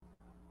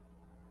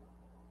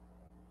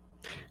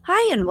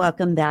Hi, and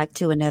welcome back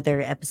to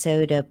another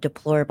episode of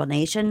Deplorable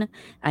Nation.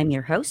 I'm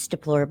your host,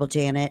 Deplorable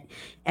Janet,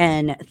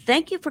 and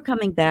thank you for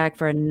coming back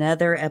for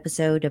another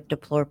episode of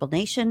Deplorable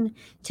Nation.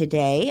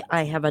 Today,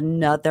 I have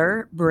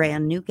another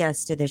brand new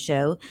guest to the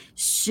show.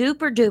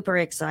 Super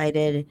duper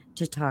excited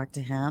to talk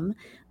to him.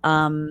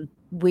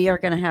 We are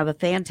going to have a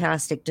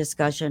fantastic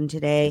discussion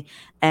today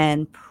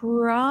and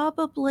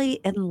probably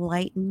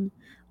enlighten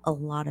a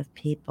lot of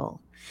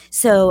people.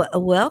 So,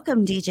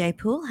 welcome, DJ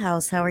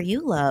Poolhouse. How are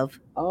you, love?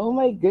 Oh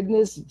my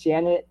goodness,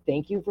 Janet,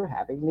 thank you for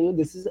having me.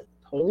 This is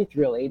totally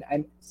thrilling.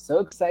 I'm so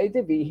excited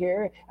to be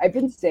here. I've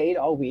been saying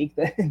all week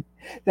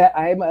that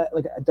I'm a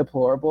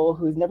deplorable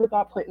who's never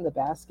got put in the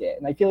basket.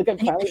 And I feel like I'm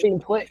finally being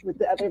put with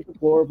the other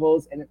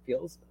deplorables and it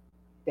feels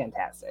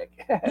fantastic.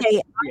 Hey, Thank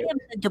you. I am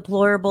the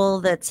deplorable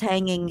that's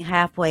hanging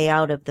halfway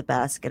out of the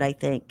basket, I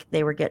think.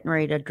 They were getting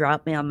ready to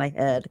drop me on my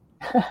head.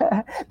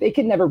 They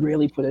can never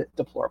really put a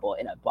deplorable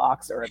in a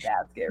box or a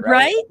basket, right?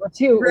 Right?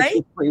 We're Right?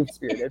 too free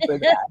spirited for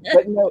that.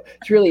 But no,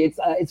 truly,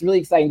 it's really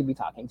exciting to be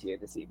talking to you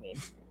this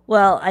evening.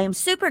 Well, I am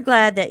super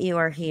glad that you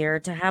are here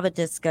to have a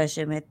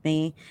discussion with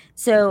me.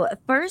 So,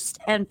 first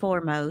and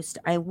foremost,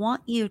 I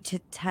want you to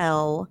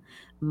tell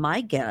my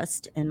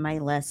guest and my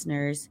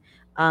listeners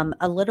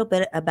a little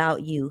bit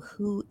about you.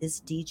 Who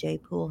is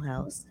DJ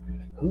Poolhouse?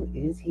 Who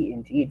is he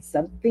indeed?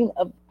 Something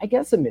of, I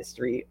guess, a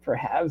mystery,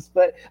 perhaps,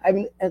 but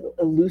I'm an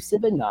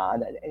elusive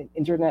anon, an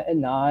internet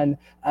anon,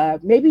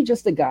 maybe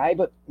just a guy,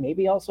 but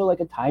maybe also like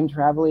a time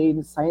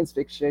traveling science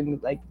fiction,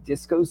 like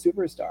disco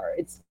superstar.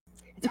 It's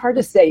hard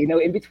to say,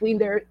 in between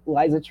there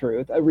lies a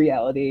truth, a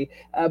reality.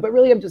 But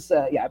really, I'm just,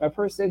 yeah, I'm a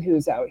person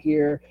who's out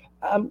here.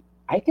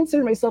 I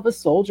consider myself a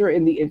soldier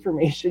in the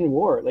information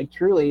war, like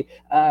truly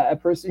a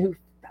person who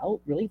felt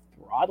really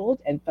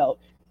throttled and felt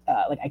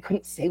like I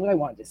couldn't say what I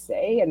wanted to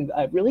say, and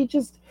really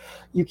just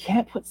you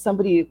can't put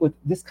somebody with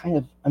this kind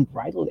of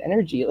unbridled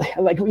energy,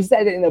 like we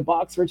said, in a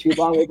box for too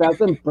long without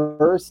them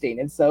bursting.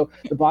 And so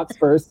the box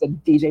burst,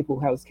 and DJ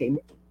Poolhouse came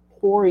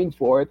pouring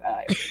forth,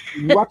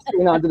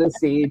 rupturing onto the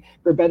scene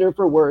for better or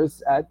for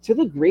worse, to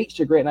the great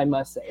chagrin, I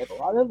must say, of a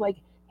lot of like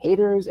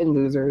haters and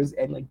losers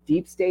and like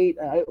deep state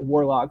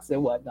warlocks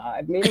and whatnot.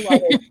 I've made a lot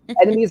of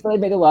enemies, but I've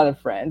made a lot of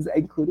friends,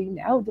 including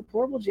now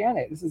deplorable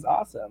Janet. This is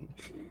awesome.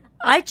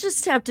 I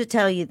just have to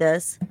tell you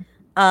this.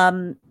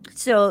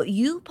 So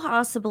you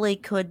possibly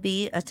could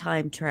be a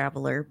time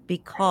traveler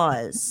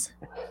because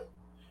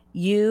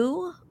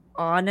you,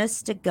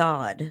 honest to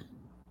God,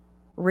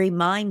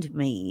 remind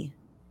me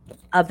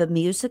of a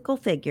musical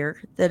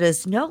figure that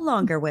is no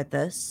longer with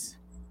us,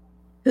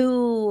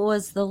 who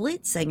was the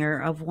lead singer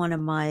of one of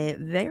my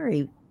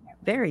very,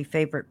 very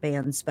favorite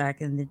bands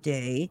back in the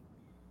day.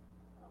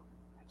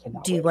 I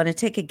cannot Do you wait. want to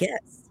take a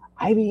guess?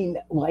 I mean,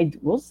 well, I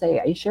will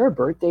say I share a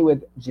birthday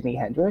with Jimi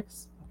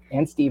Hendrix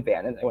and Steve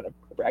Bannon. I want to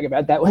brag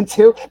about that one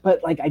too.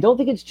 But like, I don't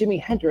think it's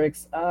Jimi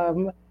Hendrix.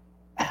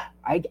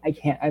 I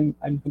can't.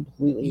 I'm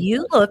completely.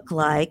 You look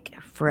like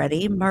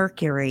Freddie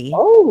Mercury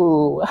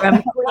Oh,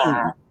 from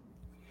Queen.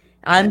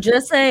 I'm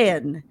just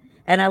saying.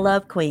 And I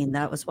love Queen.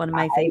 That was one of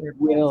my I favorite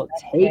bands will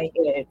back in the take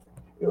day.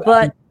 it.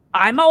 But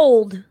I'm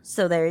old,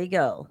 so there you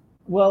go.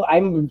 Well,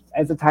 I'm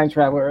as a time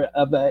traveler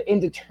of an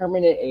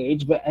indeterminate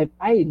age, but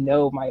I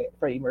know my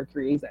Freddie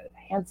Mercury is a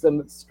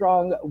handsome,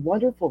 strong,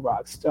 wonderful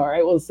rock star.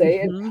 I will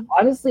say, and Mhm.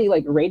 honestly,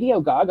 like Radio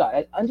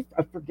Gaga,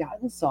 a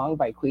forgotten song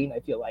by Queen. I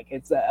feel like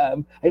it's I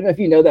don't know if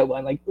you know that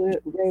one, like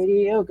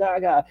Radio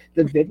Gaga.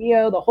 The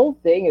video, the whole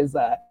thing is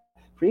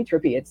pretty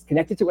trippy. It's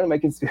connected to one of my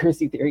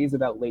conspiracy theories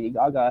about Lady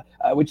Gaga,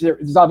 which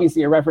is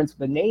obviously a reference to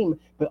the name,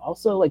 but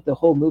also like the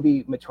whole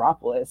movie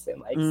Metropolis and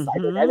like Mhm.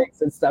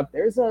 cybernetics and stuff.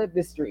 There's a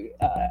mystery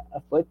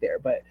afoot there,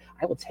 but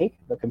I will take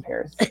the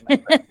comparison, my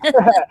friend.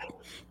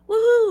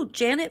 Woohoo,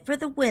 Janet for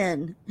the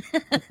win.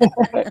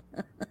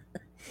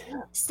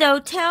 So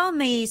tell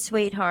me,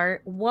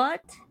 sweetheart,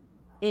 what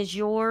is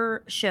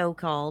your show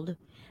called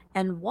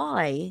and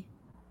why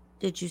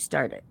did you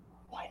start it?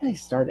 Why did I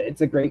start it?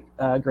 It's a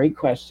great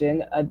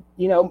question.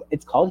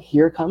 It's called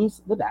Here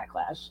Comes the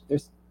Backlash.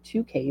 There's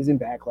two K's in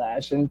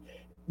backlash, and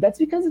that's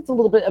because it's a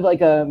little bit of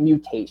like a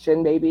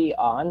mutation, maybe,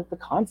 on the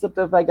concept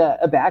of like a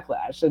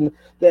backlash. And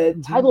the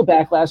Mhm. title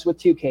Backlash with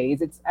two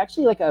K's, it's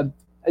actually like a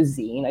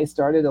zine I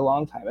started a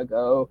long time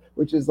ago,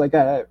 which is like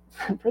a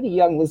pretty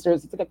young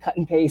listeners. It's like a cut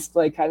and paste,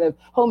 like kind of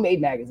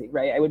homemade magazine,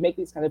 right? I would make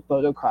these kind of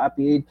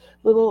photocopied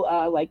little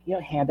like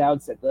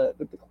handouts at the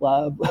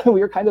club.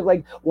 We were kind of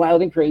like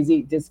wild and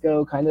crazy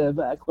disco kind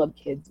of club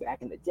kids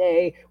back in the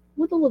day,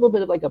 with a little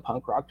bit of like a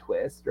punk rock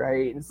twist,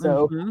 right? And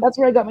so Mhm. that's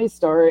where I got my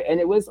start, and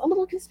it was a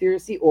little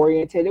conspiracy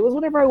oriented. It was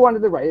whatever I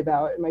wanted to write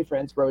about and my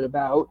friends wrote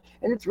about,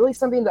 and it's really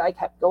something that I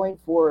kept going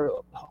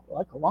for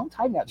like a long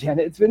time now,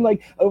 Janet. It's been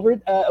like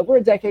over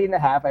a decade and a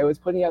half. I was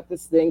putting out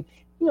this thing,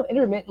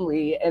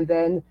 intermittently, and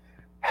then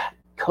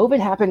COVID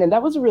happened, and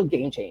that was a real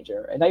game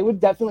changer. And I would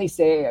definitely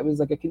say I was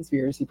like a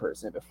conspiracy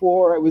person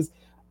before.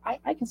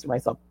 I consider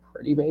myself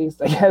party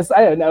based, I guess.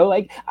 I don't know.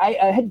 Like I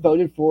had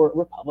voted for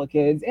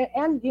Republicans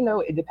and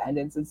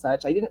independents and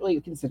such. I didn't really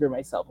consider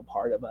myself a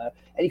part of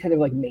any kind of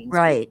like mainstream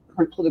Right.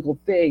 political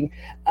thing,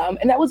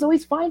 and that was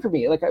always fine for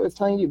me. Like I was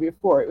telling you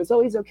before, it was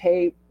always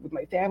okay with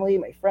my family,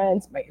 my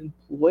friends, my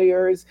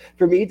employers,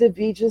 for me to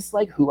be just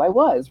like who I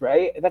was.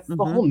 Right. That's the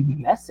Mm-hmm. whole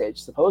message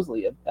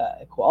supposedly of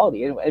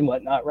equality and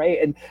whatnot.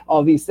 Right. And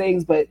all these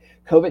things, but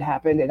COVID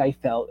happened, and I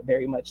felt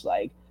very much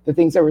like the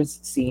things I was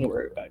seeing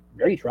were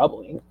very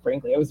troubling.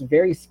 Frankly, I was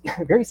very,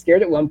 very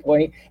scared at one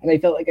point, and I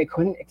felt like I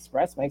couldn't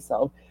express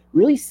myself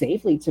really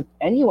safely to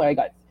anyone. I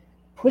got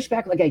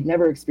pushback like I'd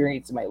never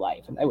experienced in my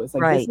life, and I was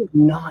like, "This Right. is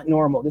not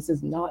normal. This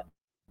is not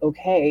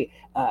okay."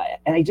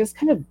 And I just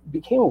kind of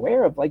became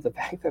aware of like the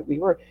fact that we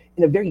were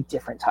in a very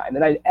different time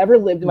than I'd ever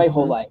lived in my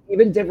whole Mm-hmm. life,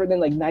 even different than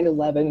like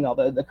 9/11 and all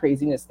the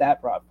craziness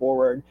that brought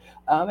forward.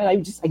 And I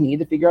needed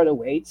to figure out a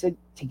way to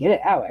get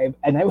it out. I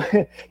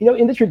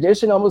in the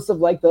tradition almost of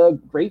like the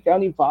great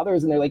founding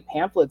fathers and their like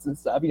pamphlets and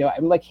stuff.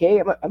 I'm like,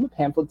 hey, I'm a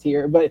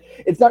pamphleteer, but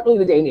it's not really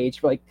the day and age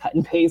for like cut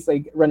and paste,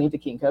 like running to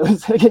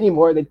Kinkos like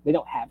anymore. They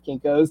don't have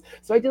Kinkos,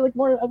 so I did like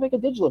more of like a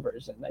digital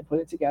version. I put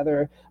it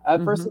together.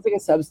 First, Mm-hmm. it's like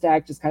a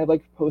Substack, just kind of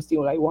like posting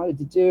what I wanted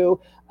to do.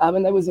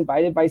 And I was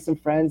invited by some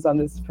friends on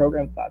this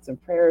program, Thoughts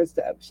and Prayers,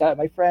 to shout out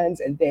my friends,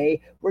 and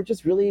they were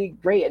just really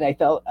great. And I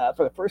felt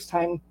for the first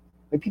time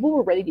like people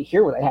were ready to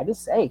hear what I had to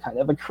say. Kind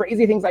of the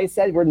crazy things I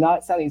said were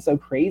not sounding so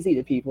crazy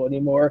to people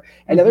anymore,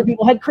 and other Mm-hmm.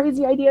 people had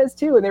crazy ideas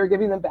too, and they were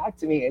giving them back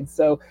to me. And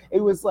so it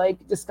was like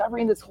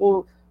discovering this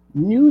whole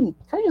new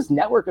kind of just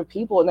network of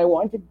people, and I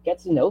wanted to get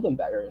to know them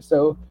better.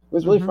 So it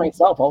was really for Mm-hmm.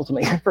 myself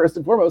ultimately. First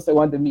and foremost, I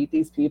wanted to meet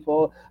these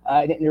people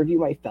and interview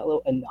my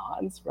fellow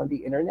anons from the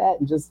internet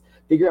and just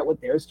figure out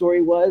what their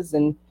story was.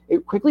 And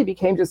it quickly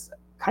became just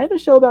kind of a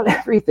show about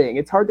everything.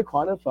 It's hard to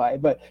quantify,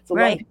 but it's a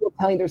lot of Right. people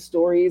telling their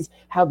stories,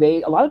 a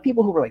lot of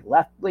people who were like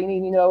left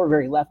leaning, or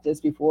very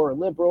leftist before or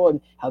liberal, and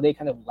how they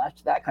kind of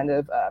left that kind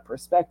of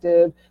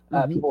perspective.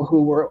 Mm-hmm. People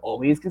who were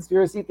always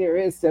conspiracy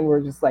theorists and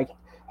were just like,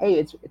 hey,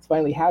 it's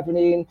finally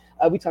happening.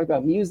 We talk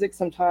about music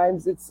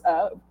sometimes. It's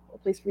a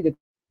place for you to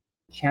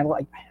channel.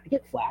 I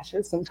get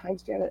flashes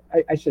sometimes, Janet.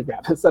 I should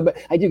wrap this up, but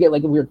I do get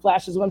like weird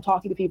flashes when I'm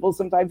talking to people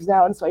sometimes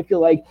now, and so I feel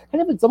like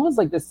kind of it's almost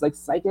like this like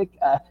psychic,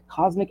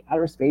 cosmic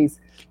outer space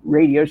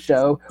radio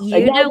show.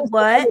 Like You now, I know just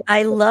what?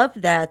 I love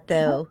that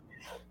though.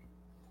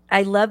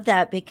 I love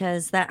that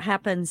because that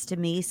happens to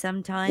me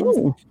sometimes,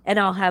 mm, and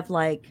I'll have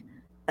like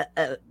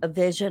a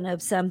vision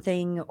of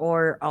something,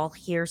 or I'll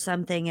hear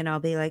something, and I'll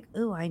be like,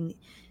 "Oh,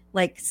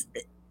 like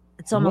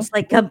it's mm-hmm, almost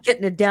like I'm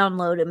getting to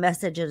download a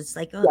message, and it's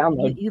like, oh, you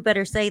download. you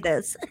better say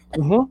this."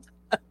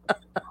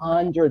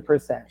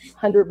 100%,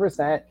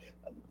 100%.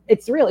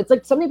 It's real. It's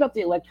like something about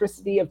the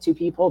electricity of two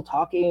people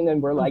talking,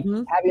 and we're like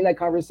Hmm. having that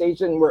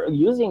conversation. We're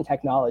using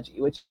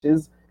technology, which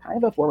is kind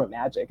of a form of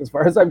magic, as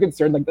far as I'm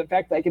concerned. Like the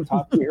fact that I can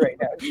talk to you right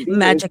now, see you, is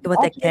Magic with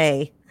a magic.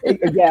 K.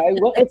 Yeah,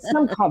 well, it's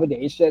some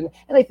combination,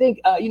 and I think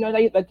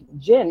like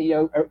Jen,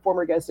 a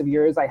former guest of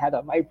yours, I had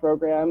on my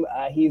program.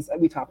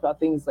 We talk about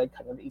things like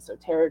kind of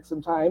esoteric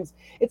sometimes.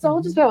 It's all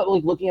just Hmm. about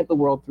like looking at the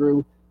world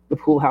through the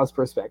pool house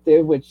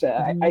perspective, which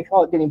I Hmm.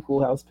 call it getting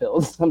pool house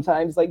pills.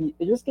 Sometimes, like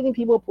you're just getting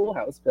people pool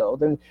house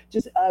pills and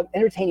just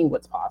entertaining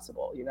what's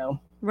possible.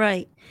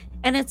 Right.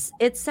 And it's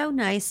so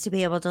nice to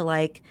be able to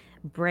like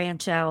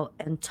branch out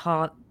and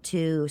talk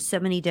to so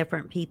many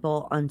different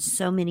people on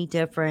so many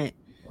different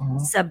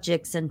Mhm.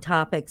 subjects and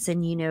topics.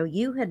 And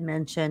you had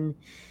mentioned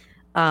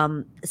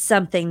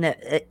something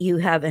that you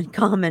have in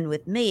common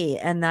with me,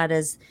 and that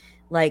is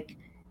like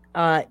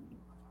uh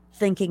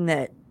thinking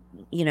that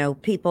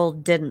people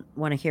didn't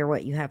want to hear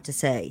what you have to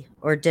say,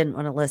 or didn't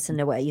want to listen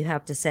to what you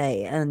have to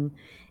say. And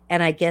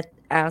I get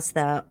asked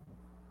that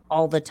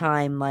all the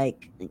time,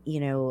 like,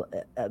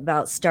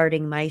 about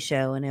starting my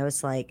show. And it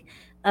was like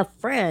a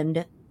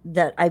friend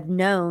that I've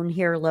known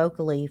here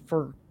locally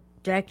for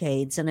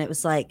decades. And it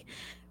was like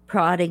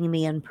prodding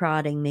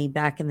me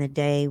back in the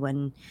day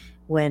when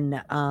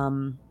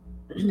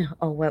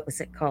oh, what was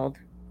it called?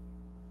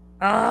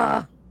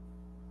 Ah,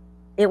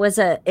 it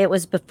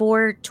was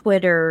before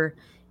Twitter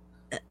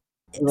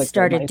Like the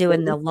started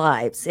doing the MySpace.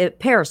 lives,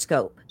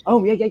 Periscope.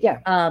 Oh yeah, yeah, yeah.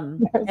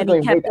 That's And he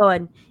going way kept back.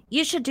 going,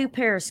 "You should do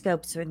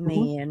periscopes with Hmm.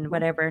 me and Hmm.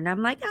 whatever." And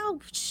I'm like, "Oh,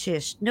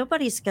 shush.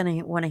 Nobody's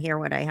gonna want to hear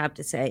what I have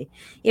to say."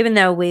 Even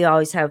though we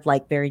always have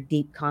like very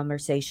deep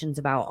conversations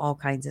about all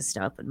kinds of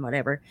stuff and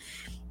whatever.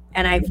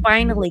 And I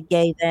finally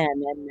gave in,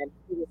 and then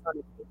he was on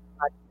a big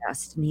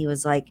podcast, and he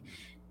was like,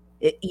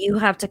 You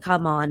have to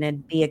come on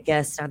and be a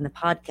guest on the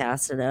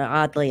podcast." And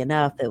oddly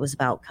enough, it was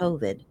about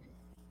COVID.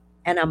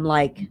 And I'm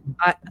like,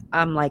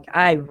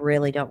 "I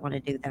really don't wanna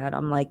do that."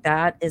 I'm like,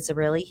 "That is a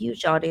really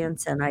huge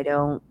audience, and I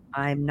don't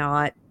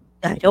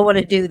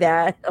wanna do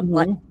that." I'm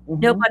like, Hmm. Hmm.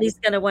 "Nobody's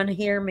gonna wanna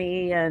hear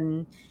me,"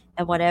 and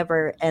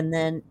whatever. And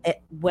then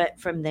it went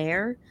from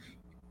there,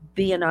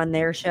 being on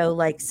their show,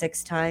 like,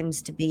 6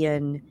 times, to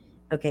being,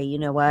 "Okay, you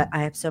know what? I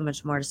have so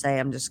much more to say,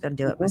 I'm just gonna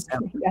do it Hmm.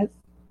 myself." Yes,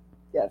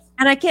 yes.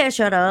 And I can't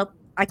shut up.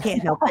 I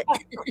can't help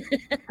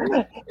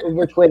it.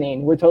 We're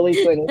twinning. We're totally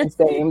twinning.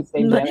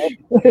 Same, My,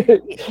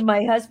 Janet.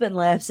 my husband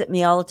laughs at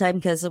me all the time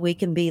because we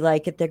can be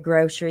like at the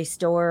grocery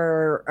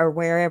store or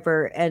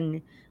wherever,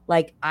 and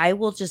like I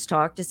will just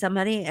talk to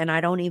somebody and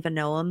I don't even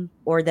know them,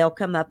 or they'll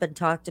come up and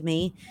talk to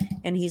me,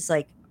 and he's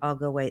like, "I'll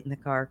go wait in the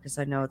car because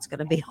I know it's going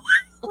to be."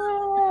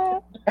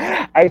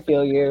 I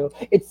feel you.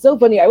 It's so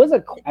funny. I was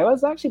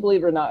actually,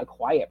 believe it or not, a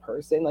quiet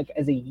person. Like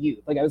as a youth,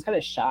 like I was kind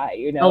of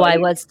shy. Oh, I I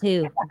mean, was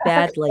too, like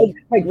badly.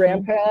 my Hmm.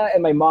 grandpa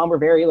and my mom were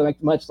very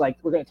like much like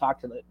we're going to talk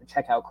to the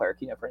checkout clerk,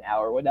 for an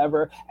hour or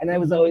whatever. And I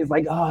was Hmm. always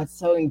like, oh, it's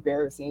so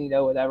embarrassing,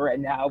 whatever.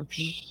 And now Hmm.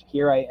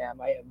 here I am.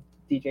 I am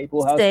DJ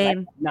Poolhouse, and I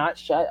Same. not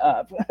shut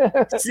up.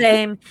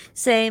 Same,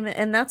 same.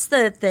 And that's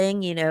the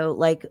thing,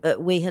 like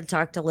we had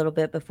talked a little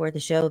bit before the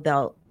show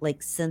about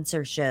like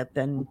censorship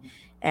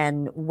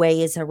and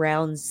ways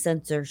around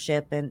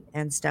censorship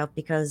and stuff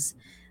because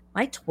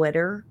my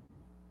Twitter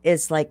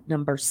is like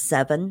number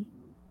 7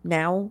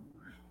 now.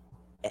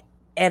 a-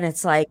 And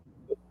it's like,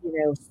 you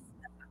know,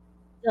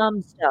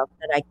 some stuff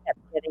that I kept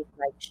getting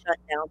like shut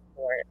down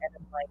for. And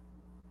I'm like,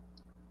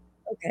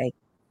 okay.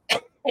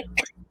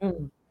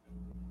 Mm,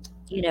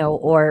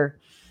 or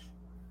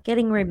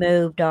getting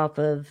removed off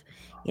of,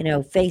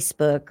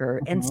 Facebook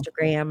or Mhm.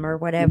 Instagram or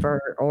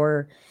whatever,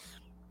 or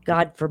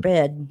God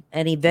forbid,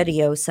 any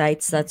video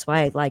sites. That's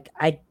why, like,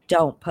 I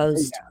don't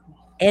post Yeah.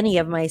 any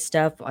of my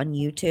stuff on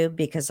YouTube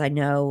because I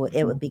know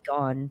it would Mhm. be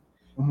gone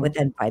Mhm.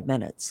 within 5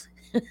 minutes.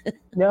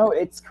 No,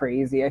 it's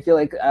crazy. I feel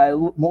like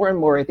more and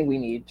more, I think we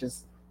need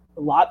just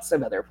lots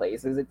of other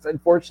places. It's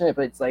unfortunate,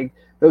 but it's like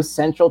those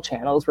central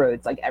channels where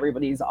it's like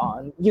everybody's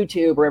on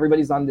YouTube or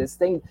everybody's on this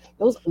thing.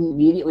 Those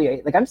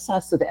immediately, like I'm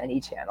obsessed with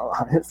any channel,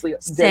 honestly. That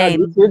on Same.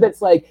 YouTube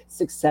that's like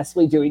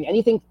successfully doing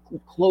anything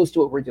close to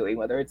what we're doing,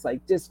 whether it's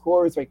like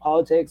discourse, like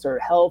politics or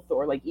health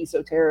or like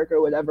esoteric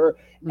or whatever.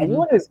 Mhm.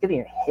 Anyone who's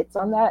getting hits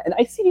on that, and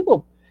I see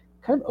people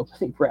kind of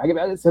openly brag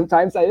about it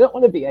sometimes. I don't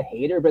want to be a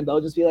hater, but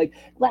they'll just be like,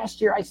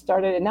 last year I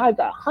started and now I've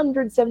got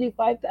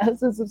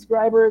 175,000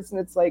 subscribers. And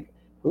it's like,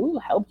 who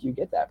helped you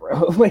get that, bro?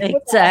 Like, what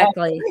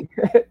Exactly.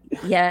 the heck?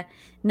 Yeah.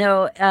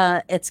 No,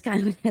 it's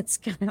kind of it's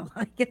kind of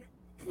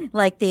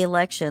like the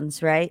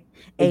elections, right?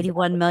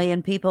 81 Exactly.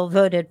 million people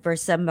voted for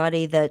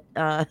somebody that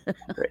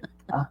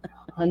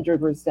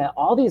 100%.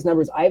 All these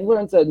numbers, I've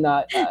learned to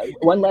not.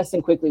 One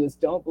lesson quickly was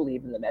don't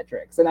believe in the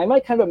metrics. And I'm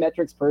like kind of a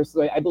metrics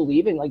person. I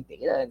believe in like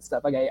data and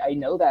stuff. Like I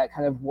know that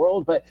kind of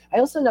world, but I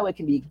also know it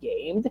can be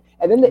gamed.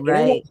 And then the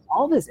internet, right.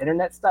 all this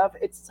internet stuff,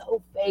 it's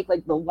so fake.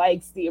 Like the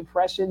likes, the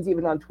impressions,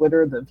 even on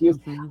Twitter, the views.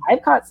 Mhm.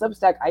 I've caught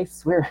Substack. I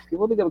swear,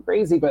 people think I'm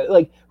crazy, but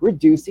like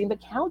reducing the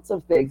counts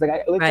of things.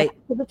 It's like Right.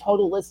 how the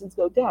total listens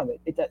go down?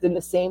 It's in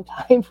the same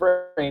time frame.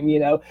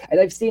 And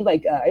I've seen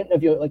like I don't know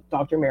if you know, like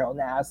Dr. Meryl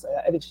Nass.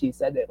 I think she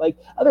said it. Like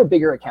other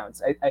bigger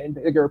accounts and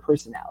bigger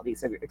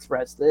personalities have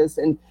expressed this.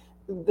 And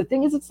the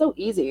thing is, it's so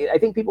easy. I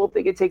think people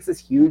think it takes this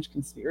huge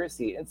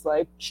conspiracy. It's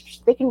like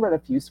they can run a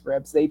few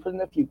scripts, they put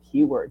in a few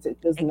keywords. It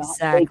does not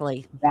take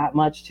Exactly. that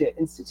much to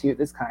institute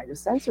this kind of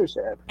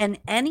censorship. And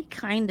any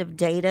kind of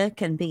data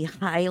can be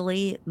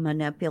highly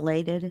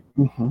manipulated,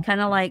 Mm-hmm.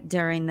 kind of like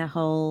during the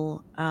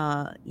whole,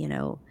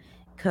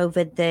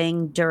 COVID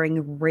thing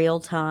during real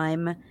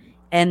time,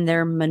 and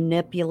they're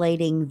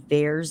manipulating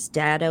VAERS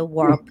data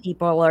while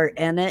people are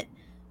in it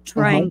Uh-huh.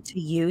 trying to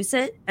use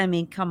it. I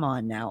mean, come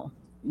on now.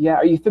 Yeah,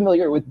 are you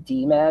familiar with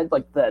DMED,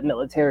 like the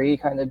military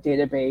kind of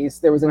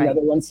database? There was Right.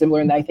 another one similar,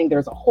 and I think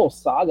there's a whole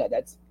saga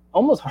that's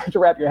almost hard to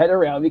wrap your head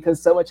around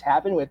because so much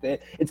happened with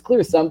it. It's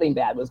clear something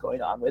bad was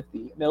going on with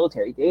the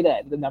military data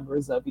and the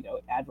numbers of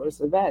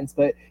adverse events,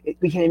 but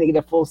we can't even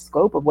get a full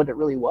scope of what it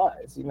really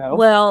was.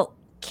 Well,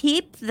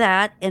 keep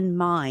that in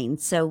mind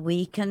so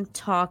we can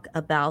talk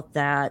about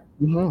that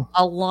Mm-hmm.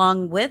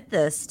 along with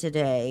this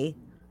today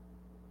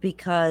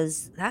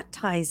because that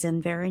ties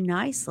in very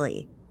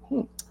nicely,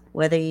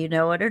 whether you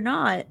know it or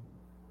not,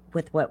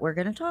 with what we're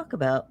going to talk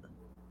about.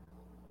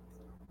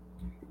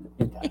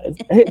 It does.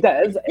 It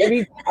does. I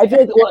mean, I feel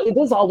like well, it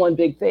is all one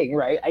big thing,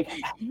 right?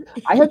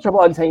 I have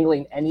trouble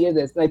untangling any of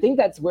this, and I think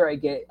that's where I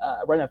get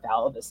run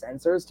afoul of the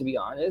censors. To be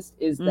honest,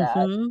 is that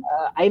Mhm.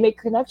 I make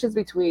connections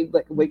between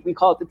like we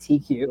call it the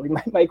TQ,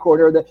 like my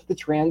corner, the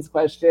trans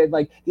question,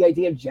 like the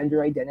idea of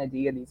gender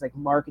identity and these like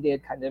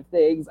marketed kind of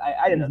things.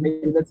 I don't know, Mhm.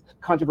 maybe that's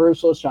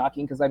controversial,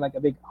 shocking because I'm like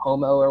a big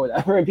homo or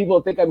whatever, and people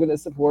think I'm going to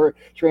support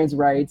trans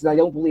rights, and I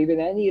don't believe in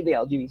any of the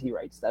LGBT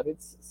rights stuff.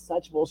 It's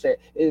such bullshit.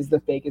 It is the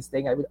fakest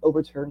thing. I would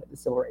overturn the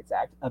Civil Rights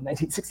Act of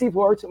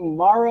 1964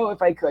 tomorrow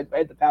if I could, if I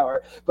had the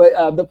power.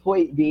 But the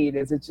point being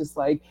is, it's just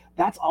like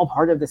that's all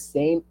part of the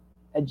same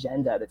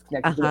agenda that's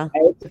connected to the Uh-huh.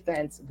 health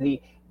defense,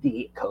 the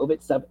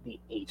COVID stuff, the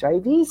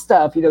HIV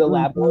stuff, the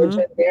lab Mhm.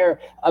 origin there.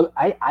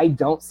 I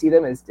don't see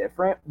them as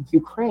different.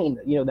 Ukraine,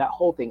 that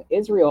whole thing,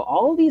 Israel,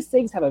 all of these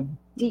things have a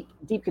deep,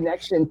 deep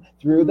connection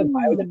through the Ooh.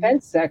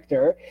 biodefense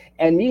sector.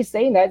 And me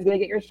saying that is going to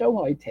get your show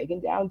home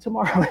taken down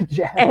tomorrow,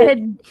 Janet.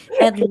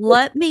 And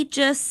let me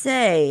just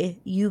say,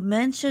 you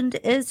mentioned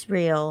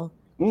Israel.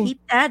 Mm, keep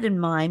that in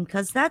mind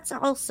because that's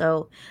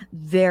also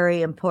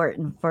very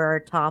important for our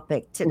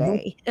topic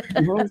mhm, today.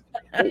 mhm.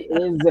 It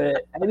is.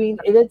 I mean,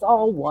 it's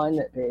all one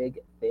big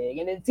thing,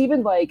 and it's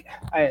even like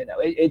I don't know.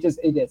 It does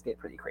get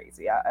pretty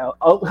crazy.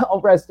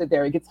 I'll rest it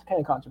there. It gets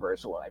kind of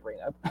controversial when I bring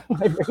up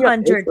when I bring up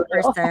Israel.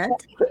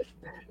 100%. But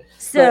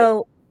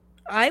So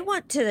I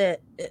want to,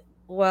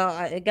 well,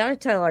 I got to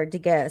tell our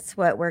guests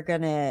what we're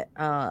going to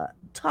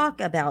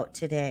talk about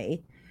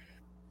today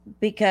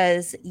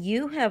because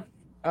you have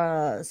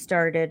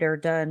started or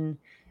done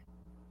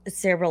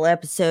several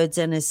episodes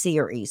in a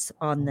series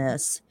on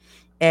this.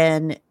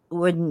 And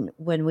when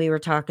we were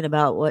talking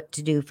about what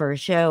to do for a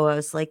show, I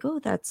was like, "Oh,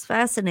 that's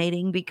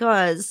fascinating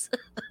because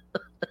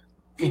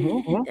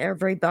mhm, mhm,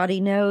 everybody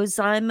knows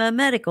I'm a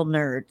medical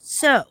nerd."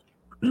 So,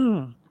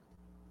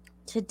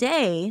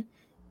 today,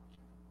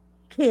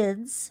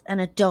 kids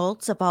and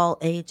adults of all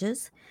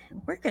ages,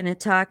 we're going to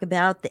talk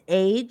about the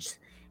AIDS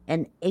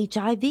and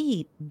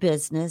HIV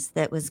business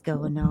that was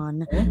going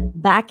on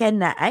back in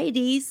the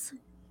 80s.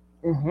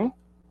 mhm,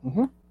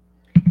 mhm.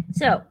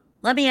 So,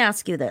 let me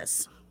ask you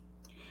this.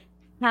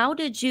 How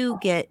did you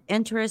get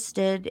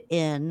interested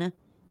in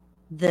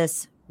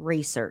this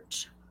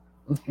research?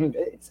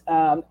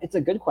 It's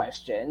a good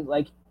question.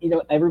 Like,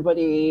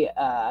 everybody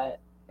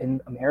in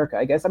America,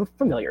 I guess I'm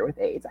familiar with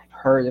AIDS. I've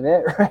heard of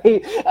it,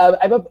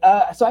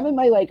 right? So I'm in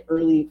my like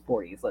early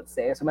 40s, let's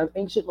say. So I'm an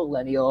ancient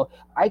millennial.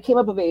 I came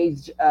up of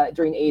age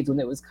during AIDS when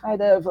it was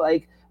kind of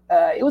like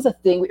it was a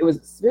thing. It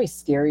was very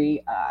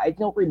scary. I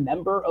don't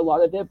remember a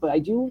lot of it, but I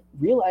do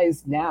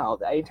realize now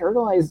that I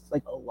internalized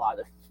like a lot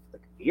of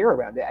like fear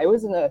around it. I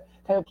was in a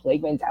kind of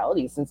plague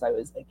mentality since I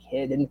was a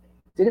kid, and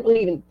didn't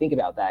really even think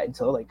about that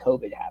until like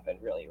COVID happened,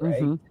 really,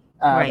 right? Mhm.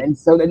 Right. And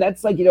so then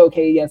that's like,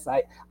 okay, yes,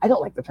 I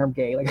don't like the term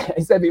gay. Like I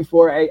said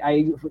before,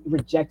 I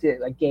reject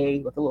it, like gay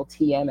with a little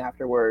TM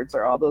afterwards,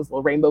 or all those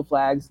little rainbow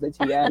flags, the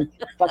TM.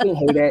 Fucking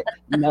hate it.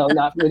 No,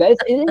 not for me. It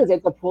is.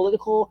 It's a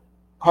political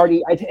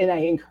party. And I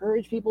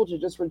encourage people to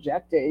just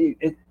reject it.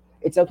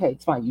 It's okay.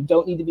 It's fine. You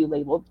don't need to be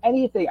labeled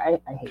anything. I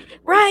hate it.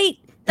 Right.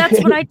 That's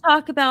what I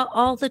talk about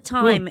all the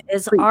Mm, time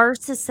is preach. our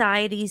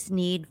society's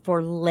need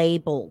for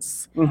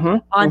labels Mm-hmm.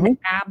 on Mm-hmm.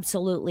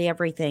 absolutely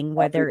everything,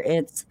 whether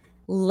Everything. it's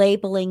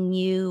labeling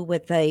you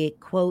with a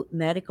quote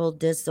medical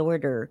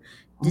disorder,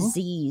 Mm-hmm.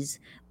 disease,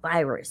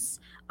 virus,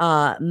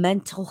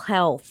 mental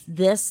health,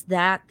 this,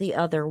 that, the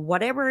other,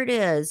 whatever it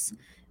is,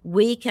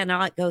 we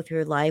cannot go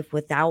through life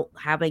without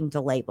having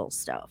to label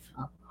stuff.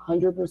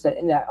 100%.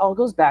 And that all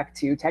goes back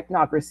to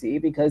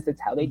technocracy because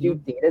that's how they do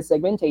Mhm. data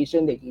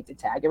segmentation. They need to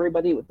tag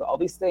everybody with all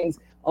these things.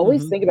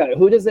 Always Mhm. think about it.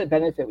 Who does it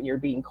benefit when you're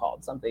being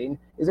called something?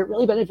 Does it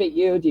really benefit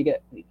you? Do you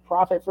get any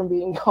profit from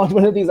being called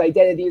one of these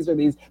identities or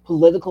these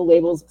political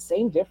labels?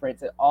 Same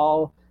difference. It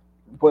all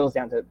boils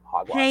down to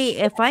hogwash. Hey,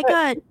 if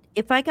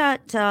I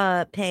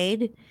got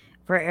paid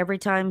for every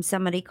time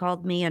somebody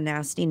called me a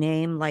nasty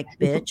name like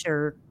bitch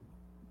or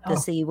the Oh,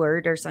 C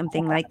word or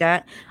something like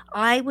that,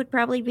 I would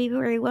probably be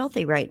very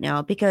wealthy right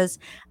now because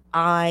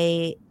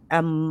I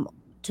am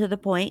to the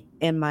point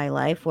in my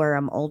life where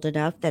I'm old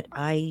enough that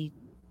I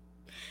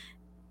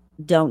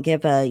don't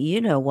give a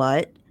you know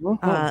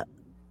mhm,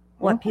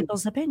 what mhm.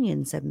 people's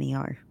opinions of me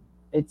are.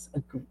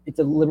 It's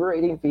a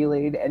liberating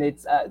feeling, and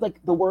it's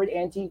like the word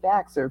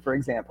anti-vaxxer, for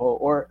example,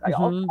 or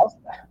Mhm.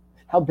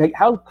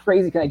 how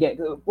crazy can I get?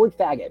 The word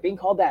faggot, being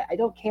called that, I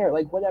don't care.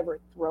 Like whatever,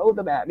 throw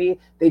them at me.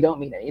 They don't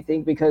mean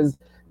anything because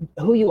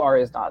who you are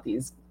is not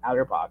these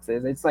outer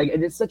boxes. It's like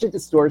it is such a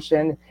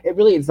distortion. It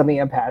really is something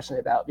I'm passionate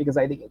about because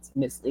I think it's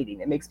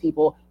misleading. It makes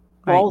people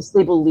Right.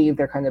 falsely believe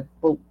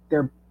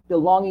they're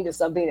belonging to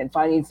something and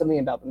finding something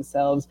about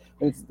themselves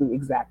when it's the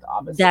exact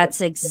opposite.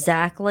 That's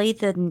exactly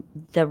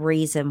the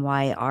reason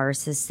why our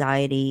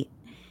society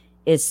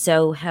is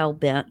so hell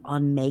bent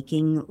on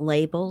making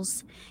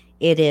labels.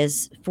 It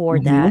is for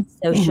Mm-hmm. that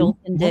social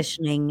Mm-hmm.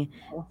 conditioning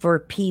for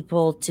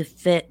people to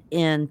fit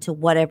into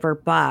whatever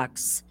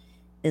box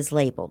is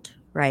labeled,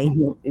 right?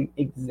 Mhm,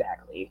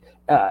 exactly.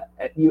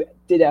 You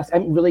did ask.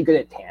 I'm really good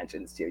at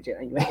tangents too,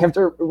 Jenna. You may have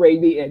to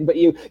rein me in, but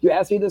you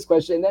asked me this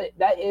question.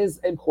 That is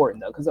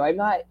important though, because I'm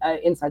not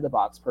inside the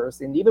box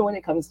person. Even when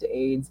it comes to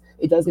AIDS,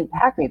 it does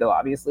impact me though.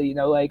 Obviously,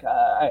 like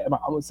I'm a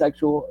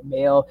homosexual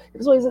male. It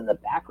was always in the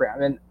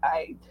background, and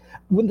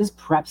when this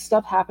prep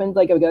stuff happened,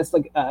 like I guess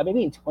like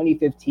maybe in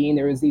 2015,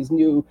 there was these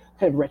new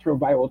kind of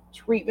retroviral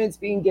treatments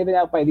being given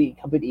out by the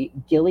company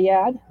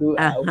Gilead, who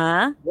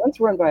Uh-huh. once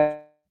run by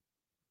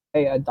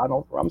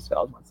Donald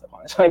Rumsfeld once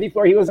upon a time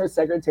before he was our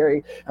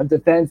Secretary of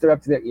Defense. They're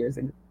up to their ears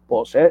in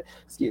bullshit.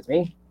 Excuse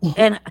me.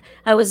 And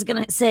I was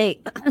going to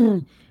say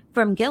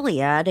from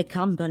Gilead, a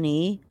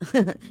company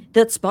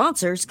that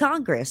sponsors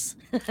Congress.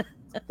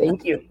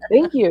 Thank you.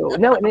 Thank you.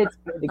 No, and it's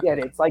again,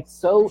 it's like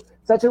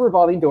such a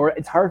revolving door.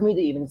 It's hard for me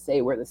to even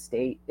say where the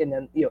state and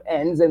then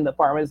ends and the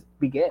pharmas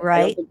begin. I don't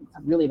Right? think it's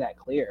really that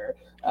clear.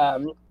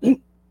 And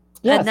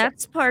Yes.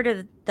 that's part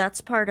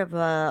of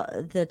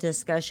the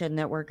discussion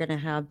that we're going to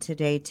have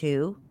today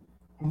too.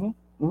 Mhm,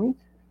 mhm.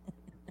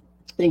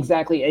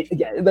 Exactly.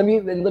 Yeah, let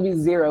me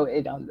zero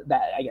in on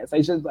that. I guess I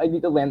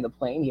need to land the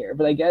plane here,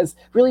 but I guess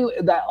really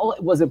that all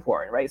was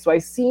important, right? So I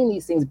seen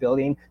these things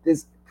building.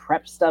 This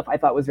prep stuff I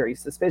thought was very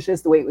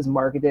suspicious. The way it was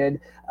marketed.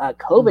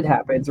 COVID Mhm.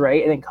 happens,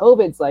 right? And then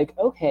COVID's like,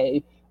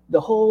 okay, the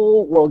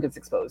whole world gets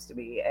exposed to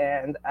me,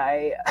 and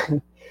I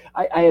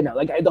don't know,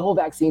 like the whole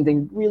vaccine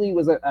thing really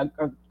was a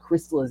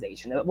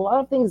crystallization of a lot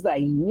of things that I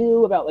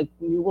knew about, like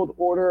New World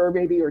Order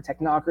maybe or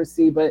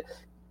technocracy, but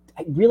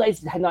I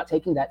realized I had not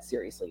taken that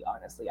seriously,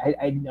 honestly.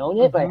 I'd known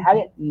it, but I Mhm.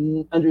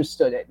 hadn't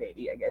understood it,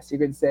 maybe, I guess you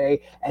could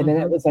say. And then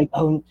it Mhm. was like,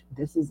 oh,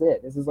 this is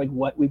it. This is like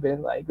what we've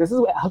been like. This is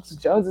what Alex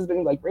Jones has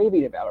been like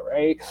raving about,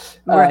 right?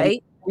 Um,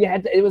 Right. we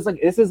had to, it was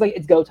like, this is like,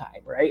 it's go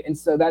time, right? And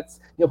so that's,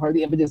 part of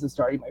the impetus of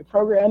starting my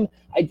program.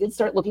 I did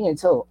start looking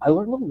until I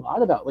learned a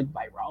lot about like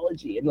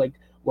virology and like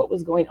what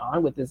was going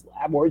on with this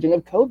lab origin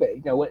of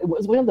COVID. What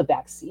was going on with the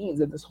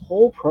vaccines, and this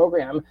whole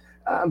program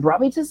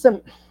brought me to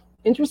some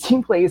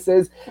interesting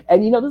places.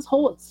 And this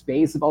whole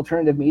space of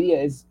alternative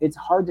media it's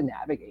hard to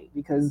navigate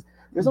because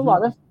there's a Mhm.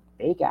 lot of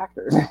fake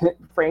actors,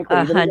 frankly.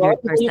 There's a lot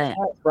of people you 100%.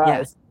 can't Yes.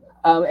 trust.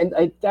 And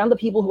I found the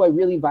people who I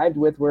really vibed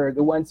with were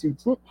the ones who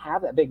didn't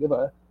have that big of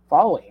a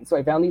following. So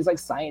I found these like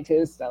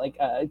scientists, like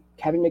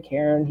Kevin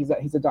McCarran.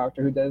 He's a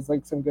doctor who does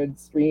like some good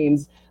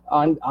streams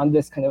on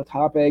this kind of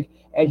topic,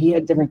 and he Mhm.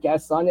 had different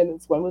guests on. And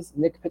this one was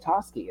Nick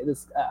Petoskey,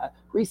 this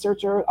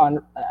researcher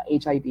on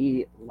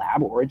HIV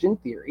lab origin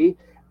theory.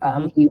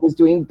 Mhm. He was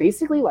doing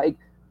basically like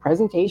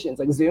presentations,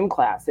 like Zoom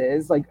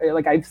classes, like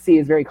I see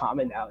is very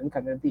common now in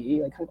kind of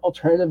the like kind of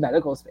alternative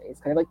medical space,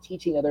 kind of like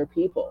teaching other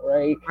people,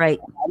 right? Right.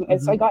 And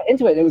so I Mhm. got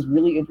into it. And it was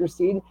really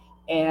interesting,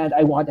 and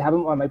I wanted to have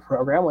him on my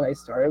program when I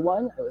started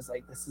one. I was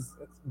like, this is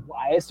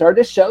why I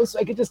started a show, so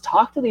I could just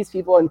talk to these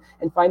people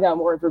and find out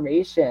more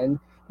information.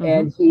 Mhm.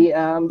 And he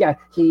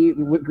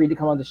agreed to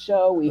come on the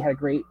show. We had a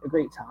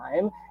great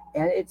time,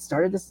 and it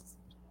started this,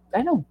 I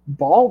don't know,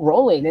 ball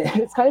rolling.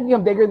 It's kind of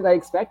become bigger than I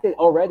expected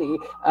already.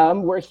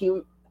 Where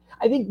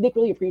I think Nick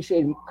really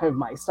appreciated kind of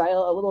my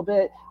style a little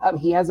bit.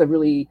 He has a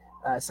really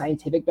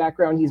scientific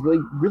background. He's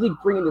really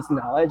bringing this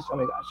knowledge. Oh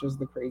my gosh, there's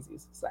the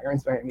craziest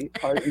sirens behind me.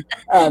 Pardon.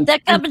 They're He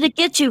coming to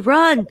get you.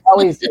 Run.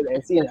 always do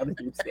this, the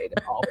deep state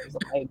always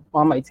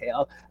on my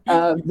tail.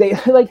 They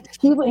like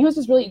he was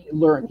just really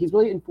learned. He's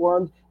really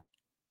informed.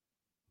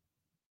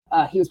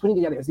 He was putting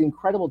together these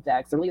incredible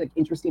decks, really like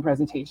interesting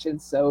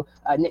presentations. So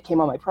Nick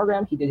came on my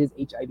program. He did his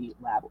HIV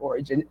lab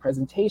origin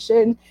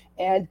presentation,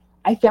 and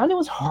I found it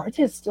was hard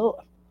to still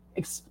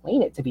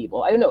explain it to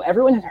people. I don't know.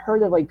 Everyone had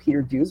heard of like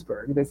Peter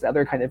Duesberg, this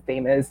other kind of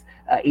famous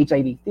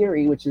HIV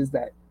theory, which is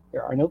that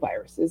there are no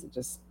viruses. It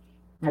just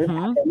kind of Mhm.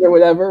 happens or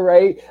whatever,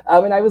 right?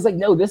 And I was like,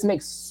 no, this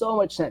makes so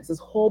much sense. This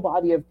whole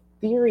body of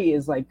theory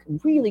is like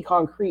really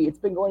concrete. It's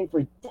been going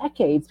for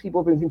decades.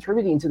 People have been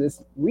contributing to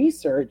this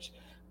research.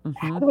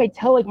 How Mhm. do I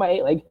tell like my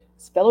like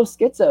fellow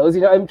schizos?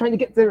 I'm trying to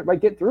get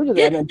through to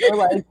them,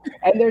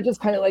 and they're just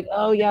kind of like,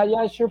 oh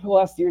yeah, sure,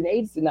 Celeste, you're an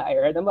AIDS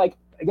denier, and I'm like,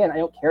 again, I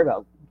don't care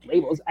about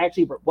labels.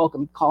 Actually,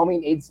 welcome, call me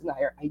an AIDS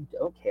denier. I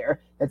don't care.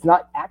 That's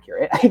not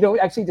accurate. I don't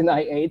actually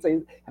deny AIDS. I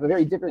have a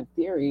very different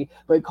theory,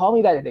 but call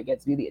me that if it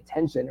gets me the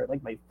attention or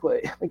like my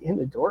foot like in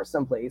the door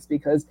someplace,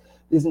 because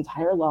this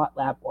entire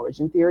lab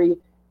origin theory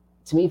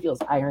to me feels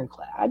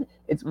ironclad.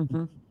 It's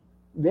Mhm.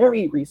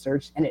 very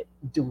researched, and it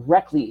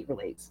directly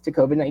relates to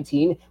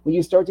COVID-19. When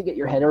you start to get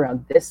your head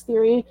around this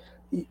theory,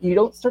 you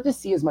don't start to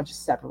see as much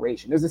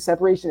separation. There's a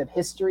separation of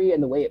history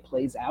and the way it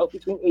plays out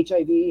between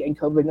HIV and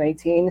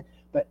COVID-19,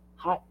 but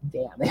hot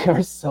damn, they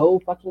are so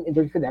fucking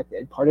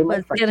interconnected. Pardon I my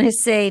was French. gonna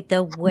say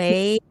the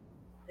way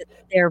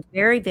they're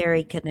very,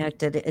 very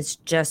connected. It's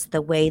just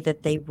the way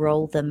that they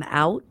roll them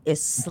out is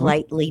Mhm,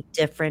 slightly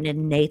different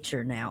in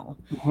nature now,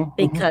 mhm, mhm.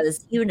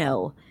 because,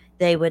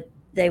 they would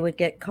they would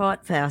get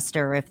caught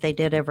faster if they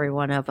did every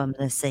one of them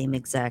the same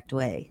exact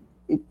way.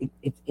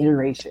 It's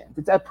iterations.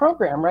 It's a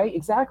program, right?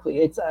 Exactly.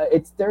 It's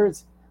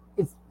there's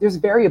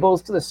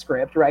variables to the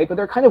script, right? But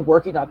they're kind of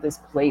working on this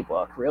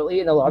playbook, really,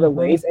 in a lot of Mhm.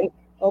 ways. And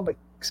oh, but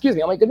excuse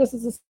me, oh my goodness,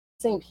 it's the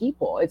same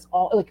people. It's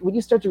all like when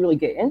you start to really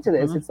get into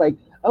this, Mhm. it's like,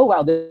 oh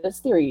wow, this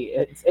theory,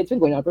 it's been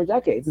going on for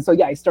decades. And so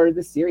yeah, I started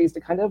this series to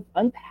kind of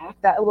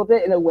unpack that a little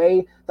bit in a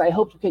way that I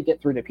hope could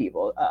get through to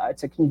people,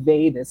 to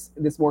convey this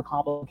more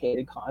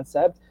complicated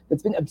concept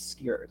that's been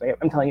obscured.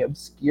 I'm telling you,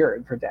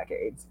 obscured for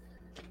decades.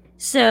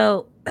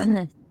 So,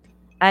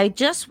 I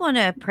just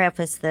wanna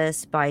preface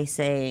this by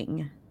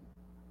saying,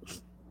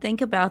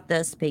 think about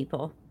this,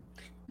 people.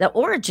 The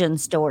origin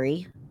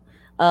story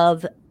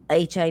of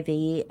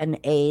HIV and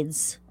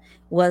AIDS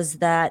was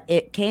that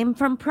it came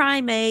from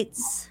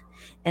primates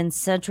in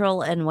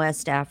Central and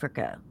West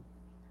Africa,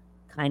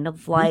 kind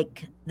of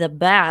like the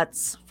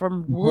bats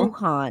from Mhm,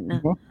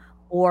 Wuhan mhm,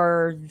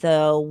 or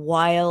the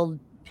wild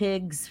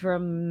pigs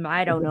from,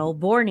 I don't mhm. know,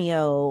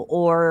 Borneo,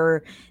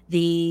 or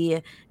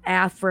the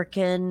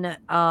African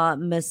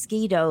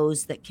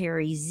mosquitoes that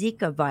carry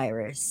Zika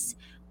virus,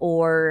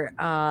 or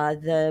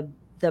the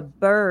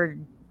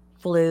bird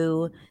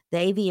flu, the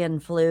avian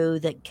flu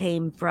that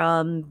came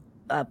from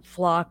a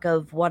flock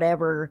of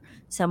whatever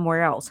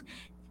somewhere else.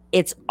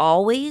 It's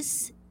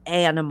always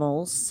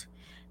animals.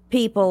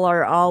 People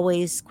are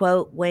always,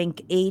 quote,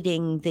 wink,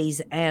 eating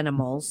these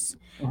animals.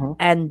 Mm-hmm.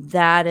 And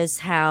that is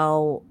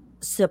how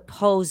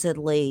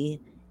supposedly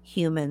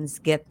humans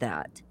get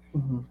that.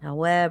 Mm-hmm.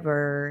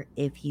 However,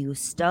 if you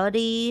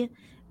study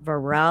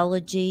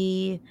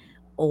virology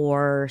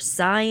or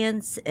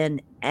science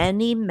in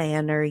any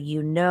manner,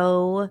 you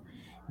know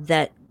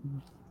that,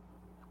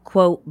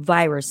 quote,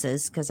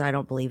 viruses, because I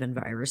don't believe in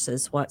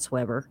viruses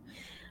whatsoever,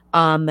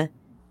 um,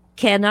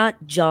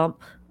 cannot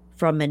jump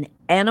from an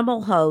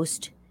animal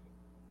host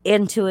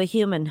into a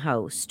human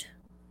host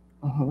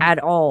Mm-hmm. at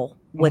all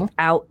Mm-hmm.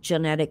 without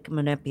genetic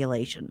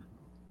manipulation.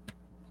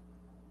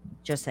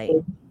 Just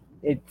saying.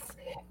 It, it's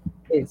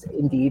it's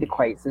indeed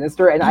quite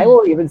sinister, and I Mhm.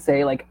 will even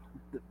say like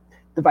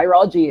the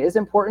virology is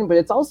important, but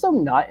it's also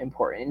not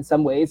important in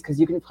some ways because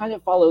you can kind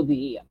of follow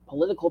the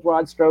political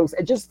broad strokes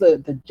and just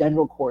the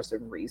general course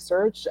of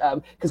research.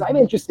 Because I'm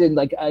interested in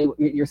like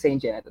you're saying,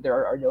 Janet, that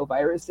there are no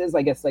viruses.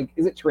 I guess like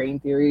is it terrain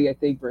theory? I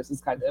think versus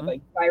kind of Mhm.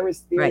 like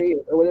virus Right, theory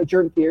or what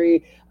germ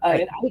theory. right.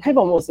 And I kind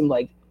of almost am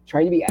like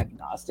trying to be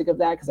agnostic of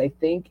that because I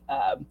think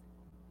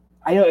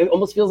I know it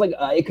almost feels like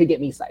it could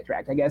get me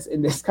sidetracked, I guess,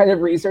 in this kind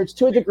of research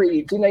to a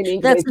degree. Do you know what I mean?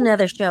 Because I That's think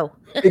another show.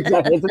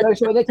 exactly it's another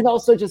show, and it can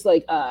also just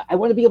like I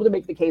want to be able to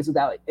make the case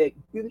without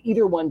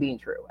either one being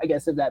true. I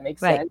guess if that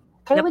makes Right. sense.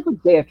 Kind of Yep. like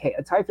with JFK.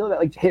 That's how I feel about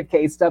like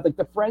JFK stuff. Like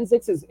the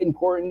forensics is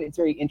important. It's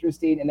very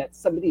interesting, and that's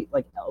somebody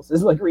like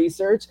else's like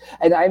research.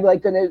 And I'm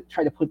like gonna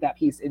try to put that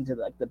piece into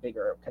like the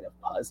bigger kind of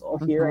puzzle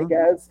here, I Mhm.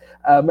 guess.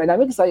 And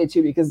I'm excited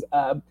too because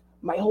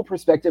my whole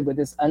perspective with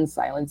this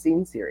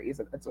unsilencing series,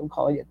 that's what I'm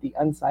calling it, the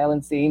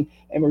unsilencing,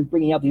 and we're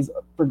bringing out these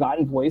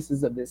forgotten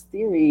voices of this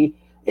theory.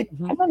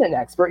 Mhm. I'm not an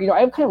expert,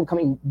 I'm kind of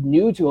coming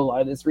new to a lot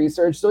of this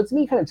research, so it's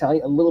me kind of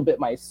telling a little bit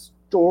my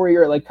story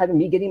or like kind of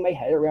me getting my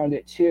head around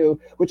it too,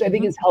 which I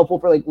think Mhm. is helpful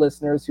for like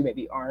listeners who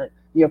maybe aren't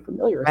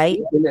familiar or Right.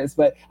 steeped in this.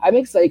 But I'm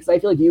excited because I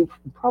feel like you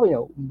probably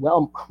know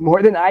well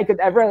more than I could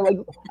ever like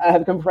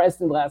have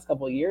compressed in the last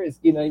couple of years.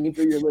 You know what I mean,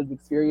 through your lived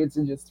experience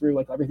and just through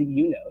like everything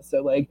you know.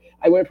 So like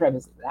I want to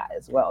preface that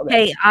as well. That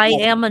Hey, I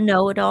am a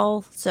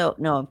know-it-all, so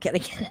no, I'm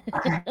kidding.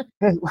 I'm not.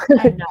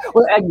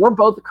 well, and we're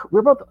both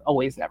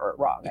always never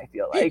wrong. I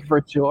feel like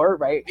for sure,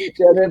 right,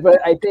 Janet?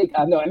 But I think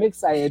no, I'm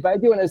excited. But I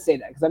do want to say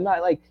that because I'm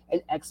not like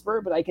an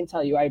expert, but I can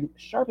tell you I'm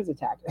sharp as a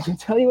tack. I can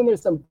tell you when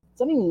there's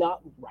something not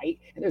right,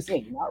 and there's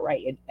something not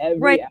right in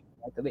Right, every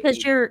aspect of the because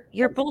age.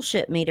 your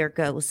bullshit meter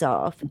goes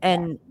off,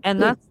 and Exactly.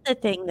 that's the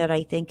thing that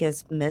I think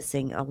is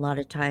missing a lot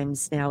of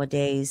times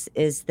nowadays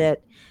is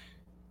that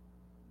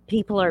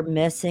people are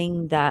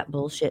missing that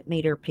bullshit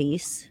meter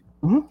piece.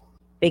 Mhm.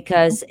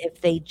 Because if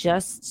they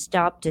just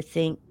stop to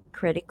think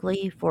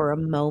critically for a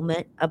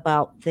moment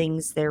about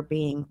things they're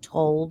being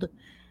told,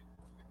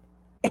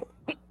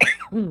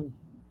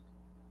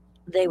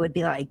 they would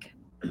be like,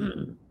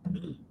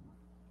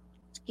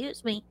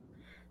 excuse me,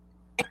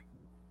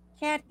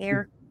 cat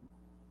hair.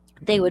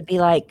 They would be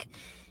like,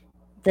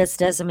 this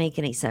doesn't make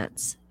any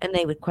sense. And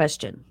they would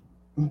question.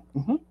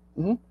 Mhm.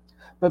 Mhm.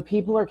 But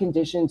people are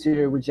conditioned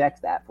to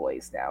reject that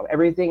voice now.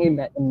 Everything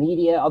in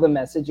media, all the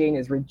messaging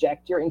is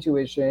reject your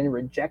intuition,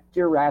 reject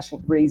your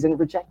rational reason,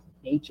 reject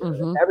nature.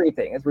 Hmm.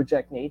 Everything is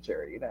reject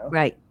nature.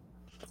 Right.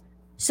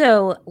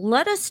 So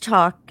let us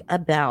talk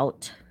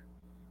about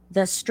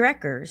the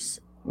Streckers,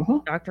 Hmm.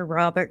 Dr.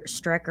 Robert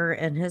Strecker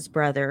and his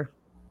brother,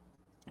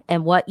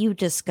 and what you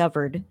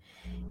discovered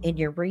in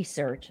your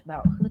research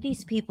about who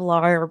these people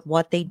are,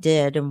 what they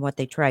did, and what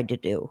they tried to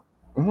do.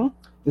 Hmm.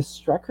 The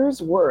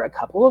Streckers were a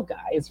couple of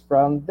guys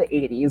from the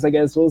 80s, I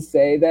guess we'll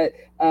say, that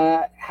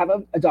have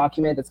a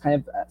document that's kind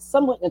of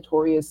somewhat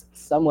notorious,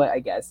 somewhat, I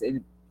guess,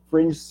 in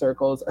fringe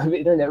circles of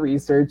internet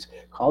research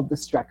called the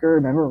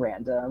Strecker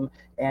Memorandum.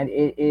 And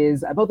it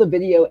is about the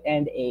video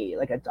and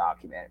like a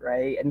document,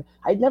 right? And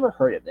I'd never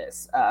heard of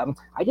this.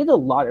 I did a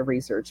lot of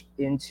research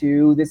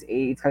into this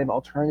AIDS kind of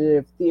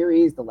alternative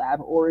theories, the lab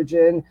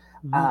origin.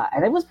 Mhm.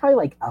 And it was probably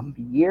like a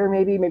year,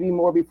 maybe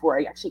more before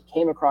I actually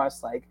came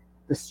across like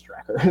the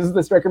Strecker,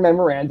 the Strecker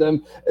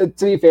memorandum.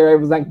 To be fair, I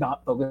was like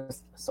not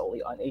focused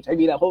solely on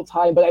HIV that whole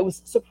time, but I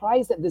was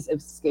surprised that this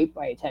escaped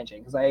my attention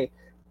because I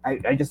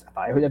just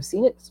thought I would have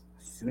seen it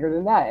sooner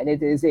than that. And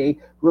it is a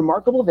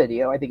remarkable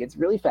video. I think it's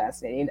really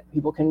fascinating.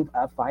 People can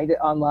find it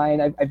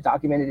online. I've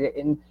documented it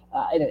in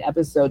an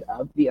episode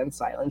of The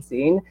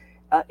Unsilencing.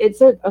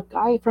 It's a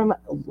guy from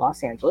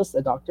Los Angeles,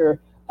 a doctor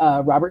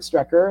Robert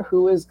Strecker,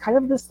 who is kind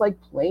of this like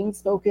plain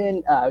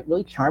spoken,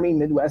 really charming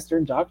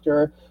Midwestern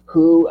doctor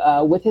who,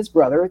 with his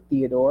brother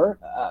Theodore,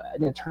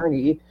 an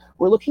attorney,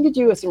 were looking to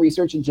do some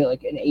research into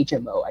like an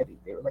HMO. I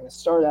think they were going to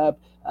start up.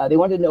 They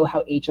wanted to know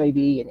how HIV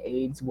and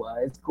AIDS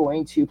was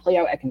going to play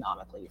out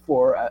economically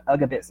for a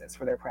business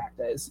for their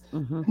practice.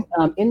 Mhm.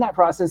 In that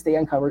process, they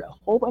uncovered a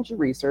whole bunch of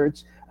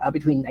research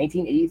between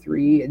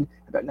 1983 and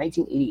about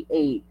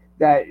 1988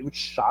 that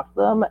shocked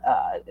them.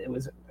 It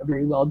was a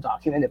very well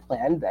documented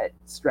plan that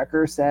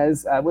Strecker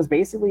says was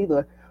basically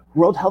the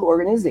World Health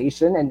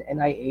Organization and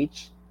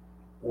NIH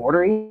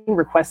ordering,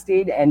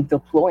 requesting, and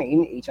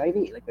deploying HIV.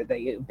 Like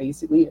they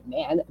basically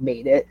man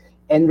made it.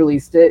 and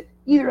released it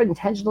either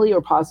intentionally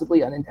or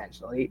possibly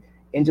unintentionally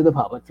into the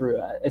public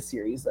through a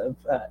series of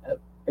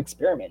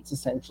experiments,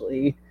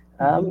 essentially.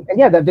 And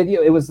yeah, that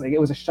video, it was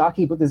a shock.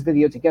 He put this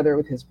video together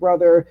with his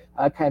brother,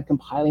 kind of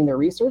compiling their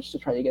research to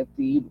try to get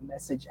the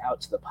message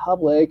out to the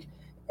public.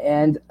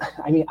 And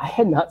I mean, I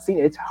had not seen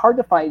it. It's hard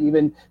to find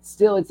even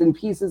still. It's in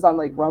pieces on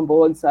like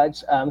Rumble and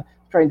such.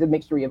 Trying to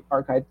make sure we have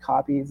archived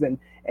copies. And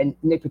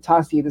Nick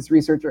Patosky, this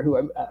researcher who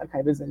I'm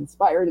kind of is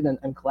inspired and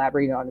I'm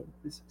collaborating on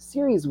this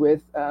series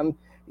with,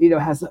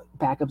 has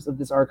backups of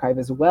this archive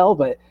as well.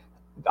 But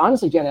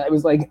honestly, Janet, I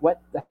was like,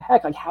 what the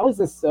heck? Like, how is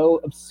this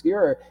so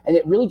obscure? And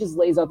it really just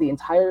lays out the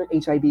entire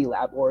HIV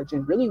lab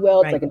origin really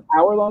well. It's like an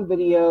hour-long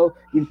video.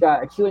 You've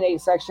got a Q&A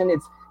section.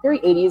 It's very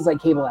 80s,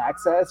 like cable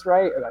access,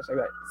 right? Oh gosh, I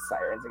got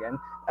sirens again.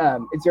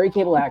 It's very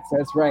cable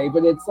access, right?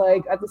 But it's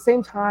like, at the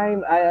same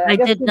time, I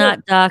did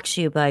not dox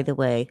you, by the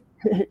way.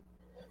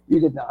 You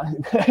did not.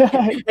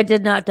 I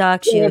did not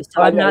dox you,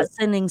 so I'm not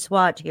sending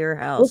SWAT to your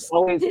house.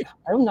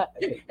 I'm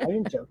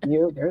joking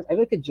you. I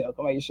like a joke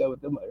on my show with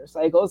the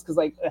motorcycles because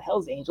like the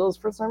Hell's Angels,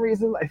 for some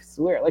reason, I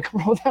swear, like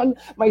roll down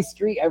my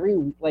street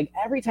every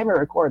time I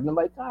record, and I'm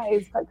like,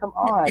 guys, come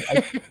on,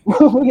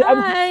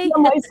 I'm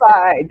on my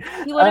side.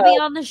 You want to be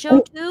on the show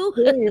too?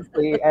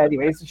 Seriously.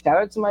 Anyways, shout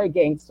out to my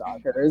gang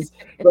stalkers.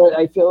 But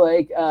I feel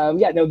like,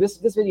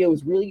 this video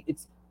was really,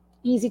 it's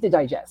easy to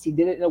digest. He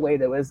did it in a way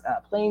that was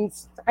plain.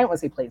 I don't want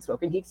to say plain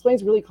spoken. He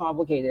explains really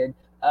complicated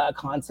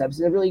concepts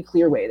in a really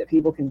clear way that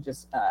people can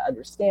just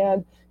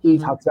understand. He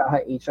talks about how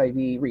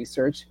HIV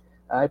research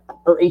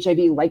or HIV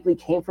likely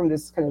came from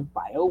this kind of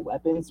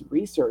bioweapons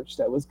research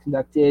that was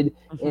conducted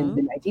in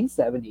the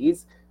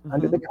 1970s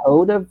under the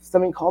code of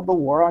something called the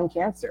War on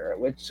Cancer,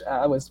 which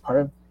was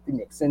part of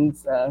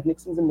Nixon's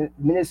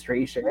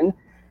administration.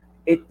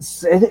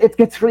 It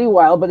gets pretty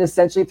wild, but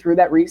essentially through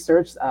that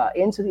research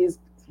into these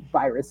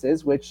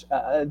viruses, which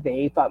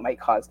they thought might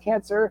cause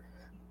cancer,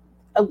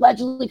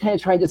 allegedly kind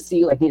of trying to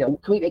see, like, can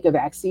we make a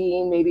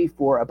vaccine maybe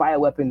for a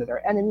bioweapon that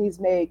our enemies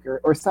make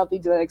or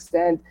something to that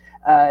extent.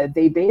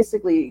 They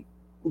basically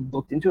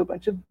looked into a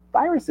bunch of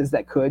viruses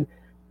that could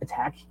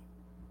attack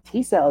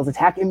T cells,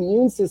 attack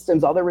immune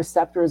systems, all the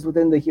receptors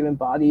within the human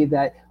body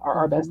that are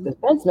our best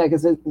defense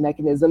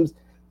mechanisms.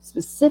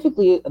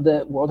 Specifically,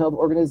 the World Health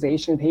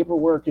Organization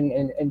paperwork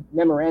and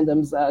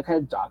memorandums kind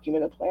of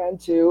document a plan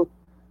to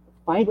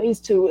find ways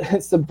to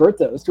subvert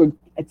those, to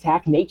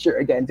attack nature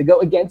again, to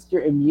go against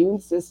your immune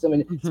system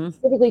and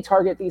specifically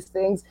target these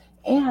things,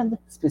 and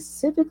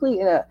specifically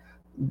in a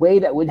way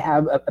that would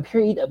have a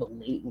period of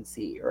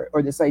latency,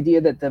 or this idea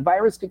that the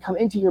virus could come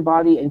into your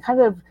body and kind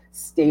of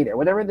stay there.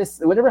 Whatever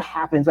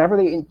happens, whatever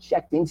they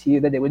inject into you,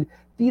 that it would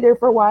be there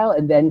for a while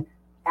and then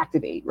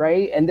activate,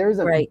 right? And there's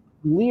a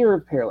clear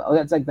parallel.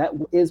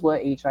 That is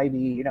what HIV,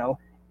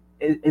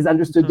 is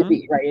understood to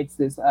be, right? It's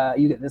this,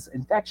 you get this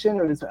infection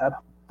or this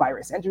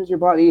virus enters your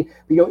body,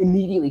 but you don't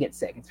immediately get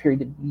sick. It's a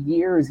period of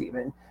years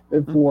even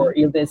before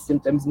the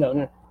symptoms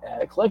known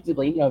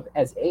collectively,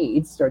 as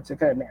AIDS start to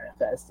kind of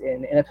manifest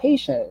in a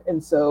patient.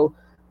 And so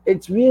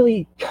it's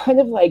really kind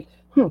of like,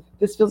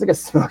 this feels like a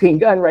smoking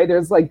gun, right?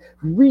 There's like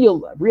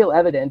real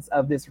evidence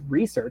of this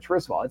research.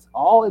 First of all, it's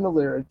all in the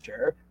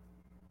literature.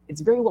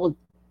 It's very well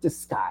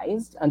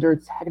disguised under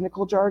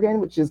technical jargon,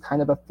 which is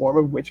kind of a form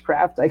of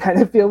witchcraft. I kind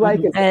of feel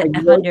like it's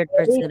 100%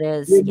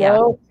 is.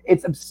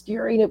 It's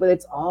obscuring it, but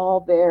it's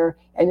all there.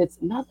 And it's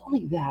not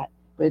only that,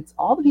 but it's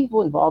all the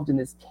people involved in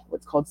this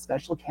what's called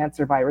Special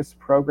Cancer Virus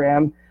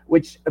Program,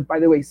 which, by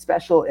the way,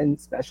 Special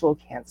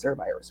Cancer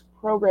Virus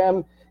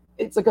Program,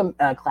 it's like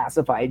a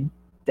classified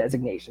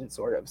designation,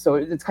 sort of. So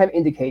it's kind of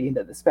indicating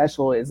that the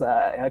special is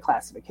a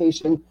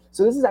classification.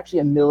 So this is actually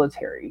a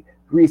military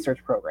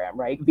research program,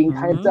 right? Being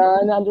kind of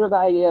done under the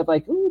idea of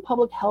like,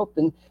 public health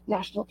and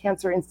National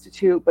Cancer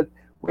Institute, but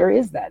where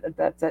is that?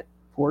 That's at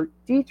Fort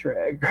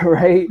Detrick,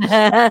 right?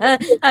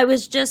 I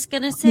was just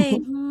gonna say,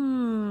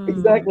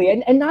 Exactly,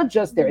 and not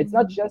just there. It's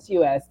not just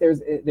U.S. There's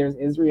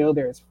Israel,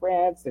 there's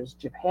France, there's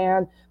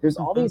Japan. There's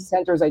all these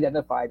centers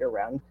identified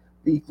around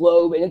the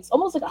globe, and it's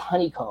almost like a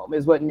honeycomb,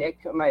 is what Nick,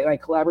 my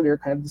collaborator,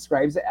 kind of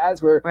describes it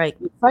as, where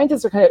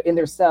scientists are kind of in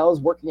their cells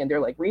working in their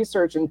like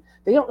research, and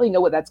they don't really know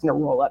what that's going to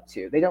roll up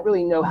to. They don't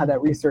really know how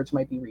that research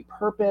might be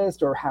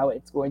repurposed or how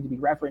it's going to be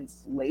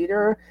referenced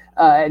later,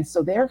 and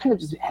so they're kind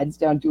of just heads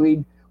down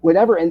doing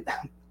whatever, and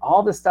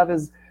all this stuff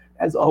is,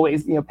 as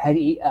always,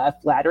 petty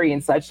flattery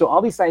and such. So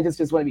all these scientists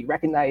just want to be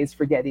recognized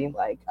for getting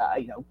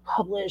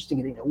published and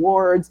getting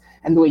awards,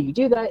 and the way you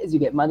do that is you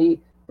get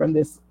money from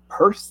this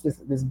purse,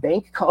 this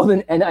bank called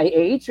an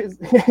NIH.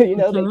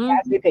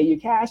 They pay you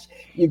cash,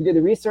 you do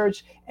the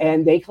research,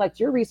 and they collect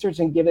your research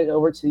and give it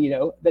over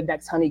to the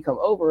next honeycomb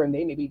over, and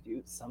they maybe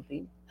do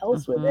something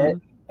else with it.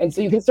 And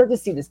so you can start to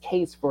see this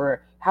case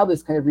for how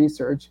this kind of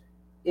research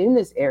in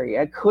this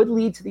area could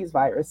lead to these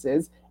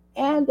viruses,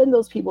 and then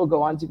those people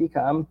go on to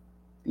become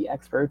the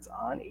experts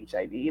on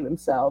HIV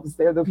themselves.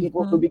 They're the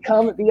people who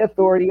become the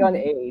authority on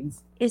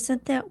AIDS.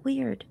 Isn't that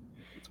weird?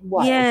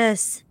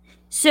 Yes.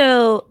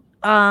 So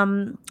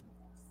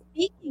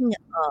speaking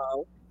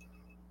of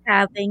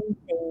having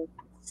things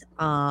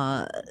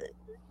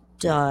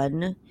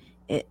done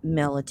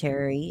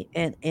military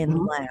and in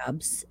Mhm.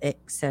 labs,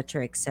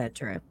 etc.,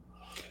 etc.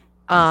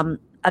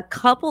 A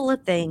couple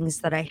of things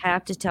that I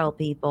have to tell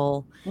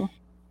people, Mhm.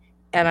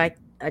 and I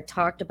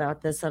talked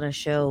about this on a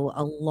show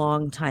a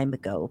long time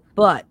ago,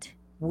 but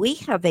we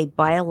have a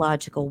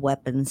biological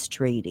weapons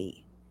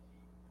treaty.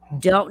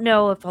 Don't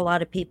know if a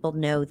lot of people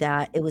know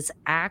that. It was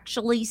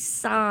actually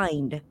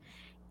signed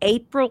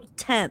April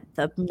 10th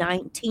of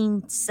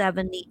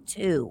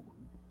 1972.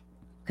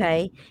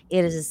 Okay?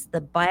 It is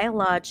the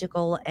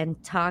Biological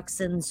and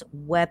Toxins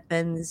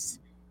Weapons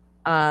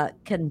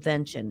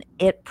Convention.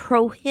 It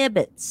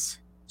prohibits,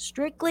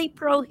 strictly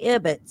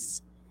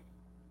prohibits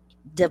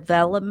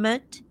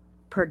development,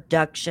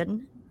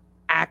 production,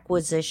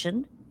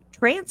 acquisition,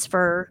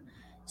 transfer,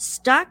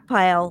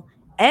 stockpile,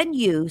 and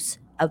use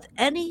of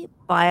any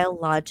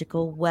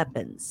biological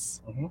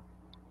weapons. Mhm.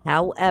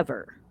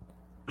 However,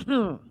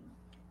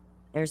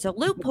 there's a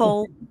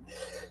loophole,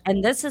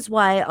 and this is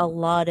why a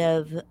lot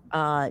of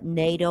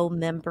NATO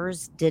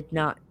members did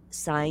not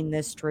sign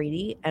this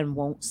treaty and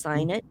won't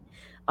sign it.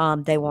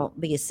 They won't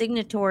be a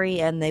signatory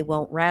and they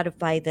won't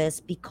ratify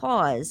this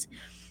because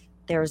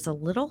there's a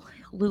little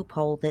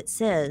loophole that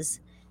says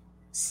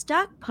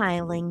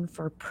stockpiling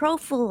for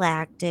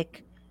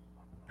prophylactic,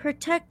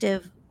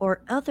 protective,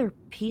 or other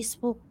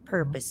peaceful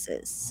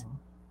purposes.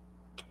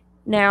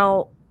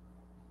 Now,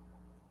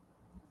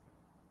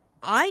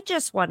 I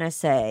just want to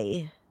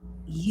say,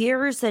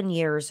 years and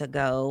years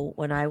ago,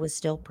 when I was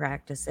still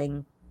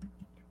practicing,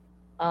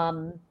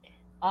 um,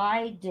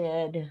 I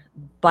did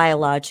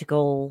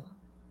biological,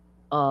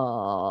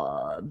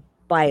 uh,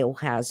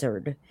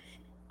 biohazard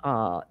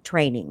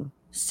training,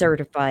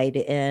 certified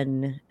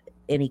in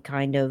any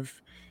kind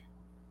of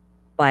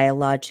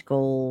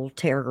biological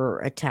terror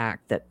attack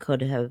that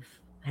could have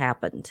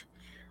happened.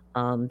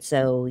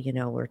 So,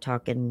 we're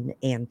talking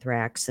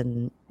anthrax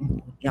and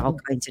all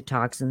kinds of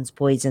toxins,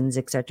 poisons,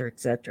 et cetera, et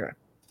cetera.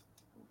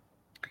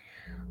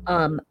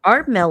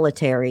 Our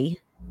military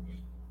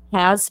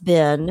has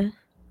been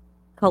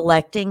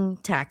collecting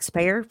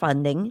taxpayer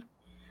funding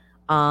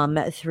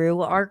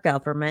through our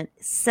government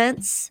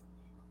since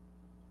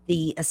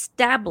the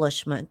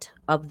establishment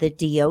of the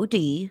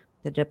DoD,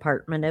 the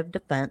Department of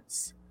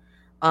Defense.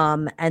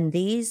 And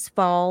these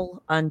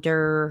fall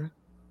under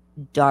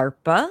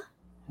DARPA.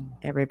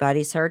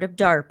 Everybody's heard of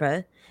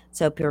DARPA.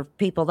 So, for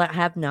people that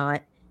have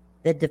not,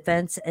 the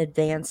Defense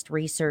Advanced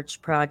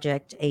Research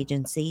Project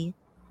Agency.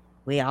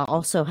 We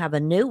also have a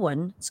new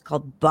one. It's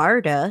called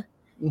BARDA.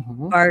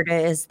 Mhm.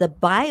 BARDA is the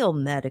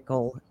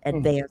Biomedical Mhm.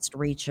 Advanced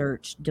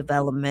Research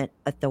Development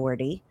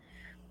Authority.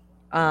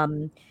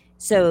 Um,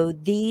 so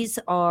these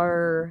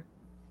are,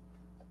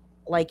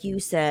 like you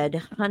said,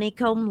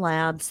 honeycomb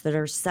labs that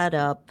are set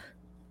up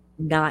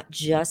not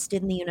just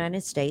in the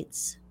United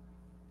States.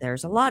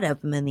 There's a lot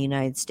of them in the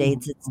United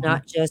States. It's Mhm.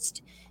 not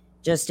just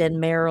in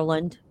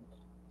Maryland,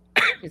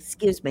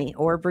 excuse me,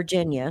 or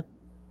Virginia.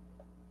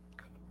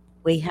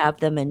 We have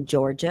them in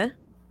Georgia.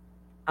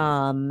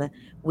 Um,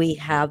 we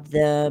have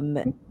them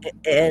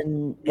North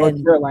in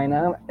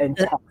Carolina and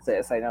the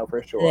Texas, I know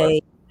for sure.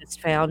 they just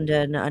found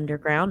an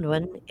underground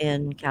one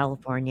in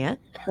California.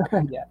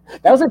 Yeah,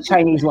 that was a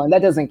Chinese one.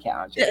 That doesn't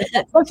count,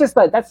 Janet.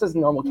 That's just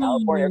normal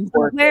California But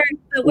pork that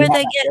we where have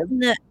they here.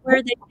 getting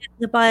where they getting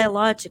the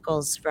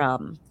biologicals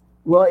from?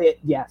 Well,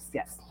 yes,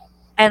 yes.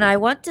 And I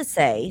want to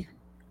say,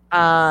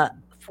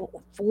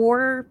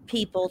 for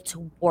people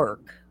to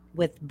work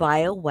with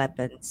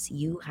bioweapons,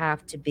 you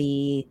have to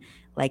be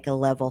like a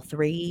level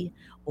 3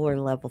 or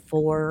level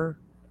 4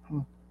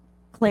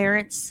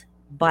 clearance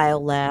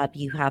biolab.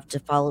 You have to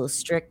follow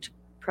strict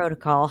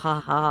protocol. Ha ha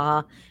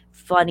ha.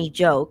 Funny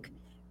joke,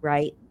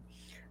 right?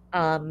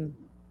 Um,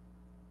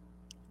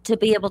 to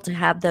be able to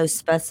have those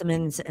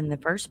specimens in the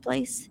first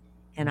place.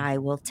 And I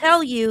will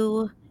tell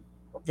you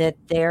that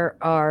there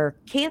are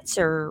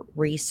cancer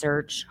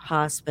research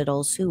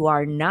hospitals who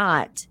are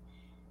not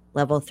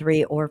level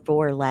 3 or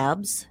 4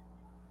 labs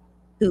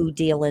who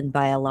deal in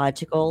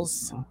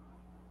biologicals,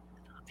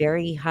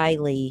 very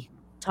highly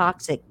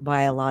toxic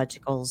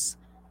biologicals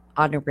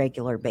on a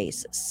regular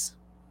basis.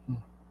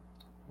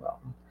 Well,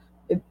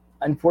 it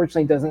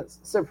unfortunately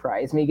doesn't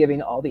surprise me,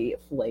 given all the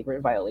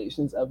flagrant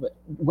violations of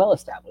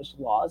well-established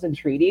laws and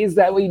treaties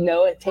that we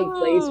know it take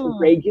place Mm,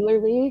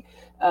 regularly.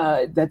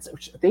 That's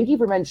Thank you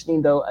for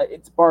mentioning though.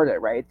 It's BARDA,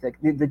 right?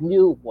 The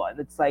new one.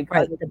 It's like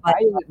right. the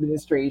Biden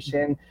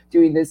administration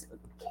doing this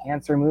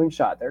cancer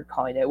moonshot. They're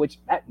calling it, which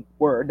that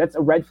word that's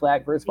a red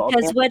flag. First of all,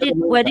 Because cancer what did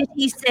moonshot.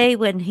 he say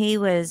when he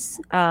was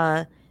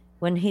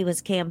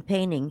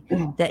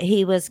campaigning that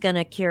he was going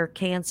to cure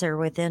cancer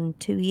within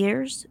 2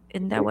 years?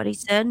 Isn't that what he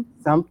said?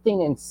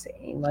 Something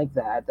insane like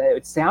that. That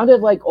it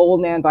sounded like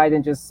old man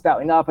Biden just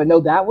spouting up. And no,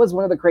 that was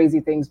one of the crazy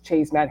things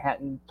Chase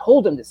Manhattan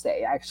told him to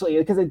say, actually,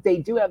 because they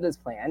do have this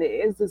plan. It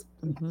is this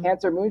Mm-hmm.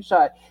 cancer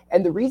moonshot.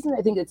 And the reason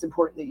I think it's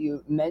important that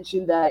you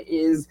mentioned that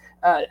is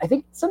I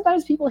think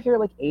sometimes people hear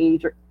like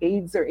AIDS or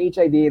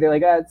HIV. They're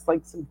like, it's like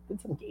it's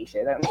some gay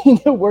shit. I don't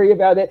need to worry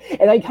about it.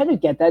 And I kind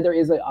of get that. There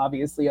is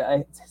obviously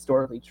it's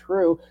historically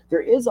true. There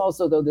is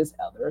also, though, this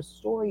other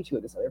story to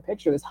it, this other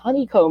picture, this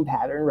honeycomb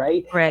pattern,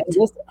 right? And Correct.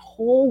 this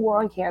whole war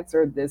on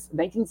cancer, this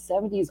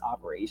 1970s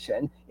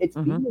operation, it's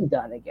Mm-hmm. being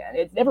done again.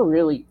 It never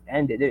really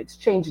ended. It's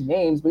changed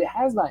names, but it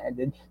has not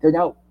ended. They're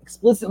now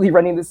explicitly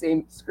running the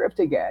same script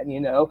again, you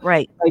know?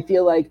 Right. I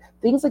feel like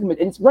things like, and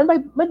it's run by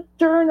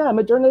Moderna.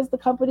 Moderna is the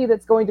company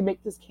that's going to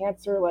make this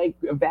cancer like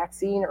a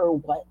vaccine or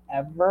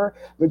whatever.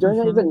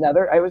 Moderna is Mm-hmm.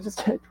 another. I was just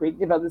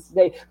tweeting about this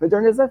today.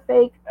 Moderna is a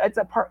fake. It's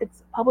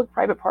It's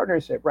public-private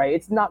partnership, right?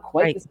 It's not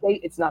quite the Right.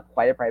 state. It's not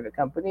quite a private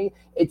company.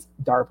 It's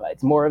DARPA.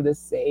 It's more of the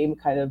same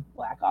kind of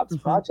black ops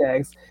Mm-hmm.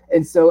 projects.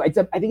 And so I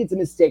think it's a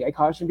mistake. I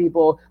caution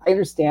people. I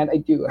understand. I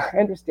do. I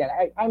understand.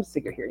 I'm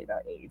sick of hearing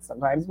about AIDS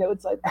sometimes. You know,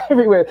 it's like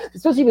everywhere,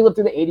 especially if you live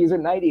through the 80s or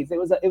 90s.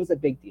 It was a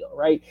big deal,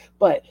 right?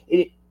 But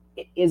it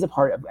is a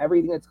part of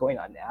everything that's going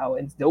on now.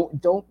 And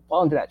don't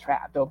fall into that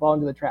trap. Don't fall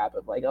into the trap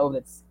of like, oh,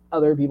 that's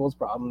other people's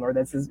problem, or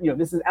this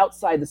is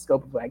outside the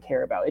scope of what I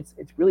care about. It's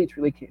really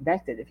truly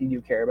connected if you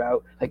do care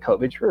about like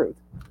COVID truth.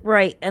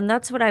 Right. And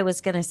that's what I was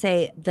going to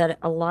say, that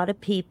a lot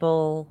of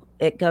people,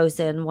 it goes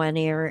in one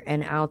ear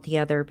and out the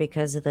other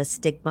because of the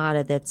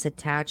stigmata that's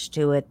attached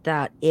to it,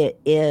 that it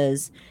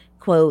is,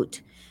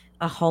 quote,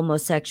 a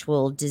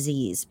homosexual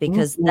disease,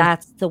 because Mm-hmm,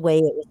 that's the way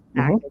it was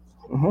mm-hmm, packaged,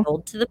 mm-hmm.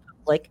 sold to the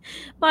public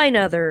by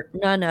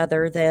none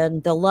other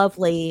than the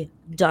lovely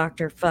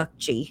Dr.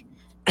 Fuckchi.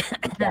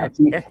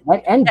 Exactly.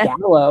 And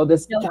Gallo,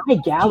 this No, guy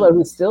Gallo,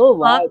 who's still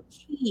alive.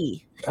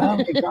 Fuckchi. Oh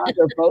my God,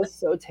 they're both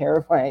so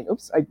terrifying.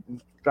 Oops, I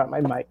dropped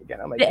my mic again.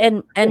 Oh my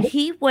God. And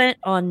he went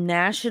on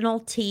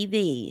national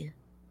TV,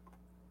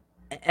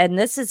 and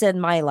this is in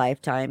my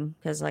lifetime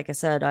because, like I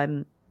said,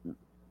 I'm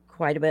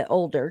quite a bit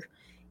older,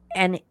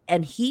 and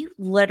he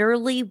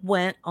literally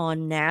went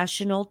on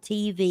national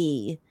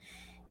TV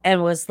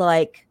and was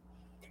like,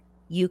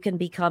 you can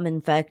become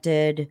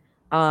infected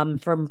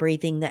from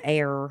breathing the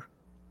air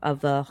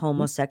of a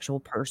homosexual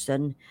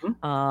person,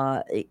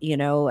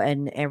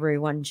 and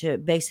everyone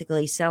should,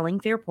 basically selling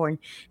fear porn,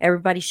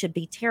 everybody should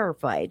be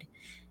terrified.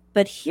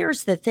 But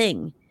here's the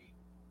thing,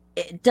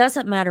 it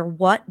doesn't matter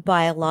what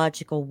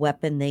biological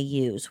weapon they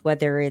use,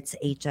 whether it's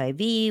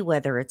HIV,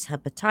 whether it's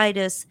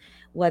hepatitis,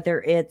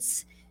 whether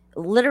it's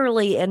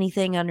literally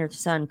anything under the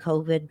sun,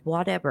 COVID,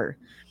 whatever.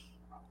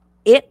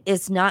 It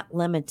is not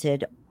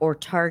limited or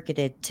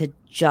targeted to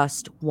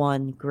just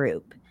one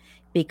group,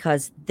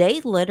 because they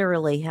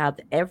literally have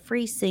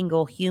every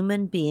single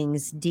human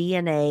being's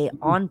DNA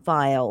on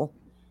file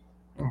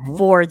Mm-hmm.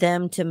 for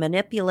them to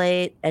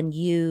manipulate and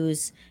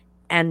use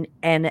and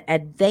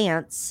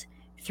advance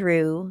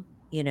through,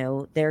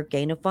 their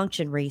gain of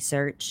function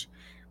research,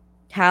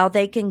 how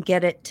they can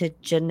get it to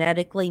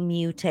genetically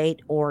mutate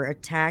or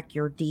attack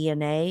your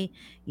DNA,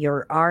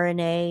 your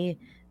RNA,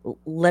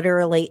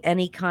 literally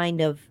any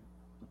kind of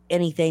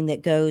anything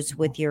that goes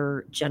with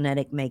your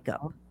genetic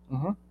makeup.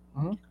 Mm-hmm.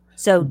 Mm-hmm.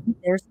 So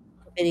there's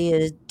a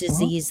Mm-hmm.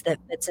 disease that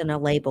fits in a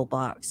label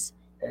box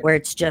where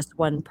it's just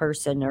one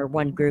person or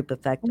one group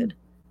affected.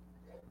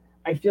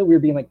 I feel we're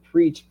being like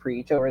preach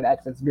over that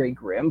because it's very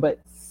grim, but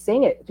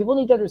sing it. People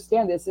need to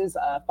understand this is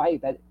a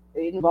fight that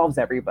it involves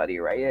everybody,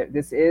 right?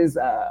 This is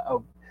a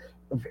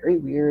very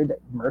weird,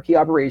 murky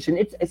operation.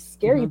 It's a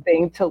scary Mhm.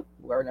 thing to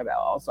learn about.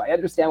 Also, I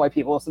understand why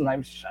people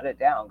sometimes shut it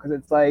down because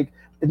it's like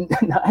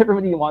not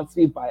everybody wants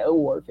to be bio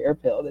warfare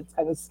pilled. It's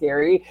kind of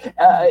scary.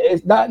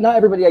 It's not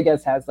everybody, I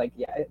guess, has like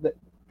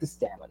the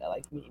stamina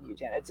like me and you,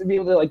 Janet, to be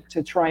able to like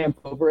to triumph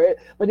over it.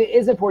 But it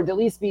is important to at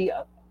least be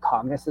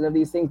cognizant of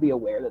these things, be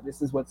aware that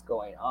this is what's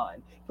going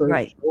on for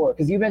Right. sure.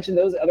 Because you mentioned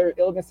those other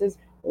illnesses,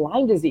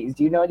 Lyme disease.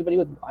 Do you know anybody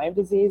with Lyme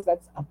disease?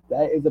 That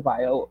is a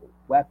bio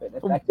weapon,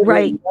 effectively.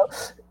 Right. You know?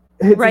 It's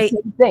the Right.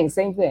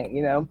 same thing.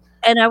 You know.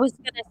 And I was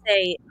gonna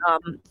say,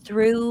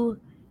 through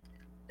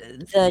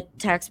the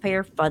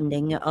taxpayer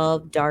funding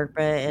of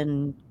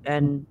DARPA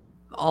and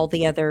all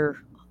the other,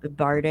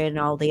 BARDA and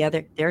all the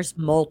other, there's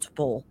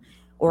multiple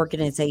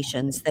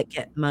organizations that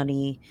get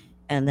money,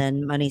 and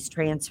then money's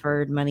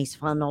transferred, money's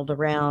funneled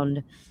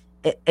around.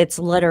 It's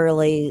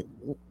literally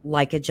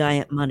like a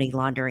giant money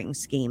laundering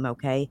scheme,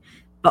 okay?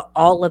 But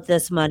all of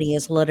this money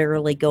is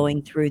literally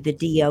going through the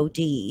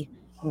DOD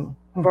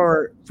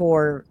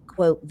for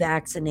quote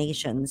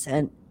vaccinations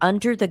and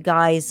under the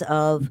guise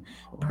of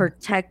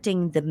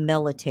protecting the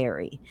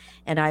military.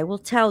 And I will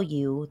tell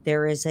you,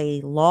 there is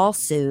a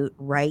lawsuit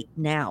right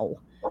now,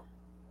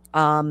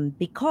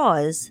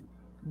 because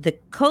the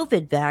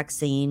COVID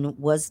vaccine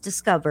was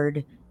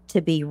discovered to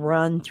be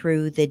run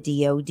through the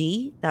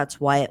DOD. That's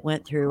why it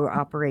went through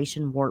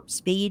Operation Warp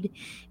Speed.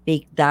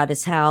 That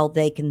is how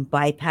they can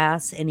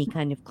bypass any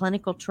kind of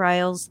clinical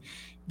trials.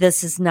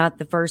 This is not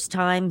the first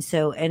time.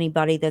 So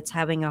anybody that's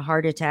having a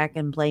heart attack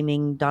and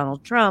blaming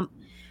Donald Trump,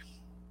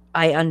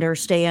 I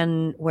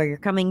understand where you're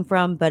coming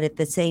from, but at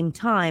the same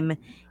time,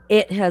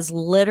 it has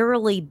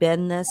literally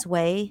been this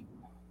way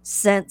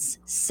since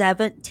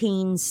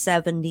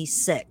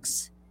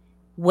 1776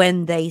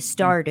 when they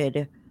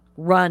started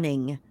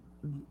running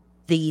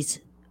these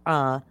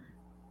uh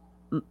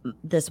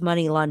this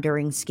money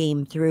laundering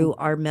scheme through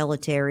our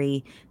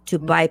military to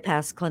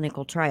bypass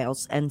clinical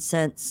trials. And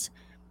since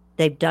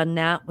they've done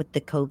that with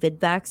the COVID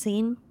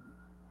vaccine,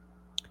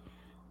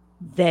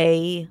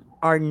 they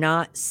are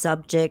not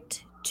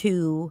subject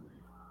to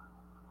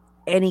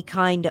any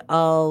kind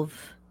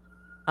of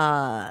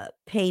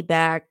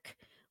payback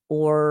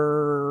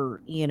or,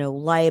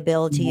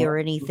 liability or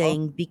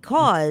anything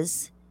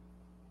because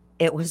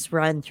it was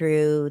run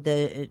through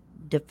the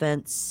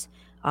Defense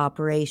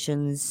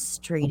Operations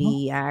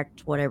Treaty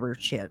Act, whatever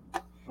shit.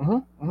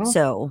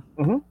 So,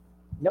 No,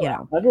 you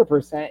know.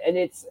 100%, and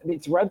it's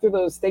run through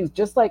those things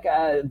just like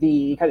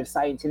the kind of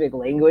scientific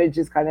language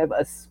is kind of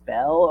a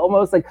spell,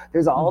 almost like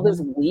there's all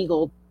this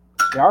legal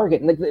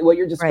jargon. Like what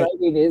you're Right,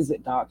 describing is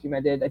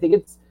documented. I think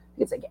it's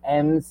like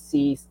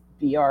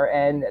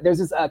MCBRN. There's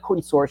this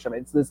consortium.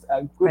 It's this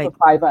group right, of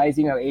Five Eyes,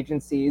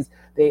 agencies.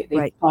 They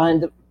right,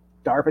 fund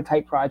DARPA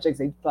type projects.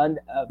 They fund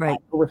right,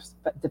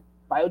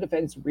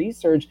 biodefense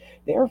research.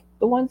 They're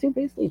the ones who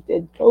basically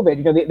did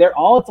COVID. It's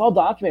all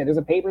documented. There's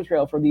a paper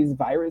trail for these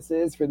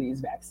viruses, for these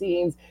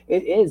vaccines.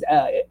 It is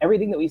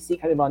everything that we see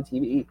kind of on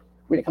TV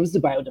when it comes to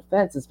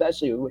biodefense,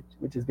 especially,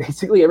 which is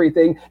basically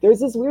everything.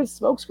 There's this weird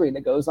smokescreen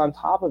that goes on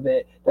top of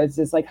it. That's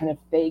this like kind of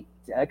fake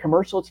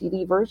commercial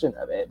TV version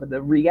of it, but the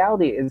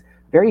reality is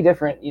very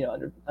different.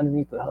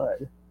 Underneath the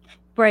hood.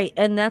 right.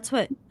 And that's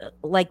what,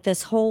 like,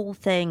 this whole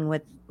thing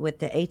with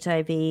the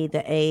HIV,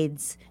 the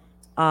AIDS,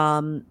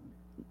 um,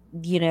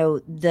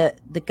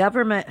 the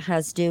government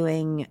has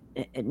doing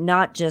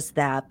not just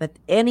that, but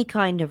any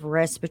kind of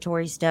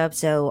respiratory stuff.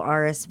 So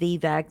RSV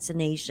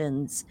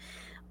vaccinations,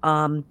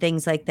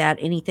 things like that,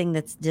 anything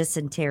that's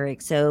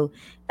dysenteric. So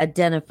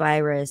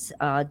adenovirus,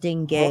 Uh-huh.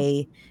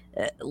 dengue,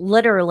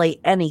 literally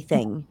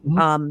anything.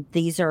 Mhm.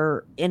 These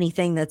are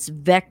anything that's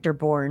vector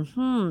borne.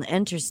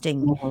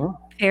 Interesting. Mhm.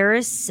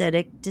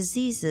 Parasitic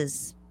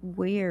diseases.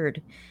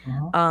 Weird.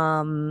 Mhm.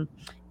 um,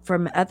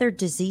 from other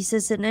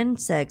diseases and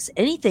insects,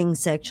 anything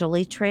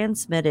sexually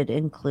transmitted,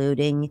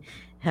 including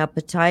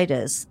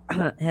hepatitis,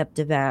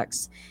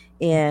 Heptivax,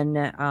 in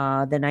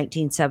the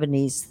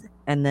 1970s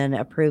and then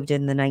approved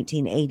in the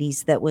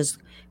 1980s. That was,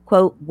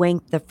 quote,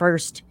 wink, the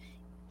first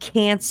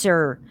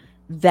cancer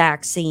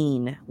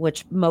vaccine,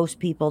 which most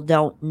people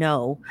don't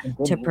know, I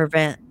to didn't.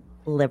 prevent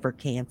liver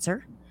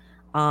cancer.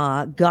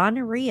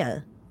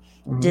 Gonorrhea,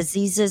 Mhm.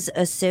 diseases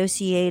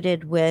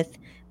associated with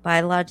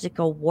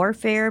biological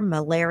warfare,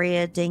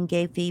 malaria,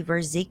 dengue fever,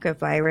 Zika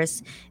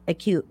virus,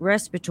 acute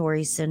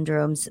respiratory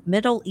syndromes,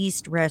 Middle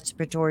East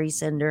respiratory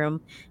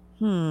syndrome,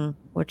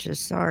 which is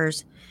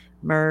SARS,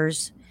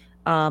 MERS,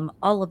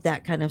 all of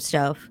that kind of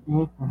stuff.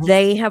 Mhm. Mhm.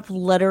 They have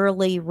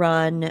literally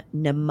run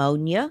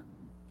pneumonia,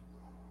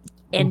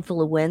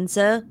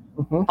 influenza,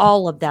 Mhm.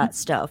 all of that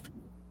stuff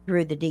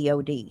through the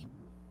DoD.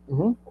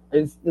 Hmm.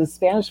 It's the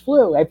Spanish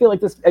flu. I feel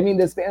like this. I mean,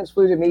 the Spanish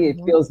flu to me, it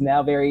Mhm. feels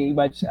now very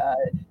much a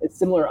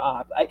similar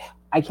op.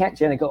 I can't,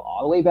 Janet, go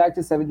all the way back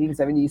to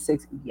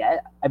 1776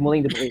 yet. I'm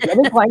willing to believe. I'm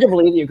inclined to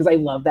believe you because I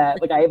love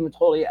that. Like I am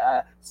totally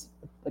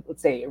like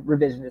let's say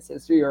revisionist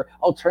history or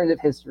alternative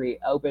history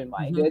open Mhm.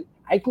 minded.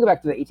 I can go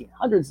back to the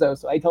 1800s though,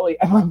 so I'm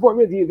on board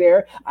with you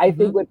there. I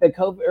think Mhm. with the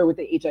COVID or with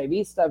the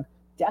HIV stuff,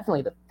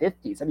 definitely the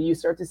 50s. I mean, you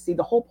start to see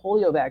the whole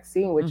polio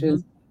vaccine, which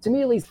is Mhm. to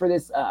me at least for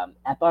this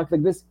epoch,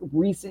 like this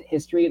recent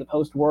history, the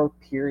post-war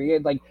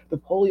period, like the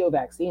polio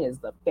vaccine is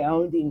the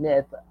founding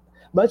myth.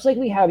 Much like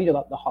we have,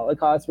 about the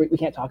Holocaust, we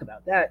can't talk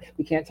about that.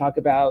 We can't talk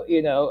about,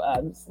 like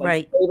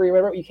Right. slavery,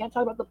 whatever. You can't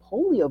talk about the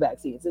polio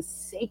vaccine. It's a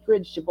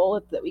sacred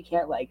shibboleth that we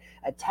can't like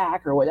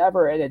attack or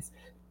whatever. And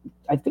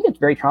I think it's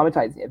very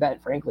traumatizing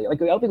event, frankly.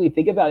 Like I don't think we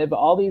think about it, but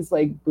all these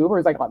like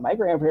boomers, like my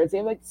grandparents, they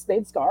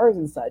had scars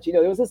and such. It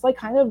was this like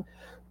kind of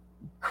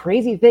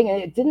crazy thing,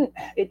 and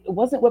it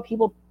wasn't what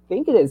people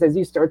think it is as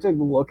you start to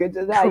look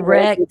into that, like with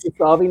Correct. the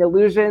solving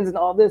illusions and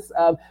all this.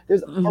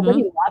 There's Mhm.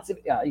 already lots of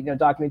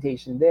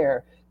documentation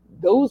there.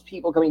 Those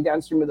people coming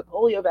downstream of the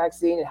polio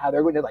vaccine and how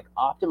they're going to like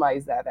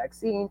optimize that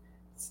vaccine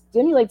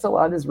stimulates a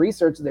lot of this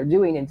research that they're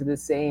doing into the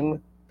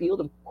same field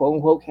of quote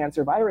unquote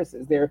cancer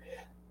viruses. They're,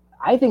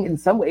 I think, in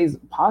some ways,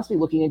 possibly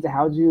looking into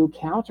how to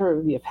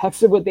counter the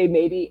effects of what they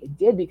maybe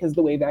did, because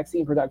the way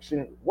vaccine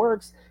production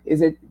works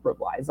is it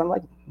relies on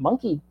like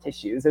monkey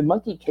tissues and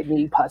monkey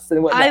kidney pus and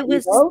I whatnot.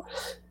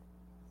 was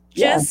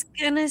Yeah. just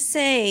gonna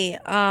say,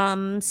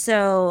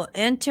 so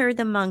enter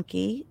the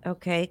monkey,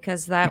 okay,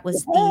 because that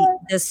was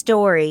the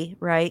story,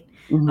 right,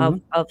 Mm-hmm.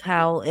 of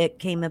how it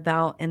came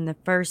about in the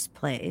first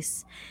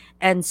place.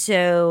 And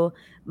so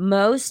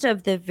most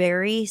of the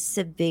very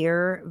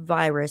severe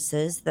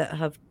viruses,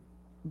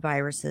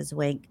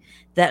 wink,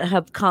 that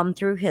have come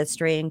through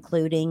history,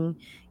 including,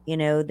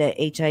 the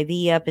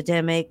HIV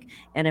epidemic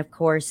and of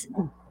course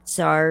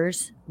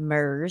SARS,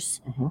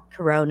 MERS, Hmm.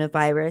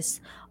 coronavirus,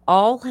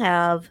 all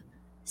have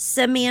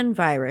simian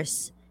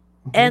virus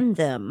Hmm. in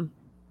them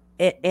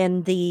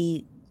in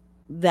the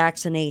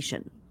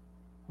vaccination.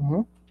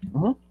 Hmm.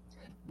 Hmm.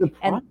 The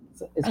And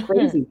process is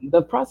crazy.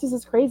 The process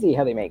is crazy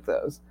how they make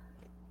those.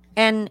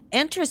 and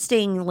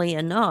interestingly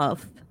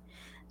enough,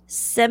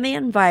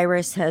 simian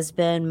virus has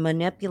been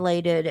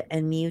manipulated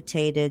and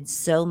mutated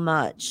so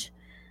much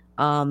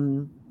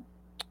um,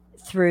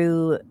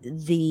 through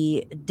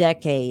the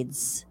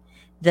decades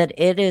that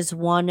it is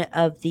one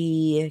of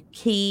the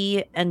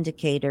key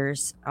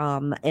indicators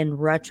in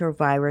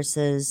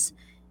retroviruses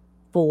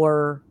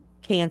for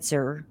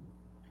cancer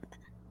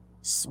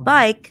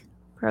spike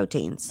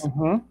proteins.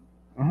 Hmm.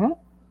 Hmm.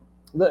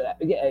 Yeah,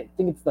 I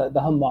think it's the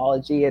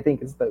homology. I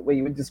think is the way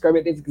you would describe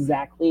it. It's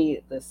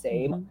exactly the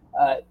same. Mhm.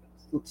 Uh,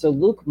 so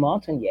Luc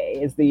Montagnier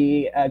is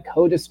the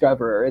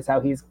co-discoverer, is how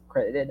he's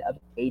credited, of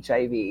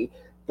HIV.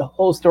 The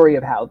whole story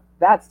of how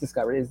that's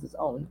discovered is its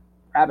own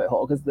rabbit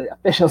hole, because the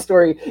official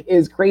story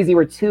is crazy,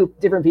 where two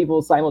different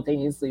people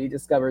simultaneously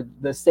discovered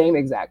the same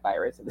exact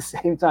virus at the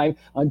same time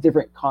on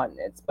different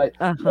continents. But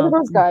one of Uh-huh.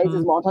 those guys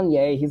is Mhm.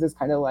 Montagnier. He's this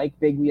kind of like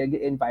bigwig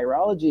in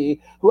virology,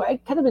 who I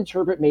kind of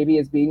interpret maybe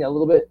as being a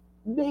little bit,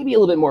 maybe a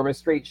little bit more of a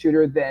straight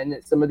shooter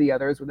than some of the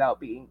others, without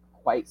being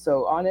quite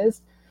so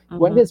honest.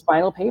 One of Mhm. his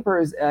final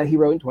papers he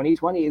wrote in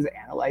 2020 is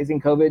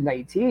analyzing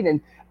COVID-19, and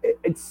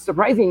it's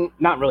surprising,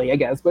 not really, I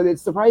guess, but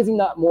it's surprising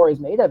not more is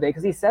made of it,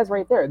 because he says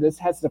right there, this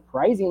has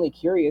surprisingly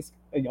curious,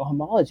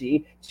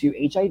 homology to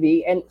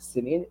HIV and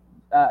simian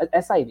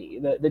SIV,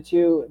 the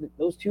two,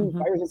 those two Mhm.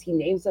 viruses. He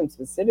names them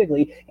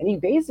specifically, and he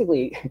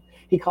basically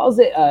he calls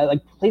it like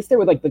placed there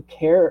with like the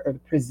care or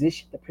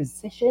the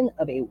precision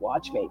of a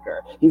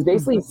watchmaker. He's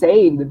basically Mhm.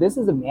 saying that this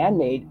is a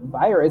man-made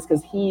virus,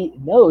 because he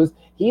knows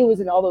he was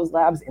in all those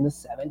labs in the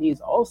 70s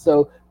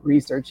also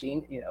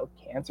researching,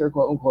 cancer,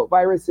 quote unquote,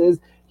 viruses.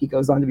 He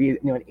goes on to be,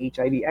 an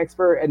HIV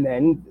expert, and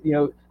then,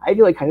 I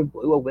feel like kind of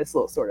blew a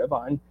whistle sort of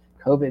on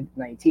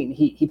COVID-19.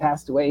 He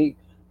passed away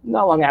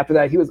not long after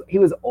that. He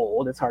was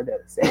old. It's hard to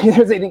say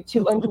there's anything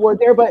too untoward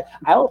there, but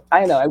I don't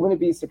know. I wouldn't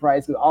be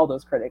surprised with all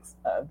those critics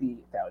of the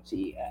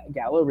Fauci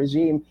Gallo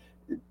regime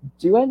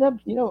do end up,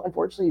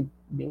 unfortunately,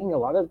 being a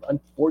lot of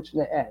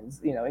unfortunate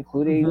ends,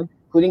 including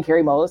Mhm.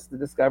 Carrie Mullis, the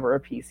discoverer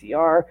of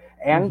PCR,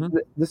 and Mhm.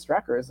 the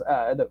Streckers,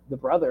 the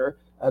brother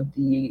of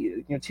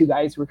the, two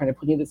guys who were kind of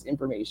putting this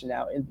information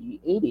out in the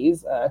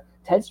 80s.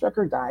 Ted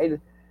Strecker died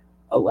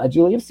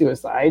allegedly of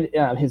suicide.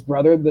 His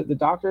brother, the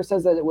doctor,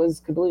 says that it was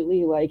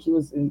completely like he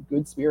was in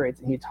good spirits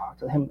and he talked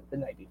to him the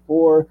night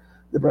before.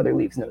 The brother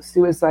leaves no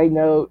suicide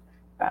note.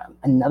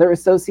 Another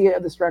associate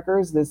of the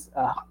Streckers, this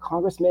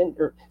congressman,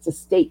 or it's a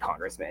state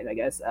congressman, I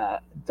guess,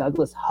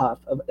 Douglas Huff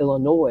of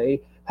Illinois,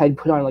 had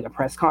put on like a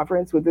press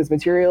conference with this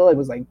material and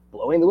was like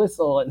blowing the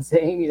whistle and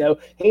saying,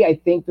 hey, I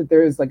think that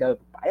there's like a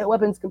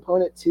bioweapons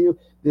component to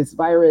this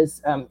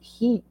virus.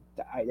 He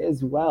died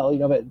as well,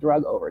 but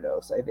drug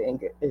overdose, I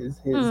think, is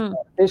his Mm.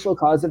 official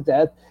cause of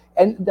death.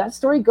 And that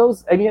story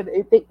goes, I mean,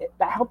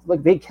 that helped,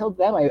 like, they killed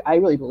them, I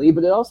really believe,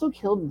 but it also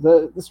killed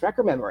the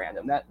Strecker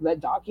memorandum. That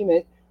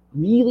document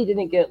really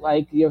didn't get,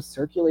 like,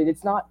 circulated.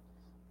 It's not,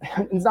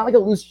 it's not like a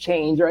loose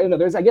change, or I don't know.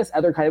 There's, I guess,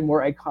 other kind of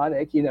more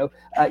iconic,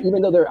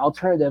 even though they're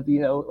alternative,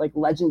 like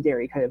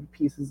legendary kind of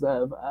pieces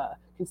of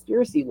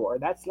conspiracy lore.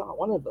 That's not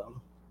one of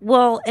them.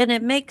 Well, and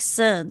it makes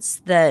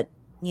sense that,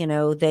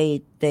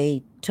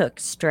 they took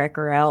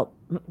Strecker out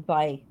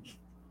by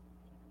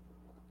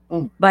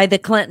the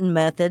Clinton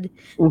method,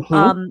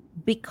 Mm-hmm.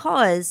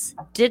 because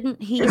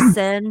didn't he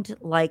send,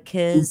 like,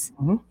 his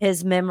Mm-hmm.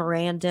 his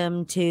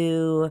memorandum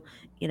to,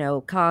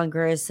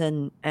 Congress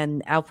and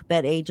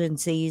alphabet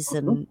agencies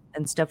Mm-hmm.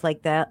 and stuff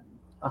like that?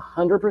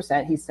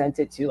 100%. He sent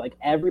it to like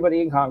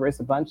everybody in Congress,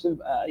 a bunch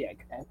of yeah,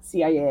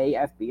 CIA,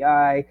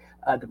 FBI,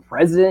 the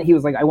president. He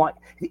was like, I want.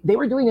 They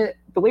were doing it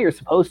the way you're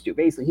supposed to.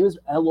 Basically, he was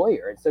a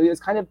lawyer, and so he was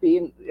kind of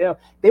being,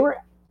 they were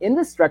in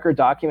the Strecker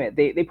document.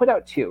 They put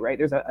out two, right?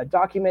 There's a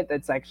document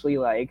that's actually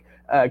like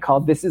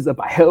called "This is a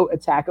bio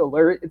attack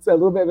alert." It's a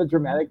little bit of a Mhm.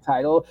 dramatic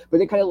title,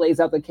 but it kind of lays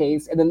out the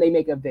case, and then they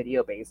make a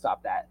video based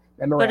off that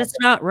But it's memorandum.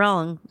 not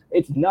wrong.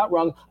 It's not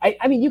wrong.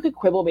 I mean, you could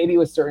quibble maybe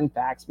with certain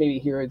facts, maybe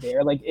here or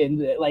there. Like in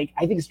the, like,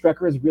 I think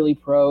Strecker is really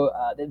pro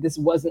that this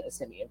wasn't a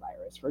simian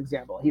virus, for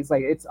example. He's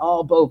like, it's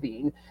all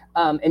bovine,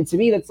 and to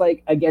me, that's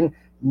like, again,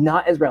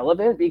 not as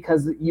relevant,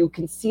 because you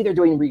can see they're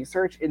doing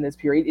research in this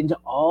period into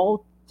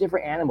all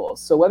different animals.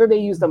 So whether they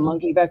used a Mhm.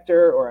 monkey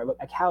vector or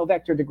a cow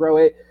vector to grow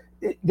it,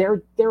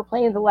 they're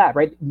playing in the lab,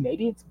 right?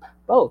 Maybe it's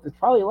both. It's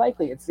probably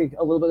likely it's a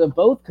little bit of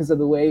both, because of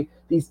the way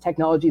these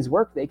technologies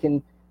work. They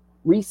can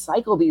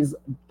recycle these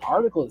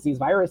particles, these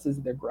viruses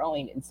that they're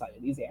growing inside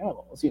of these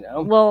animals,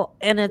 Well,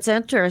 and it's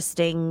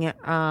interesting,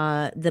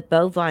 the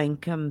bovine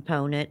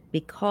component,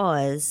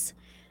 because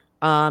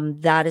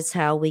that is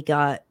how we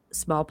got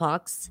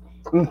smallpox,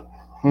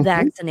 Mm-hmm.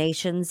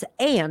 vaccinations,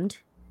 and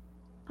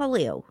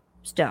polio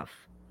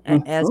stuff,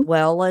 as Mm-hmm.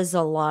 well as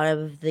a lot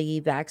of the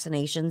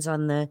vaccinations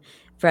on the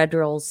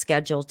federal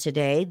schedule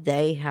today.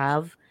 They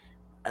have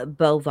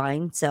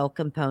bovine cell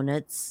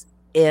components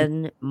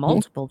in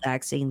multiple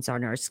vaccines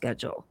on our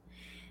schedule.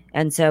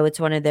 And so it's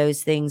one of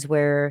those things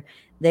where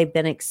they've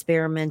been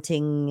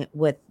experimenting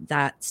with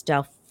that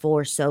stuff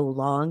for so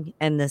long.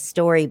 And the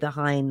story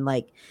behind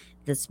like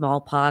the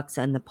smallpox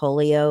and the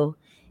polio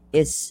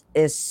is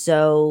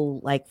so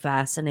like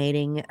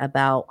fascinating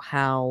about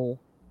how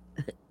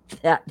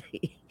that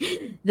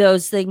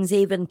those things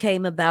even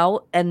came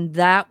about. And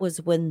that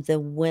was when the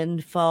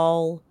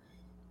windfall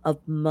of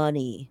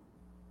money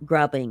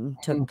grubbing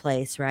took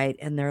place, right?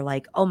 And they're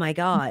like, oh my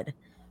God,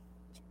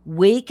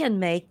 we can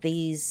make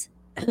these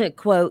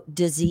quote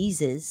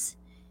diseases,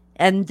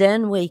 and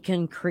then we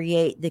can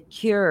create the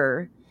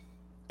cure,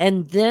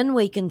 and then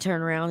we can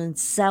turn around and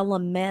sell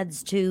them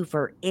meds too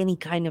for any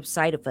kind of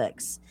side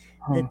effects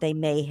that they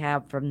may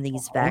have from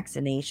these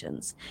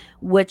vaccinations,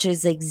 which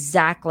is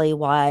exactly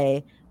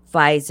why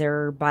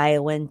Pfizer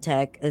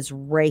BioNTech is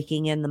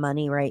raking in the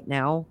money right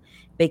now,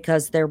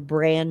 because their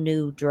brand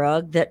new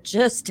drug that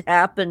just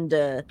happened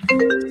to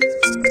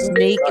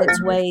sneak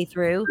its way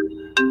through.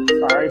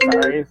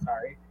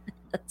 Sorry.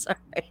 That's all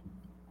right.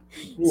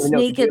 You didn't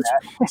even know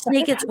to do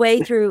Sneak its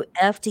way through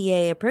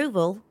FDA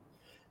approval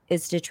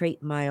is to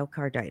treat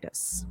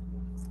myocarditis.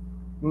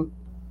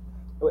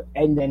 that.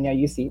 And then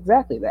you see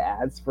exactly the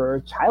ads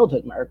for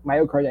childhood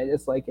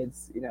myocarditis, like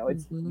it's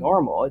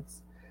normal.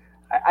 It's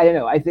I don't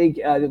know. I think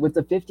with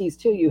the 50s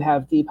too, you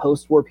have the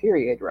post-war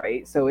period,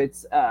 right? So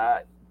it's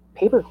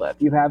paperclip.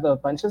 You have a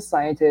bunch of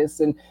scientists,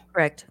 and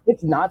Correct.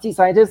 it's Nazi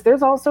scientists.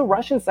 There's also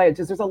Russian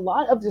scientists. There's a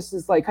lot of just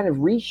this like kind of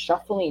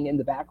reshuffling in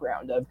the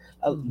background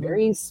of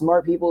very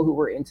smart people who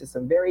were into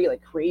some very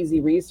like crazy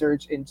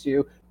research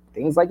into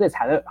things like this,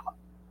 how to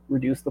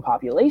reduce the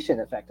population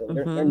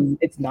effectively. And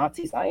it's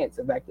Nazi science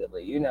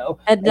effectively.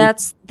 And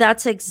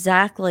that's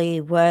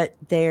exactly what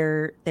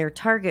their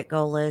target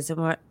goal is.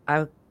 And what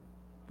I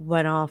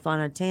went off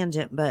on a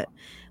tangent, but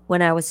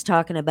when I was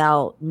talking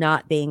about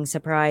not being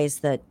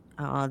surprised that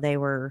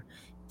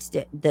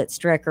that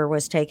Strecker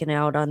was taken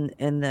out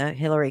in the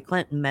Hillary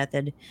Clinton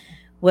method,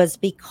 was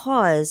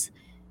because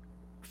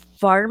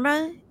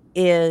pharma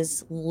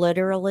is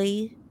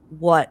literally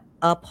what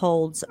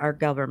upholds our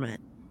government,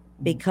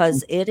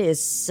 because it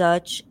is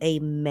such a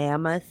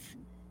mammoth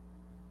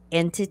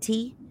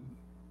entity.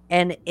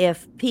 And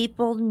if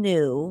people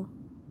knew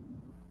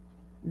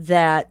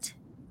that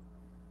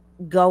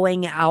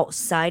going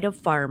outside of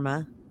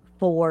pharma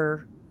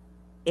for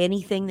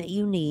anything that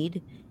you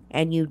need,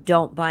 and you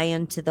don't buy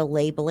into the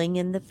labeling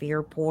and the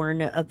fear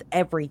porn of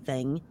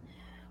everything,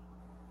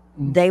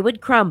 they would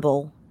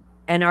crumble,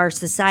 and our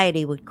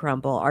society would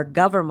crumble. Our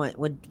government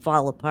would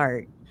fall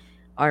apart.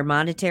 Our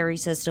monetary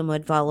system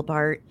would fall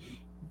apart,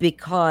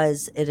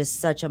 because it is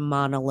such a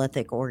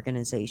monolithic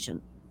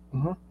organization.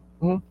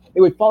 It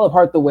would fall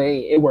apart the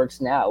way it works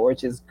now,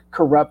 which is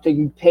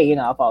corrupting, paying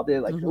off all the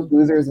like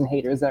losers and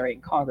haters that are in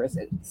Congress,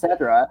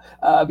 etc.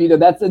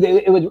 That's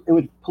it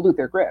would pollute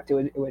their grift.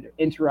 It would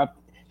interrupt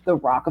the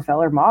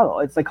Rockefeller model.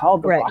 It's like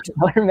called the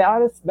Rockefeller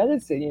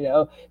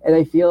medicine. And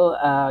I feel,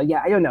 I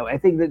don't know. I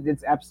think that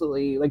it's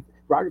absolutely like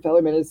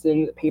Rockefeller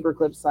medicine,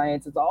 paperclip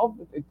science. It's all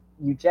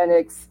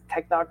eugenics,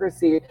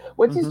 technocracy.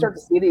 Once you start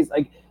to see these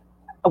like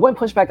one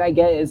pushback I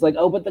get is like,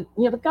 oh, but the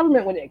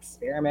government wouldn't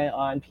experiment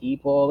on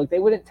people, like they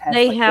wouldn't test.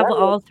 They like, have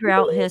all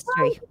throughout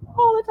history,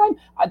 all the time.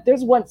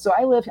 There's one. So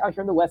I live out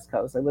here on the West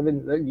Coast. I live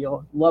in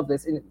you'll love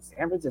this in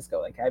San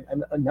Francisco. Like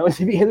I'm known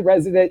to be a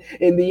resident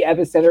in the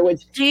epicenter.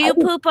 Which do you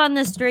poop on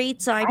the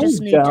streets? I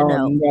just need to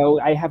know. No,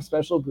 I have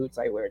special boots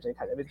I wear to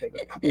kind of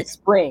like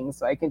spring,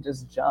 so I can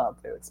just jump.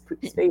 It's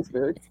space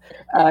boots.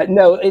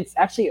 No, it's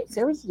actually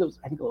San Francisco's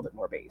I think a little bit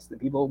more based than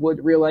people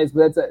would realize,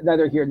 but that's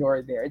neither here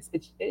nor there.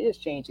 It is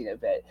changing a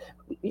bit.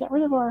 We got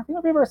rid of our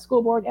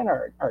school board and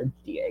our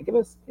DA. Give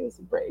us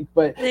a break.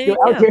 But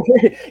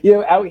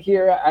out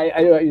here,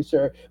 I'm not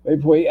sure my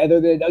point.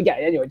 Other than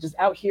anyway, just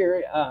out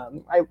here,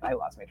 I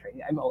lost my train.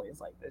 I'm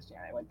always like this, Jan.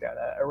 I went down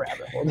a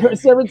rabbit hole.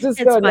 San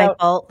Francisco. It's my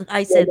fault.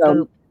 I said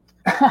poop.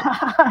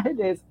 It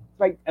is. It's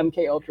like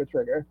MK Ultra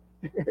trigger.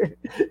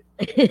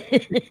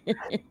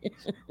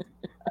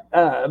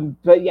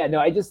 But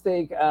I just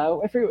think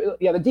I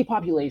forget. The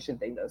depopulation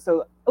thing though.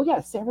 So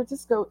San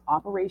Francisco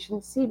Operation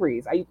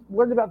Seabreeze. I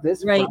learned about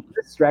this from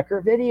the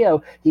Strecker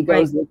video. He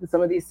goes into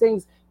some of these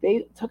things.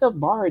 They took a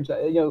barge,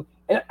 and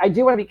I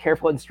do want to be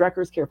careful, and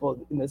Strecker's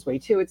careful in this way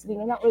too. It's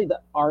not really the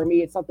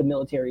army. It's not the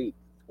military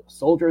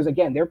soldiers.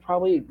 Again, they're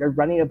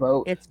running a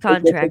boat. It's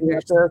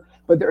contractors.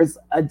 But there's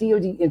a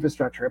DoD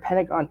infrastructure, a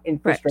Pentagon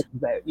infrastructure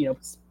that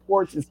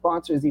supports and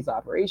sponsors these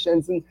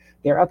operations, and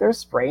they're out there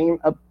spraying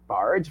a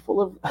barge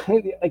full of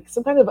like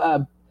some kind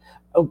of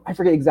I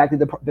forget exactly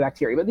the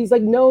bacteria, but these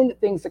like known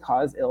things to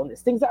cause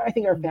illness, things that I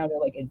think are found in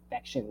like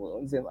infection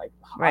wounds and like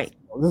hospitals.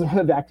 This is where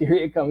the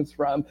bacteria comes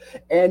from,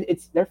 and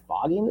they're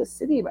fogging the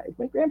city. My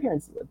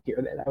grandparents lived here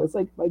then. I was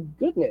like, my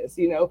goodness,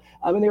 and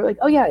they were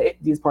like,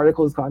 these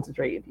particles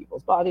concentrate in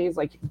people's bodies,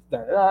 like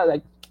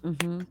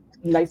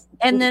nice.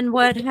 And then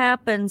what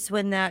happens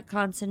when that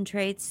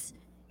concentrates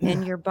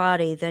in your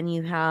body? Then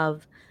you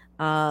have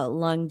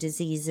lung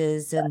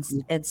diseases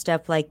and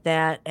stuff like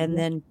that. And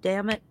then,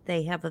 damn it,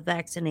 they have a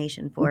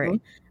vaccination for Mm-hmm.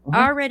 it Mm-hmm.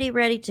 already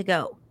ready to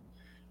go.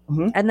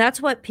 Mm-hmm. And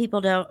that's what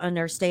people don't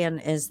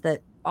understand is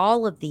that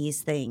all of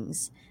these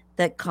things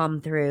that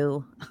come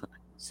through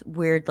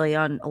weirdly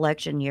on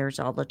election years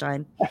all the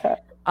time,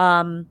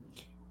 um,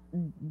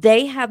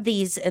 they have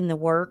these in the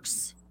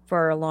works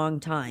for a long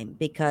time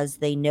because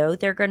they know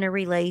they're going to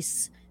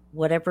release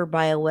whatever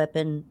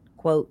bioweapon,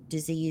 quote,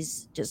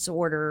 disease,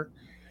 disorder,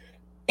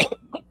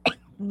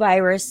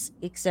 virus,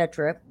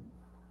 etc.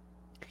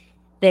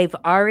 They've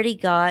already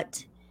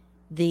got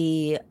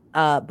the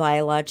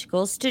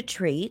biologicals to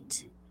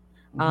treat.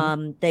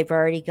 Mm-hmm. They've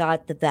already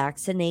got the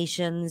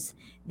vaccinations.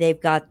 They've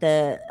got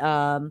the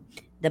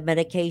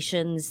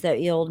medications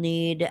that you'll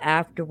need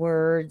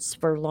afterwards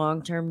for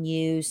long-term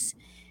use,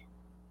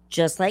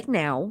 just like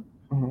now.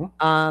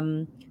 Mm-hmm.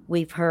 Um,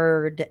 we've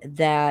heard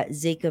that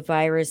Zika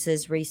virus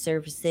is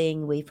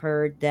resurfacing. We've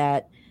heard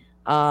that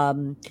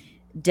um,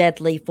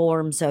 deadly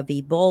forms of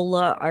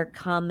Ebola are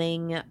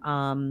coming.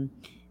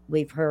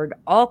 We've heard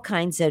all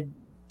kinds of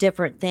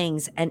different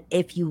things. And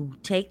if you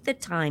take the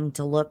time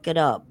to look it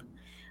up,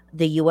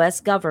 the US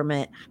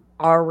government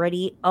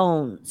already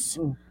owns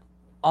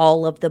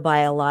all of the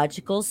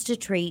biologicals to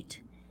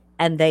treat,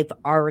 and they've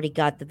already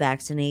got the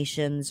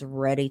vaccinations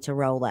ready to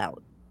roll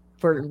out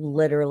for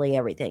literally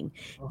everything.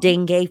 Mm-hmm.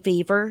 Dengue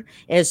fever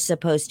is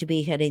supposed to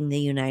be hitting the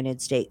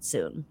United States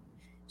soon.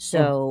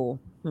 So,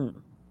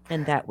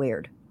 isn't that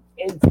weird?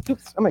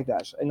 Oops, oh my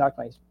gosh, I knocked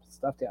my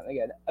stuff down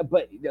again.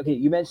 But okay,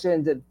 you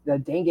mentioned the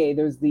dengue.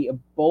 There's the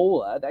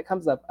Ebola that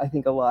comes up, I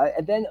think, a lot.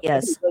 And then I think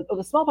Yes.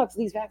 the smallpox.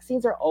 These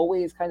vaccines are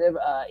always kind of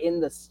in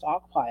the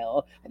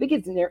stockpile. I think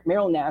it's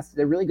Meryl Nass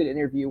did a really good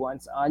interview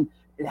once on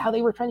how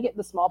they were trying to get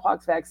the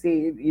smallpox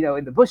vaccine.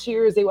 In the Bush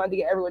years, they wanted to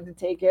get everyone to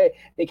take it.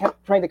 They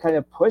kept trying to kind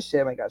of push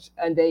it. Oh my gosh,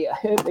 and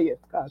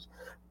gosh,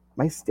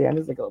 my stand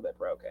is like a little bit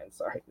broken.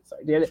 Sorry,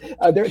 Dan.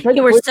 They're trying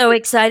You to were push. so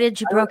excited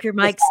you I don't know broke your if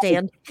this mic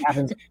stand.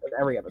 happens with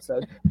every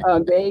episode.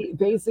 They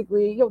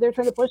basically, they're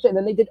trying to push it, and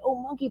then they did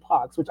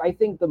monkeypox, which I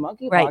think the Right.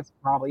 monkeypox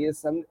probably is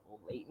some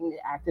latently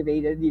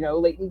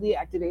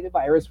activated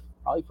virus,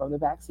 probably from the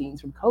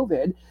vaccines from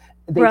COVID.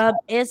 They Rob,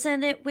 thought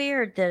isn't it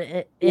weird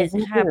that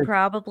isn't weird.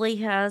 probably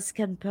has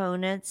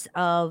components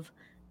of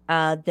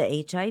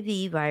the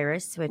HIV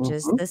virus, which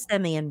is Mm-hmm, the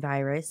simian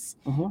virus,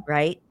 mm-hmm,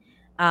 right?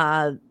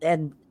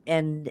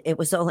 And it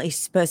was only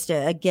supposed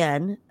to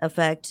again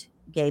affect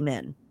gay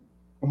men.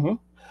 mm-hmm.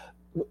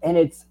 And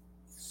it's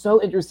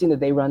so interesting that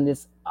they run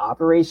this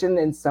operation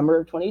in summer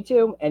of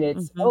 22, and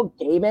it's, Hmm.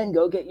 gay men,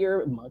 go get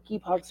your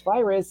monkeypox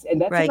virus.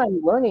 And that's what Right.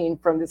 I'm learning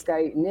from this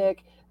guy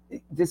Nick.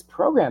 This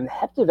program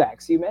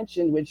Heptivax you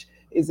mentioned, which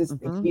is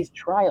Hmm. these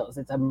trials.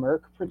 It's a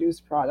Merck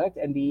produced product,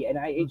 and the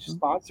NIH Hmm.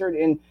 sponsored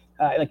in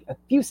like a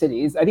few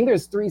cities. I think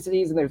there's 3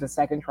 cities, and there's a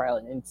second trial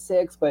in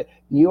 6. But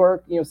New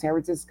York, San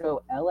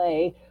Francisco,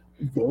 LA,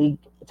 they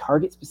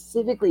target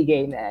specifically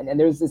gay men. And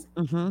there's this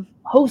Hmm.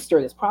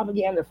 poster, this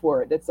propaganda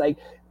for it that's like,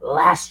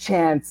 last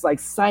chance, like,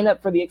 sign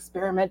up for the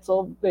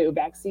experimental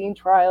vaccine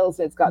trials.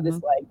 It's got Hmm.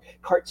 this like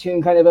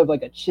cartoon kind of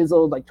like a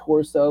chiseled like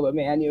torso of a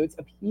man. It's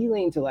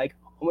appealing to like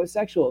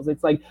homosexuals.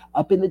 It's like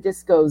up in the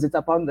discos. It's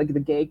up on like the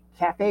gay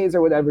cafes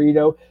or whatever.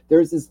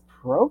 There's this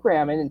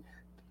program, and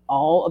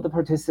all of the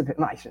participants,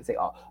 no, I shouldn't say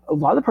all, a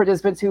lot of the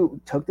participants who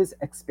took this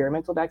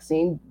experimental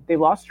vaccine, they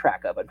lost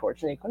track of,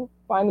 unfortunately. Couldn't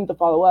find them to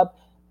follow up.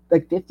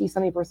 Like 50,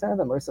 70% of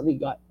them or something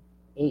got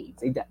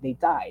AIDS. They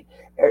died.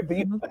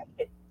 Hmm.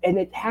 And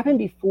it happened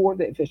before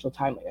the official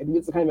timeline. I think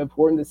it's kind of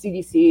important. The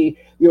CDC,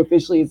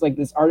 officially, it's like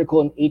this article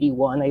in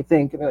 81, I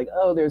think, and they're like,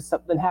 oh, there's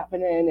something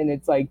happening, and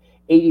it's like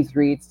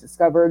 83, it's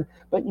discovered.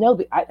 But no,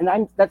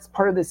 that's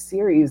part of this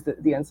series, the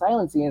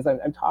Unsilencing, is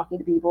I'm talking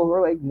to people who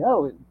are like,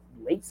 no,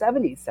 late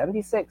 70s,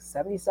 76,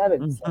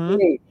 77, Hmm.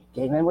 78,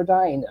 gay men were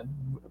dying of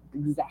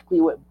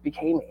exactly what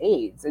became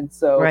AIDS. And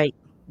so Right.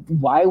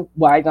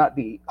 why not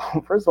be,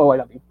 first of all, why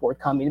not be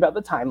forthcoming about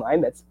the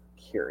timeline? That's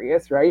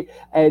curious, right?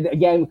 And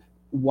again,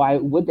 why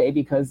would they?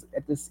 Because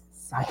at the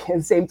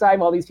same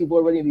time, all these people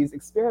are running these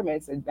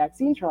experiments and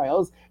vaccine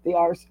trials. They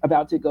are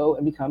about to go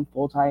and become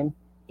full-time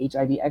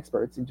HIV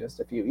experts in just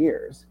a few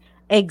years.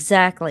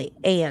 Exactly.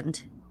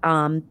 And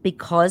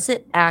because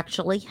it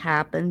actually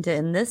happened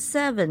in the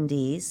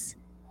 70s,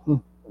 Hmm.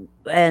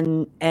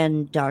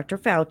 and Dr.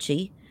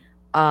 Fauci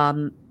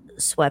um,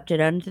 swept it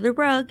under the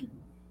rug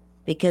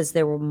because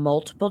there were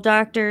multiple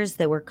doctors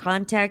that were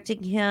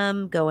contacting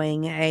him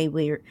going, "Hey,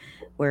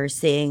 we're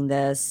seeing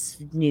this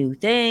new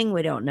thing.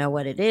 We don't know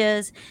what it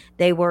is."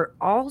 They were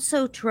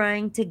also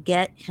trying to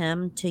get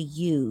him to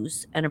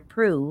use and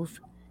approve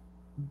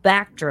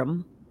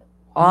Bactrim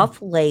Hmm.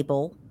 off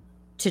label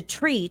to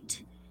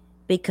treat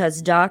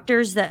because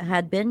doctors that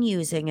had been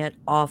using it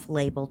off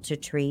label to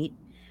treat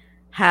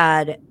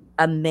had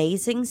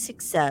amazing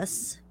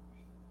success,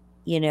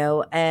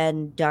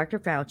 and Dr.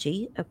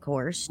 Fauci, of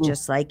course, Hmm.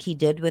 just like he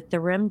did with the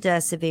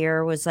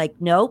remdesivir, was like,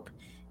 nope,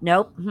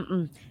 nope,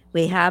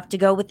 we have to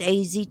go with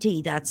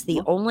AZT. That's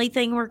the only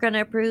thing we're going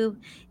to approve.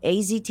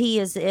 AZT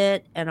is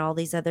it. And all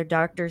these other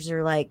doctors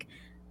are like,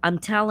 I'm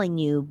telling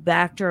you,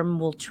 Bactrim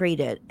will treat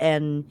it,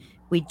 and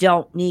we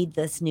don't need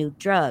this new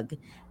drug.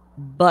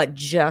 But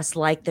just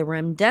like the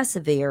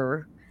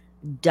remdesivir,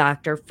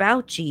 Dr.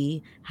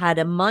 Fauci had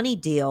a money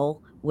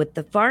deal with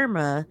the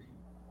pharma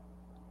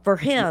for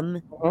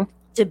him Mhm.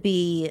 to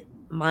be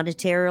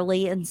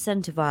monetarily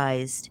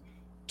incentivized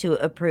to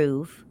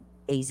approve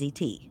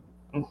AZT.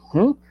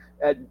 Mhm.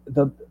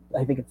 The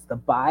I think it's the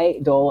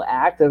Bayh-Dole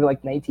Act of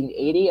like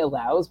 1980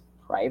 allows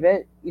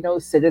private,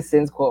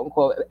 citizens, quote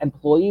unquote,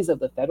 employees of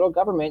the federal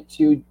government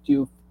to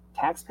do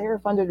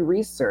taxpayer-funded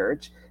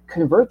research,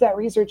 convert that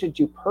research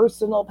into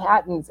personal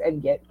patents,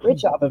 and get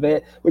rich off of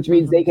it. Which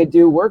means Mhm, they could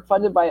do work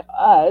funded by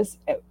us,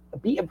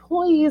 be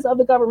employees of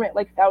the government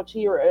like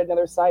Fauci or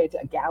another site,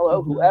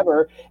 Gallo, mhm.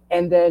 whoever,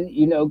 and then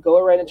go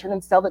around and turn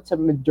and sell it to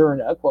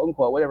Moderna, quote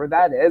unquote, whatever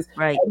that is,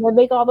 Right. and then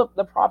make all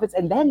the profits,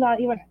 and then not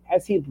even,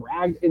 as he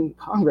bragged in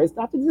Congress,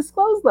 not to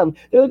disclose them.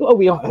 They're like, oh,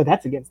 we don't,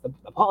 that's against the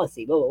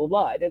policy, blah, blah, blah,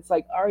 blah. And it's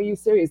like, are you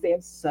serious? They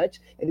have such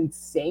an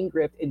insane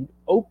grip in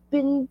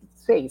open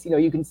space.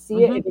 You can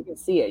see it Mhm, if you can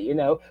see it,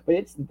 but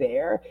it's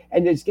there.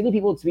 And it's getting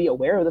people to be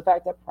aware of the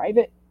fact that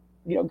private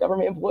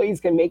government employees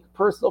can make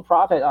personal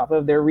profit off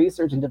of their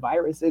research into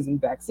viruses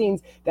and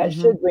vaccines. That mhm.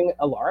 should ring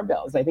alarm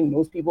bells. I think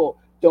most people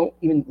don't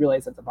even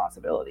realize that's a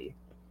possibility.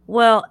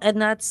 Well,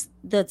 and that's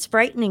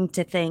frightening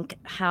to think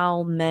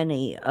how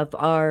many of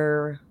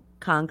our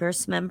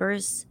Congress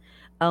members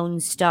own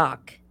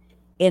stock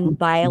in Mm-hmm.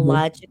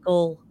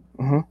 biological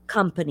Mm-hmm.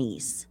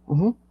 companies.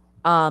 Mm-hmm.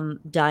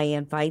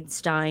 Dianne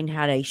Feinstein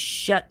had a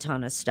shut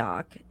ton of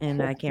stock,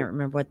 and I can't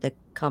remember what the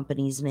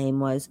company's name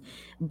was,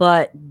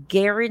 but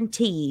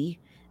guarantee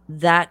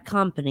that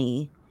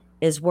company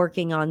is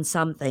working on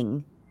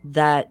something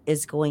that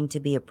is going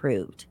to be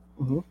approved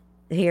Mm-hmm.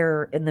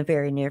 here in the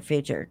very near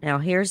future. Now,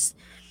 here's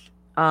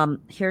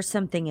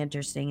something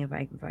interesting if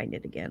I can find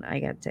it again. I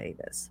got to tell you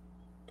this.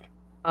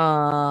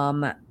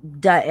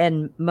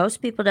 And most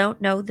people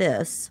don't know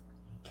this,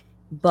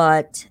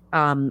 but,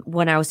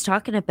 when I was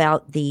talking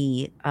about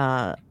the,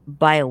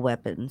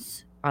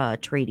 bioweapons,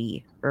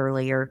 treaty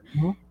earlier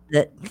Mm-hmm.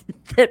 that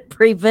that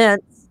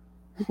prevents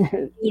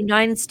the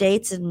United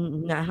States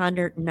and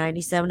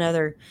 197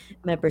 other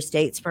member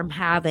states from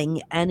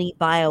having any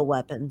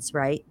bioweapons,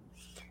 right?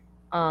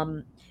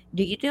 Um,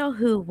 do you know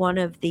who one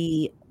of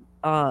the,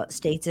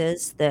 states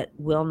is that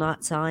will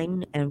not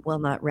sign and will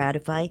not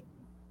ratify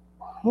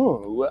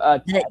Hmm.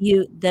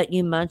 that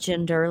you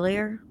mentioned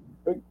earlier?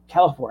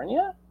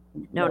 California?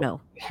 No,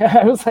 No. no.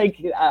 I was like,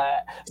 no.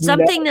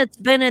 Something that's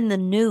been in the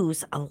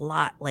news a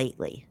lot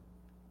lately.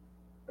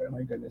 Oh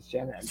my goodness,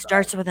 Janet, I'm sorry.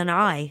 Starts with an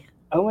I.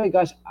 Oh my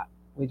gosh.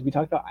 Wait, did we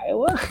talk about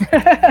Iowa?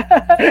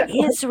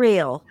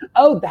 Israel.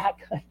 Oh, that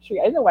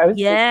country. I know. I was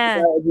thinking Yeah.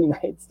 about the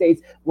United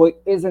States. Well,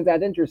 isn't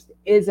that interesting?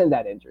 Isn't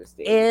that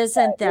interesting?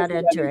 Isn't that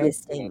Isn't that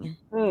interesting? interesting?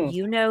 Hmm.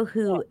 You know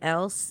who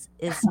else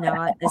is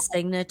not a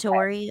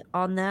signatory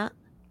on that?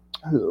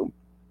 Who?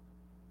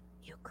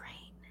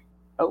 Ukraine.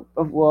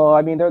 Well,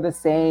 I mean, they're the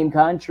same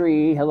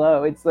country.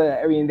 Hello.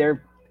 I mean,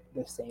 they're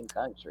the same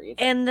country.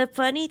 It's like, And the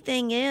funny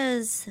thing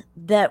is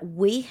that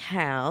we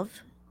have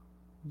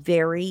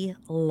very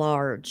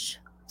large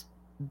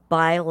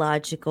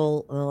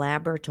biological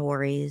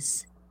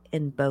laboratories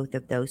in both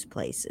of those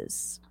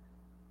places.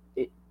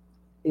 it,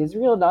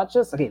 Israel not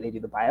just okay, they do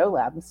the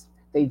biolabs,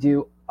 they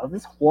do all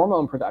this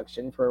hormone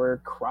production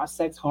for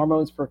cross-sex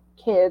hormones for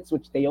kids,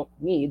 which they don't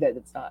need. That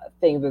it's not a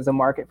thing. There's a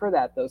market for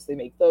that. Those they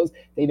make those.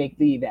 They make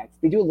the vaccine.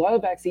 They do a lot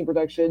of vaccine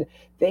production.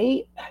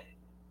 They,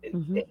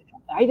 Mhm.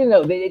 I don't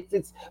know.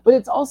 It's but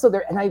it's also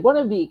there, and I want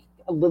to be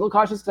a little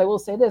cautious because I will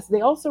say this: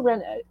 they also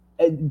ran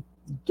a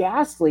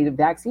ghastly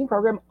vaccine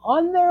program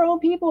on their own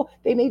people.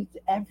 They made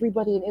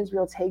everybody in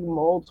Israel take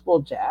multiple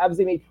jabs.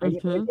 They made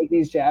pregnant women Mhm. take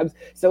these jabs.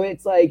 So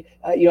it's like,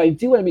 I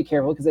do want to be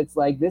careful because it's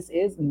like this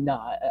is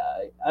not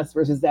us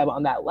versus them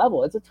on that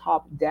level. It's a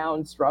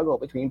top-down struggle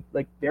between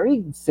like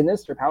very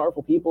sinister,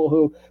 powerful people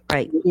who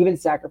Right. even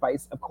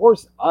sacrifice, of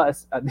course,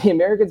 us. The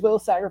Americans will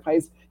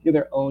sacrifice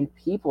their own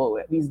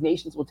people. These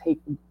nations will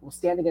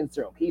stand against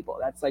their own people.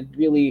 That's like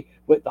really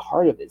what the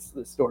heart of this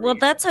Well, story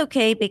that's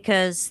okay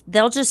because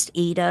they'll just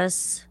eat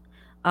us,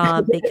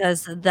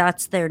 because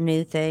that's their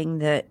new thing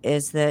that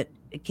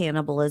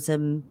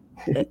cannibalism,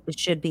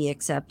 should be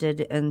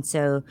accepted, and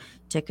so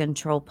to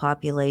control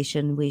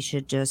population, we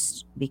should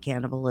just be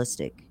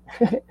cannibalistic.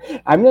 is.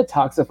 I'm gonna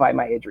toxify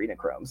my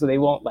adrenochrome so they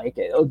won't like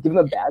it. It'll give them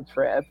a bad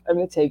trip.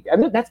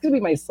 That's gonna be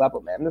my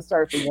supplement. I'm gonna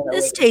start figuring out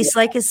This ways. tastes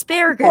like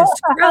asparagus.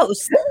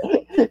 Gross.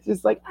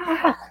 Just like,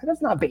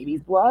 that's not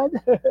baby's blood.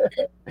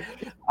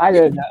 I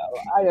don't know.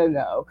 I don't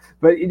know.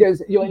 But and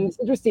it's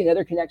interesting.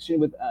 Another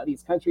connection with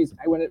these countries.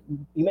 You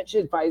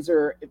mentioned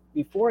Pfizer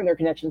before, and their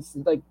connections to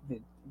like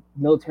the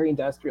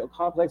military-industrial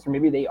complex, or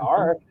maybe they Mhm,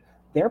 are.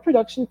 Their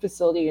production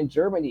facility in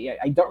Germany.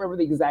 I don't remember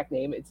the exact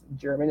name. It's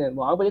German and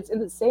long, but it's in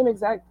the same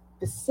exact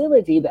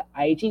facility that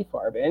IG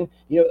Farben,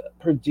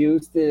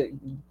 produced the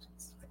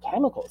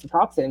chemicals, the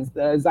toxins,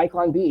 the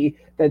Zyklon B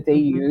that they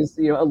mhm. use.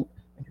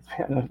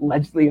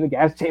 allegedly in the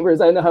gas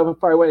chambers. I don't know how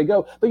far I want to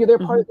go, but they're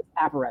part Mhm. of this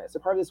apparatus.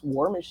 They're part of this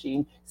war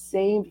machine.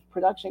 Same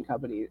production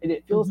company, and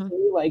it feels to Mhm.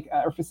 me like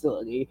our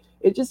facility.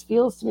 It just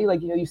feels to me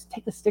like you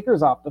take the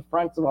stickers off the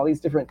fronts of all these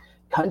different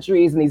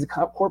countries and these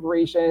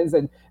corporations,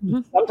 and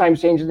Mhm.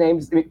 sometimes change the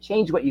names,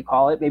 change what you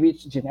call it. Maybe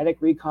it's genetic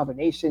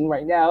recombination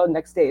right now.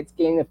 Next day it's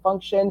gaining a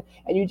function,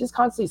 and you just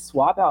constantly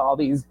swap out all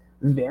these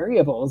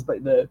variables,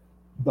 but the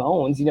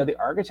bones, the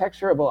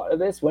architecture of a lot of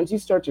this, once you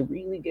start to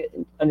really get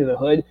under the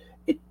hood,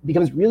 it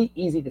becomes really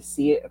easy to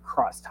see it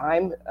across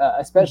time,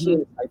 especially in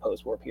Mhm. the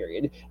post-war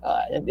period.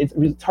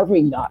 It's hard for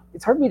me not.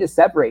 It's hard for me to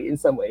separate in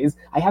some ways.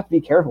 I have to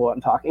be careful when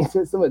I'm talking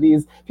to some of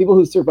these people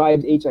who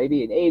survived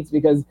HIV and AIDS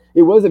because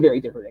it was a very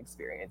different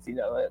experience.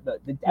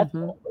 The death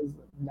Mhm. toll was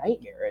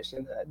nightmarish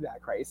in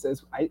that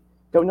crisis. I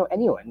don't know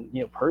anyone,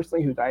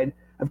 personally who died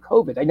of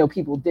COVID. I know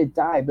people did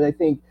die, but I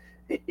think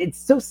it's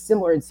so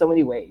similar in so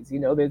many ways.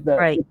 There's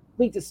Right. the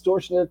complete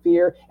distortion of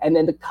fear, and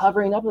then the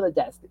covering up of the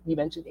deaths. You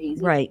mentioned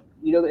AZ. Right.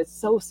 It's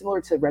so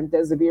similar to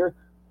remdesivir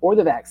or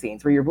the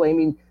vaccines, where you're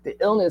blaming the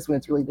illness when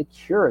it's really the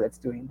cure that's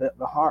doing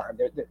the harm.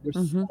 There's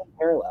so Mhm. many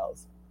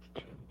parallels.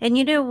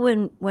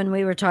 And when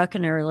we were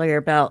talking earlier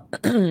about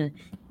the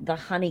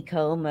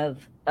honeycomb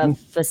of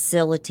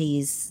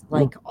facilities,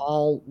 like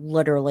all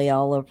literally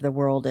all over the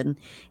world and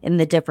in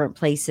the different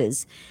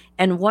places,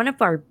 and one of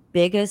our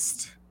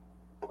biggest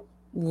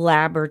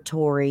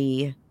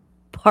laboratory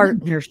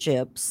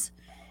partnerships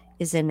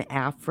is in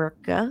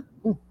Africa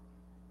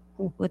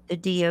with the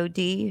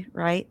DoD,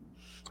 right?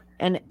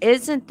 And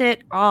isn't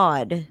it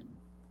odd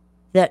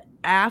that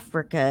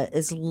Africa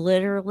is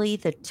literally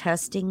the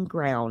testing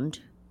ground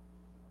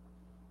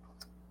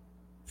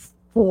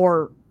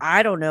for,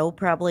 I don't know,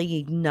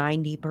 probably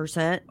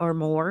 90% or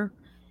more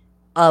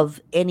of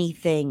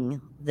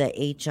anything, the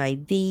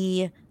HIV,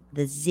 the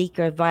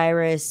Zika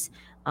virus,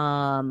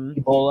 um,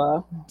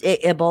 Ebola.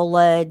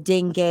 Ebola,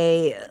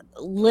 dengue,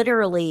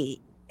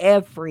 literally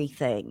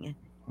everything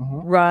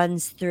Mm-hmm.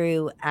 runs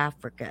through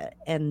Africa.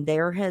 And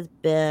there has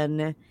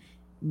been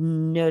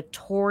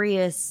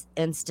notorious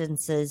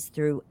instances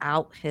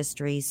throughout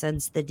history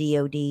since the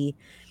DoD,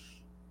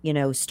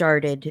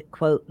 started,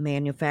 quote,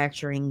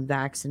 manufacturing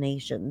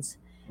vaccinations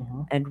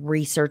Mm-hmm. and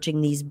researching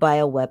these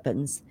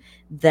bioweapons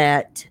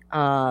that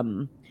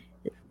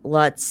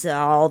let's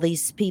all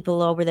these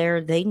people over there,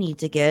 they need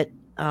to get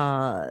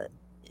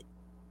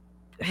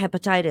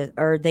hepatitis,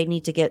 or they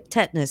need to get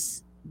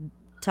tetanus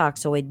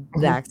toxoid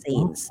Mm-hmm.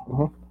 vaccines.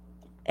 Mm-hmm.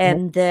 Yeah.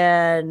 And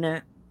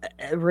then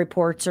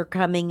reports are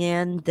coming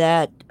in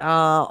that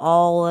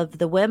all of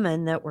the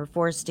women that were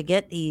forced to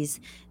get these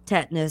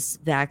tetanus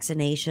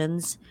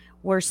vaccinations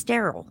were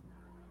sterile.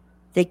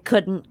 They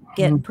couldn't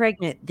get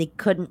pregnant. They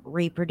couldn't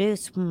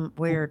reproduce.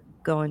 We're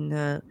going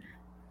the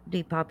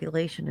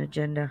depopulation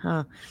agenda,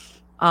 huh?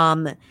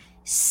 Um,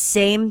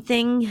 Same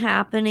thing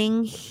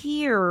happening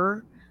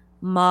here,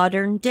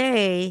 modern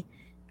day.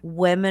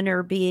 Women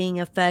are being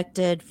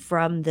affected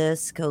from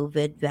this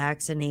COVID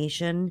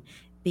vaccination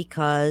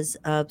because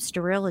of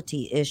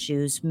sterility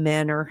issues.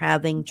 Men are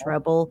having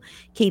trouble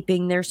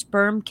keeping their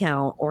sperm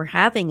count or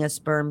having a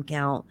sperm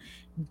count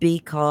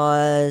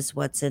because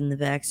what's in the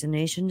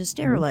vaccination to Mm-hmm.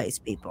 sterilize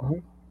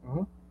people. Mm-hmm.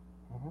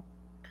 Mm-hmm.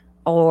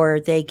 Or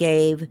they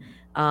gave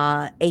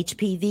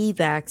HPV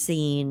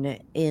vaccine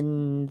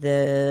in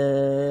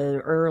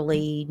the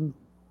early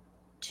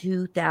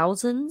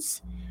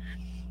 2000s,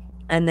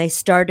 and they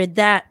started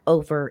that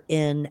over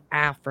in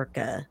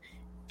Africa.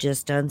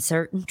 Just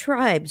uncertain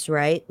tribes,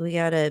 right? We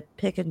got to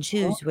pick and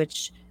choose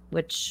which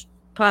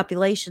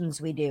populations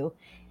we do.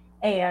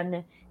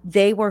 And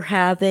they were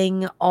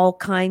having all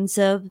kinds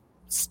of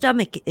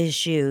stomach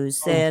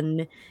issues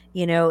and,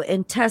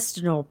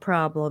 intestinal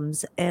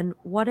problems and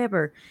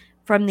whatever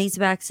from these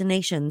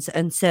vaccinations.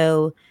 And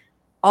so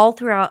all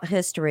throughout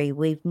history,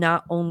 we've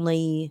not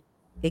only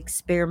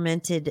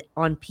experimented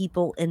on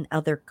people in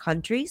other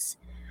countries,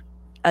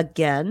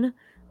 again,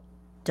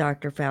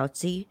 Dr.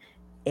 Fauci,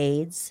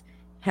 AIDS,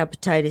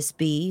 hepatitis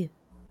B,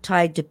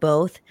 tied to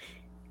both,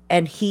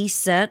 and he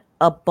sent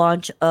a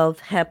bunch of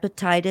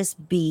hepatitis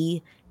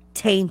B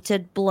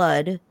tainted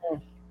blood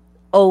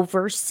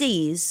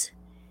overseas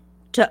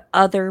to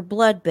other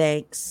blood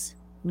banks,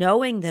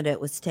 knowing that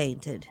it was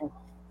tainted.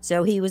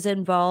 So he was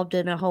involved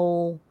in a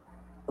whole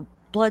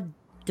blood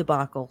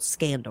debacle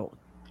scandal.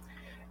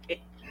 At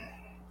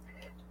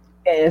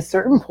a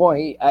certain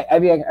point, I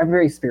mean, I'm a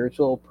very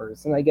spiritual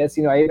person, I guess.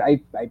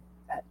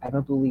 I'm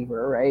a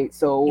believer, right?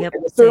 So Yep,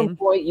 at a certain same.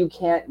 point, you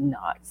can't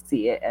not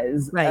see it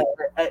as Right.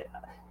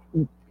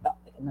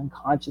 an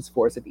unconscious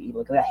force of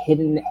evil, like a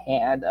hidden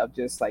hand of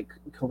just like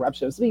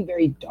corruption, something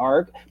very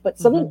dark, but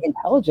something Mhm.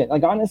 intelligent.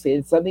 Like honestly,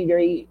 it's something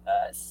very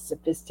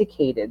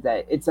sophisticated.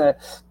 That it's a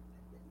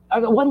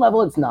on one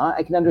level, it's not.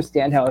 I can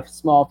understand how a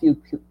small few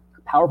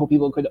powerful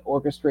people could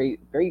orchestrate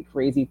very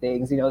crazy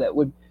things. That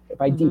would, if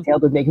I Mhm.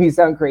 detailed, would make me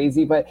sound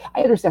crazy. But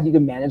I understand how you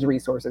can manage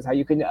resources, how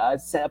you can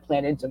set a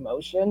plan into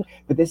motion.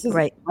 But this is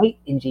Right. quite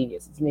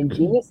ingenious. It's an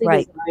ingeniously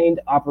Right.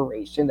 designed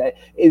operation that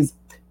is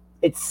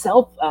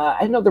itself, I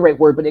don't know the right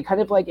word, but it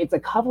kind of like it's a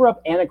cover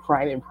up and a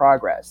crime in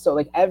progress. So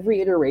like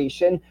every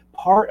iteration,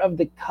 part of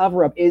the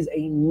cover up is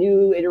a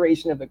new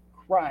iteration of the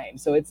crime.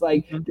 So it's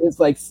like Mhm. this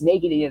like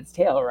snake eating its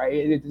tail, right?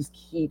 It just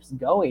keeps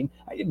going.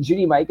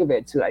 Judy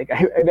Mikovits, who I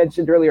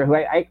mentioned earlier, who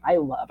I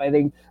love. I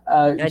think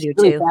I she's do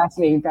really too.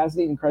 fascinating,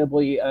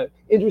 incredibly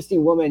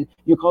interesting woman.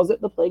 You calls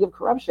it the plague of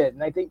corruption,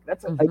 and I think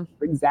that's like Hmm.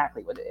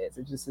 exactly what it is.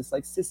 It's just this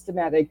like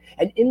systematic,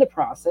 and in the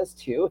process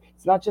too,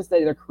 it's not just that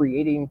they're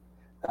creating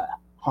uh,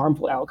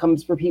 harmful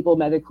outcomes for people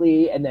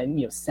medically and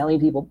then selling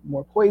people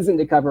more poison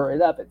to cover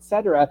it up,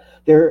 etc.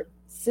 They're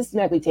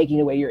systematically taking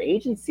away your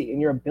agency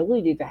and your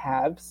ability to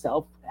have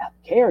self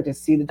care, to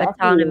see the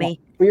doctor you want,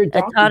 Autonomy, for your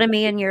doctor.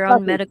 autonomy in your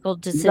own Exactly. medical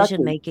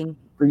decision Exactly. making.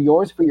 For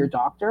yours, for your Mhm.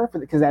 doctor,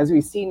 because as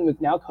we've seen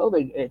with now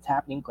COVID, it's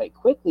happening quite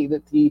quickly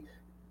that the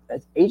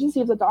agency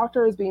of the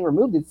doctor is being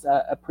removed. It's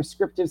a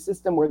prescriptive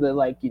system where the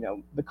like the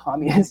Mhm.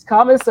 communist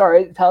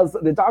commissar tells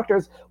the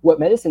doctors what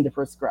medicine to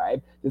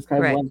prescribe. This kind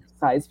of Correct. one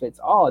size fits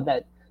all. And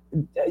that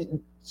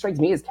strikes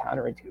me as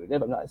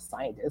counterintuitive. I'm not a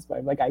scientist, but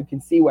I'm like I can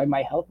see why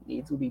my health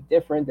needs would be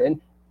different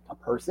than a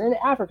person in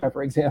Africa,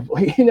 for example.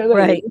 You know what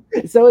I Right.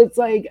 mean? So it's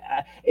like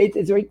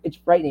it's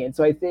frightening. And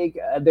so I think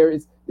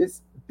there's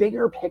this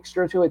bigger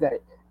picture to it that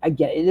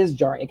again it is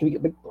jarring. It can be a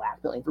bit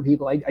blackmailing for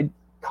people. I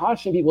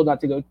caution people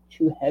not to go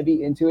too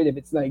heavy into it if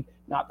it's like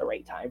not the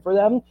right time for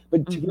them.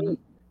 But to Hmm. me,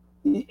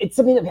 it's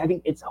something that I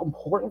think it's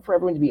important for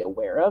everyone to be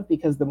aware of,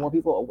 because the more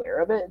people aware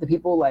of it, the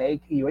people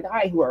like you and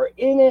I who are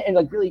in it and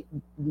like really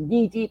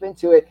knee deep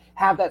into it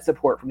have that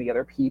support from the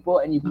other people,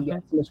 and you can Hmm.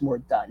 get so much more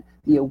done.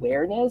 The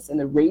awareness and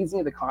the raising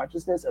of the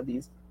consciousness of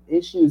these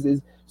issues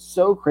is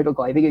so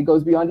critical. I think it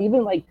goes beyond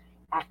even like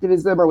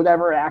activism or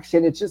whatever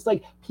action. It's just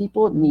like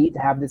people Hmm. need to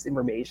have this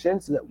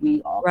information so that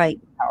we all can be Right.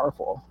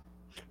 powerful.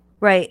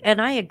 Right.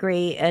 And I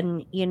agree.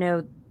 And,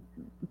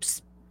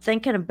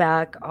 thinking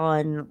back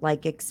on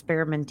like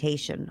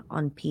experimentation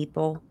on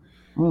people,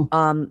 Mm,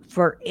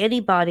 for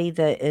anybody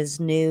that is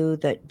new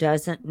that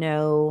doesn't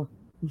know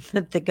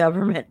that the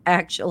government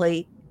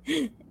actually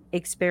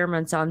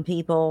experiments on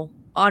people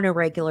on a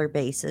regular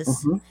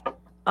basis,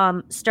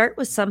 mhm, start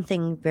with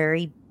something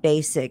very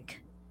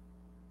basic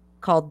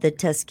called the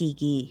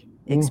Tuskegee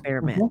mm,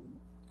 experiment.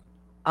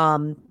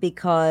 mhm,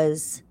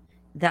 Because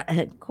that,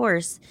 of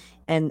course,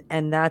 and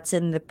that's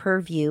in the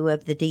purview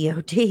of the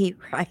DOD,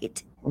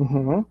 right?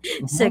 mhm,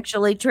 mhm,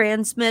 Sexually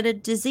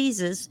transmitted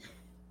diseases.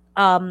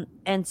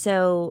 And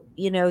so,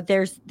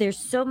 there's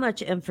so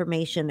much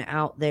information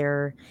out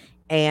there,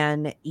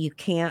 and you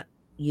can't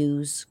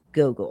use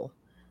Google.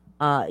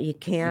 You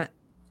can't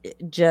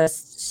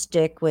just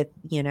stick with,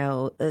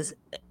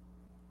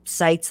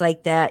 sites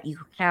like that. You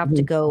have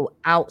to mhm, go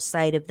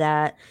outside of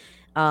that.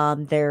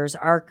 There's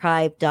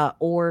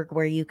archive.org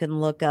where you can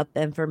look up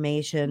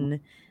information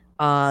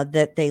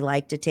that they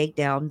like to take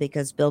down,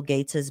 because Bill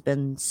Gates has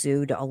been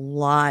sued a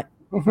lot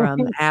from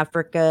mhm,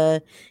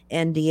 Africa,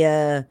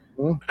 India,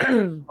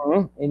 mhm,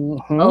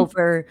 mhm,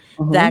 over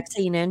mhm,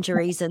 vaccine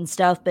injuries and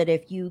stuff. But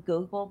if you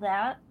Google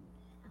that,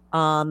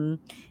 um,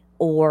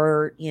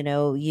 or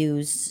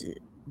use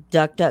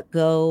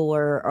DuckDuckGo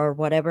or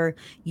whatever,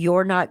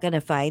 you're not going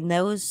to find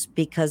those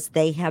because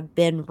they have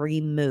been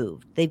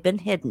removed. They've been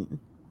hidden.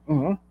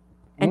 mhm,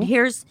 And mhm,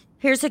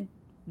 here's a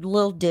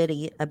little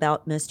ditty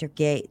about Mr.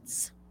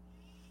 Gates.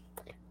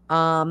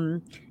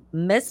 Um,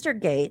 Mr.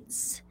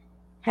 Gates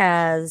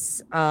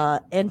has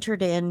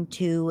entered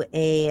into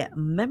a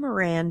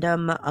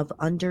memorandum of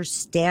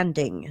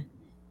understanding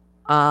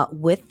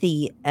with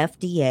the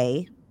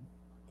FDA.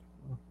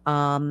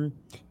 Um,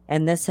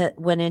 and this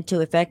went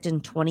into effect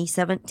in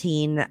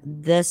 2017.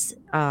 This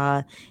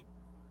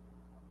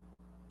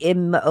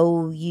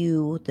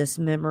MOU, this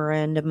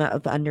memorandum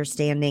of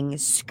understanding,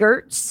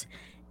 skirts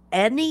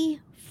any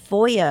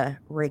FOIA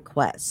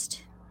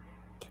request.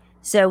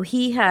 So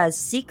he has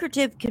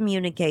secretive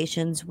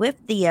communications with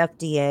the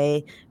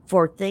FDA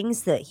for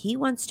things that he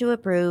wants to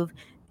approve,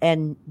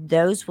 and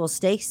those will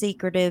stay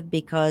secretive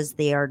because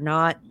they are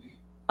not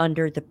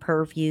under the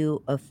purview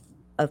of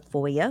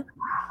FOIA.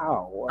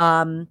 how?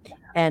 Um,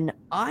 and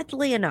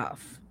oddly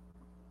enough,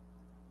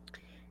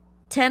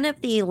 10 of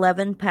the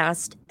 11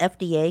 past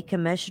FDA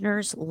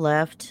commissioners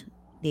left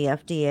the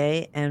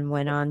FDA and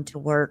went on to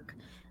work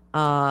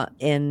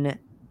in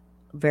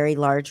very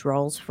large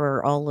roles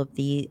for all of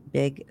the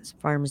big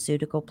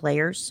pharmaceutical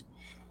players.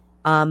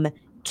 Um,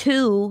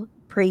 Two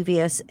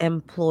previous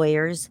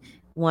employers.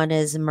 One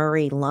is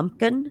Murray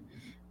Lumpkin.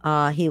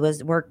 He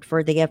was worked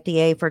for the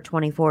FDA for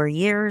 24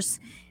 years.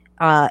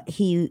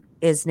 He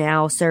is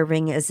now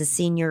serving as a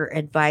senior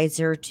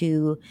advisor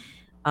to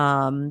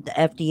the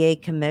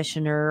FDA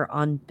commissioner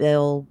on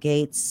Bill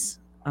Gates'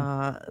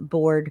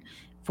 board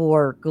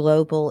for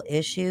global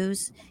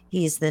issues.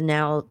 He's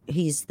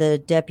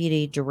the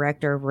deputy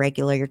director of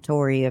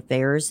regulatory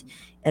affairs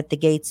at the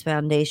Gates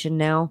Foundation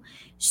now.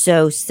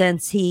 So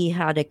since he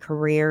had a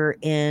career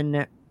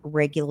in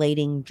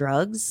regulating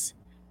drugs,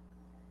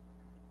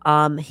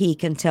 he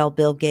can tell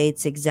Bill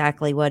Gates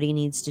exactly what he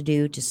needs to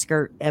do to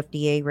skirt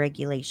FDA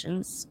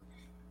regulations.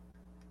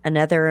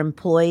 Another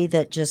employee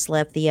that just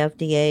left the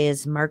FDA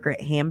is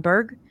Margaret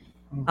Hamburg.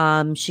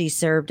 She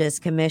served as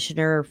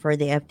commissioner for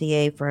the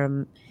FDA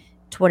from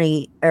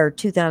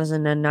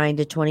 2009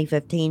 to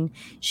 2015.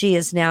 She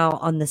is now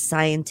on the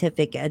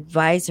scientific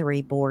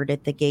advisory board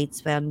at the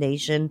Gates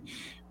Foundation,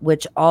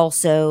 which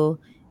also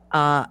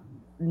uh,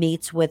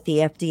 meets with the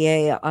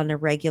FDA on a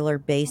regular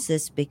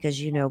basis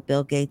because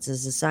Bill Gates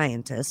is a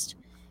scientist.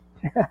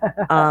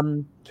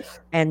 Um,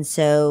 and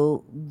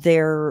so they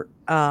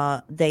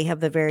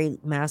have a very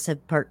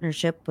massive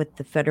partnership with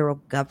the federal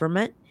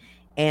government,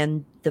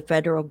 and the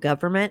federal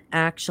government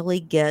actually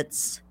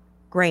gets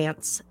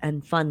grants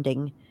and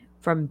funding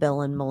from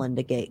Bill and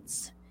Melinda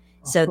Gates.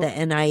 So the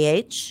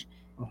NIH,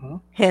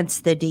 hence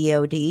the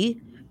DoD,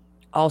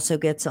 also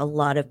gets a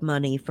lot of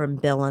money from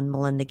Bill and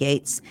Melinda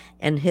Gates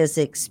and his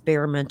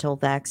experimental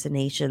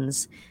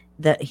vaccinations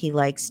that he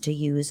likes to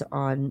use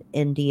on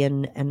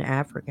Indian and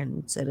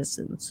African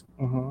citizens.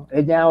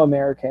 And now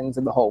Americans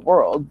in the whole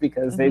world,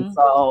 because it's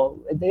all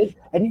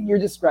and you're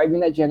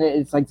describing that, Jenna.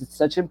 It's like it's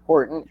such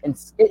important and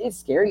it's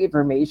scary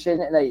information,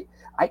 and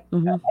I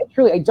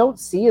truly I don't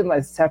see them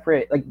as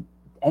separate like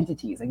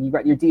entities. Like you've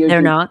got your DoD,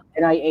 They're not.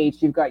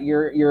 NIH, you've got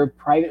your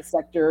private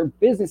sector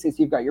businesses,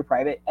 you've got your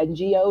private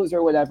NGOs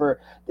or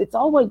whatever. It's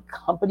all one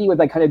company with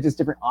like kind of just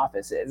different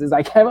offices. Is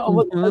like I'm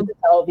almost to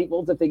tell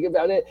people to think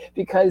about it,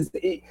 because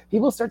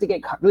people start to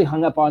get really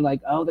hung up on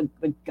like, oh, the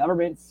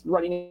government's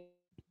running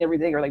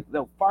everything, or like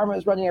the pharma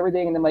is running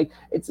everything, and then like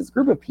it's this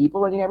group of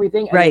people running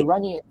everything, and they're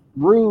running it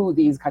through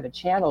these kind of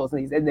channels,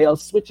 and they'll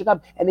switch it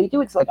up, and they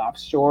do it to like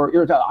offshore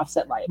or to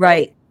offset liability.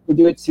 Right. They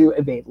do it to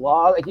evade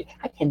law. Like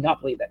I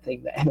cannot believe that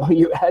thing that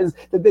MOU has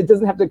that it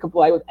doesn't have to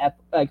comply with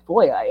like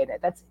FOIA in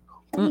it. That's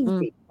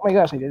crazy. Oh my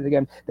gosh, I did it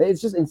again.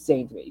 It's just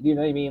insane to me. Do you know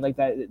what I mean? Like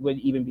that would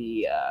even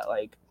be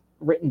like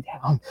written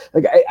down.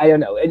 Like I don't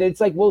know. And it's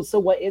like, well, so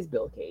what is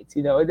Bill Gates?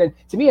 You know? And then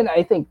to me, and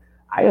I think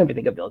I don't even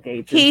think of Bill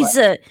Gates. He's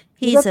a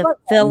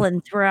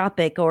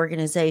philanthropic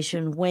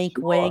organization. Wink,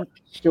 wink.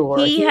 Sure.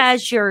 He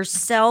has your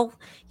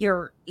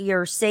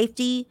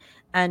safety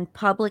and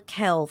public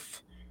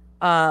health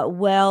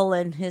well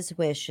in his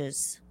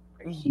wishes.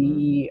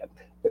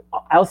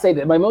 I'll say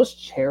that my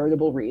most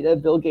charitable read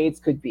of Bill Gates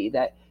could be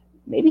that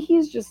maybe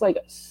he's just like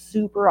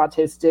super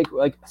autistic,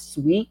 like a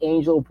sweet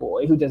angel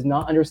boy who does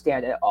not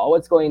understand at all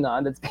what's going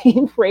on, that's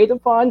being preyed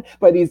upon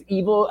by these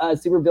evil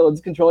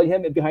supervillains controlling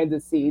him behind the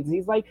scenes. And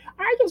he's like,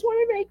 I just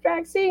want to make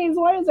vaccines.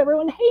 Why does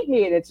everyone hate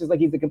me? And it's just like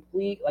he's a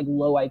complete like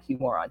low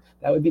IQ moron.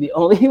 That would be the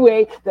only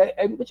way that,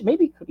 which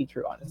maybe could be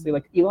true, honestly.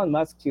 Like Elon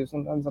Musk too.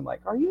 Sometimes I'm like,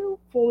 are you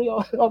fully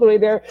all the way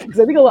there? Because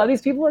I think a lot of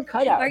these people are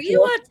cut out. Are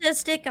you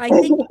autistic? I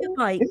think you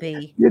might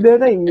be. You know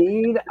what I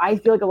mean? I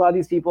feel like a lot of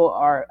these people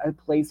are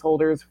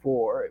placeholders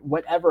for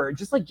whatever,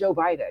 just like Joe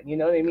Biden. You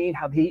know what I mean?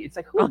 How it's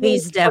like,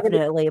 he's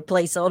definitely a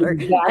placeholder.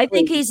 Exactly. I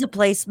think he's a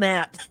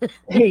placemat.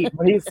 He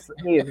is.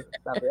 The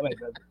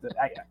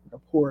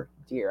poor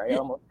dear. I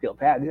almost feel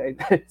bad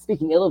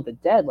speaking ill of the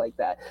dead like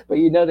that. But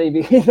you know what I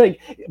mean? Like,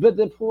 but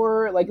the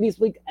poor, like these,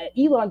 like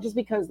Elon, just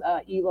because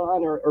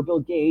Elon or Bill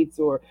Gates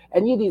or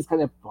any of these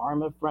kind of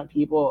pharma front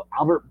people,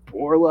 Albert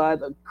Bourla,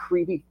 the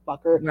creepy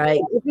fucker,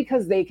 right? Just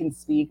because they can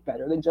speak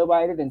better than Joe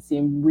Biden and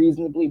seem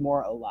reasonably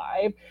more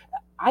alive,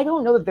 I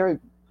don't know that they're.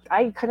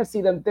 I kind of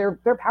see them.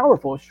 They're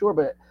powerful, sure,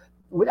 but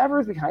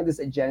whatever is behind this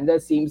agenda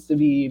seems to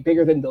be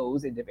bigger than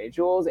those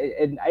individuals.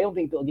 And I don't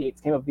think Bill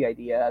Gates came up with the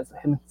idea as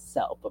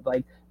himself of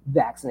like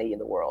vaccinating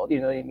the world.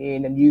 You know what I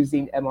mean? And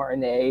using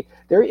mRNA.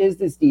 There is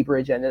this deeper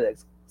agenda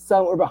that's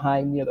somewhere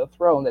behind the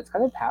throne that's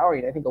kind of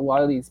powering, I think, a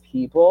lot of these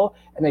people.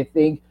 And I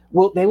think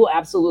they will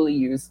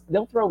absolutely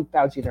they'll throw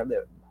Fauci in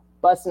the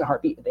bus in a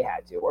heartbeat if they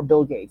had to, or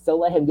Bill Gates. They'll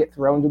let him get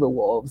thrown to the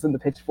wolves and the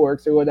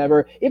pitchforks or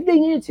whatever if they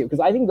needed to, because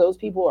I think those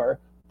people are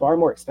far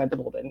more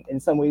expendable in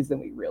some ways than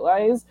we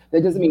realize.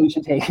 That doesn't mean we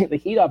should take the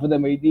heat off of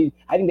them. I think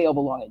they all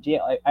belong in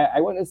jail. I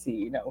want to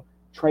see,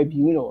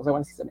 tribunals. I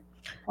want to see some.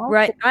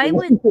 Right. I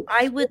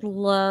would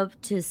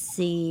love to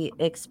see,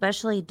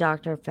 especially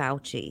Dr.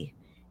 Fauci,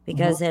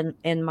 because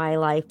in my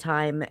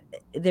lifetime,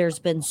 there's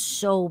been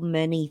so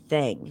many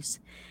things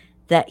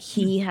that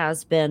he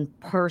has been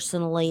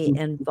personally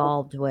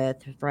involved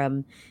with,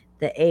 from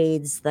the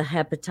AIDS, the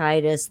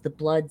hepatitis, the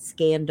blood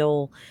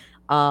scandal,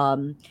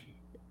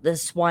 the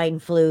swine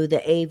flu,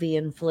 the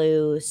avian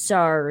flu,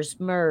 SARS,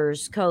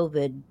 MERS,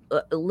 COVID,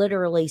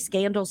 literally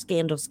scandal,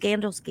 scandal,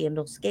 scandal,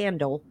 scandal,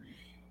 scandal.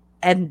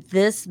 And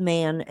this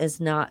man is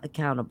not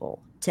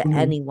accountable to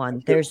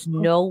anyone. There's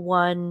no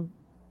one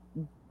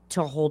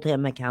to hold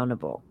him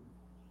accountable.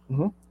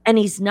 And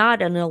he's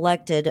not an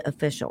elected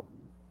official.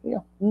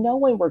 No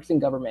one works in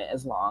government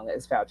as long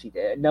as Fauci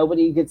did.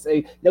 Nobody gets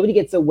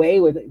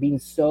away with being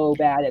so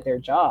bad at their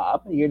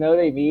job. You know what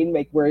I mean?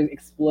 Like, where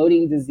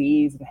exploding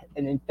disease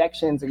and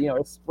infections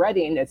are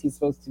spreading as he's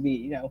supposed to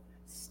be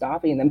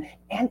stopping them.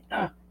 And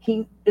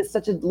he is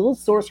such a little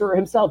sorcerer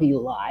himself. He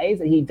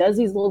lies and he does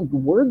these little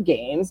word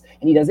games,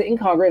 and he does it in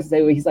Congress.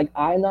 He's like,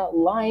 I'm not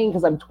lying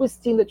because I'm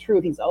twisting the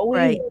truth. He's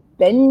always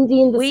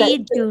bending the We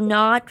do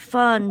not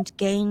fund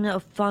gain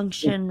of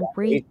function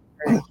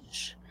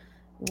research.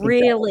 Exactly.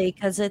 Really,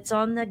 because it's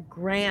on the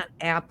grant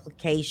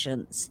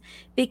applications.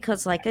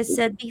 Because, like I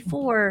said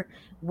before,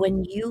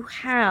 when you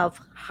have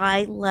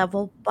high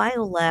level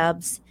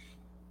biolabs,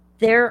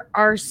 there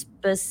are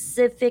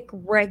specific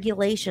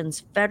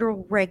regulations,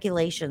 federal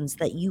regulations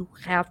that you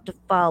have to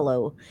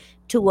follow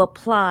to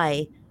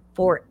apply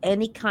for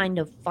any kind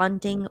of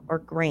funding or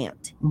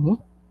grant. Hmm.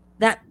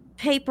 That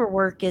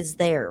paperwork is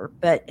there,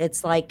 but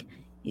it's like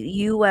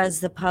you as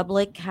the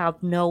public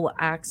have no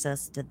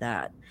access to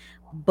that.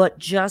 But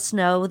just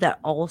know that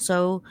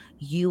also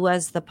you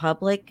as the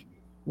public,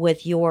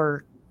 with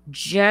your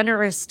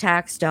generous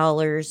tax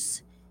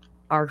dollars,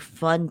 are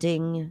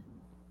funding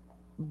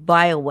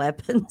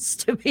bioweapons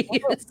to be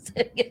used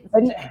against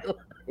And you.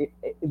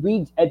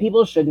 we and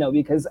people should know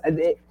because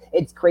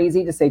it's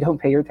crazy to say don't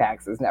pay your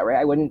taxes now, right?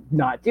 I wouldn't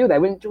not do that. I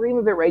wouldn't dream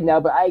of it right now,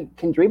 but I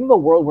can dream of a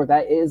world where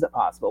that is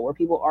possible, where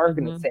people are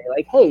going to Mhm, say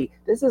like, "Hey,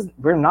 this is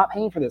we're not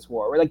paying for this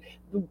war." We're like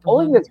the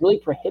only thing mhm, that's really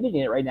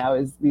prohibiting it right now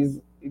is these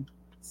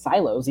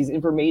silos, these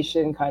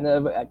information kind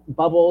of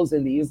bubbles,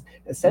 and these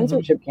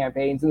mhm, censorship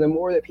campaigns. And the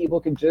more that people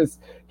can just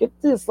get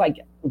this like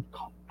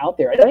out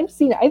there, and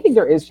I think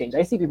there is change.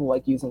 I see people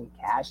like using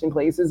cash in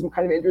places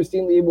kind of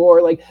interestingly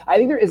more. Like I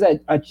think there is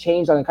a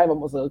change on a kind of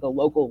almost like a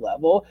local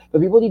level, but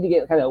people need to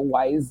get kind of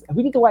wise.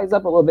 We need to wise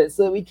up a little bit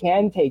so that we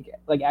can take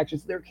like action.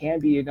 So there can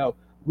be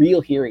real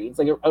hearings,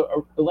 like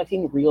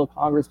electing real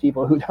Congress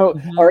people who don't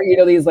mhm.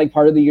 are these like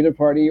part of the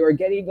Uniparty or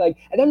getting like.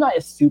 And I'm not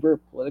a super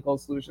political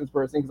solutions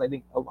person because I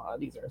think a lot of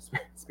these are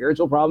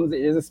spiritual problems.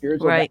 It is a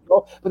spiritual Right,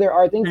 battle, but there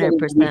are things that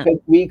we 100%. could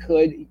we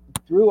could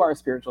through our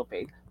spiritual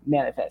faith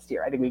manifest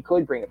here. I think we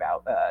could bring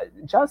about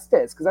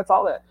justice because that's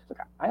all that. Look,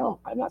 I don't.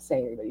 I'm not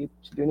saying that you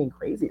should do anything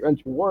crazy or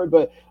untoward,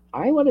 but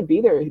I want to be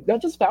there.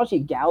 Not just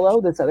Fauci,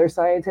 Gallo, this other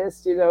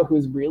scientist,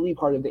 who's really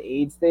part of the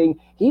AIDS thing.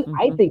 I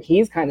Mhm. think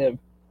he's kind of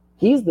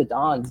he's the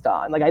Don's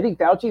Don. Like I think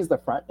Fauci's the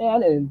front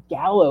man, and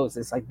Gallo's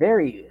this like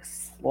very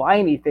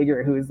slimy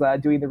figure who's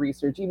doing the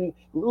research, even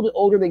a little bit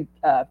older than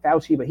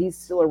Fauci, but he's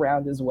still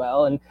around as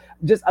well, and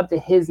just up to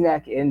his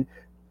neck in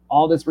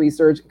all this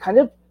research. Kind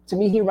of to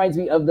me, he reminds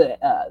me of the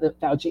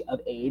Fauci of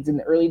AIDS in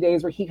the early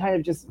days, where he kind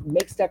of just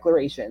makes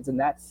declarations, and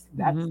that's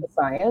Mhm. the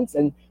science,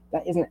 and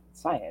that isn't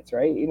science,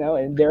 right?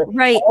 And they're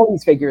Right, all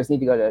these figures need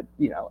to go to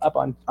up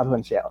on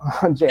jail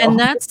on and jail.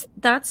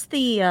 that's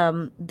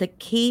the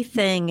key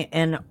thing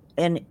in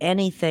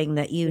anything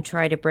that you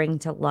try to bring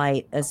to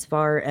light as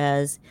far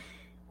as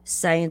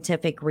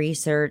scientific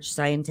research,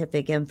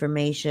 scientific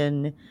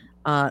information,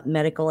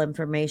 medical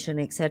information,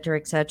 et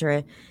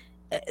cetera.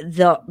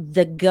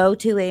 The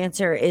go-to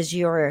answer is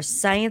you're a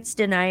science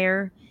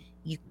denier.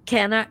 You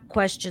cannot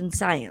question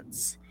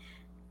science.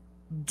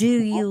 Do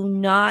you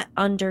not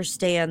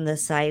understand the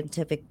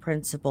scientific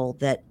principle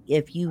that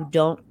if you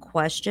don't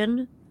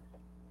question,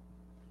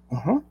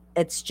 Uh-huh.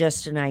 it's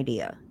just an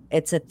idea?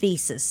 It's a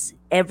thesis.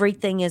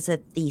 Everything is a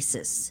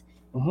thesis.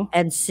 Uh-huh.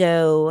 And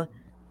so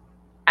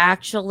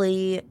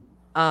actually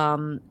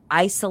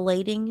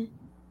isolating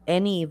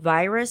any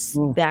virus,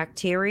 Uh-huh.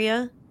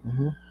 bacteria,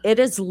 Uh-huh. it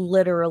is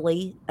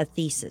literally a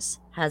thesis,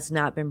 has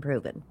not been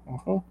proven.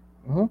 Uh-huh.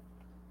 Uh-huh.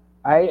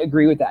 I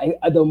agree with that.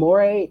 The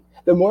more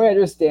I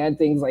understand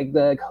things like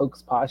the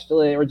Koch's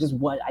postulate or just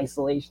what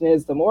isolation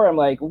is, the more I'm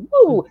like,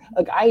 whoa!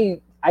 Like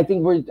I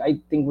think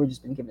we're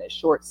just been given a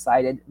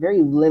short-sighted,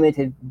 very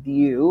limited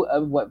view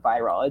of what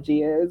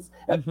virology is.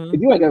 Mm-hmm. If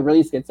you want to go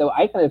really schizo,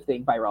 I kind of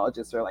think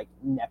virologists are like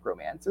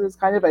necromancers,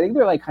 kind of. I think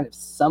they're like kind of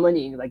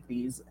summoning like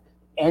these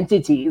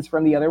entities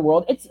from the other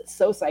world. It's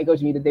so psycho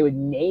to me that they would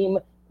name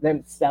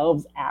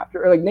themselves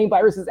after or like name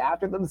viruses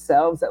after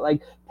themselves that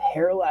like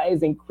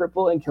paralyze and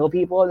cripple and kill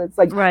people. And it's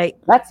like, Right.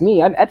 that's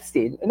me. I'm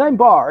Epstein and I'm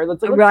Barr.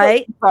 Let's like let's go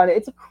Right. on it.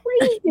 It's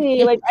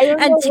crazy. Like I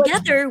don't know And what.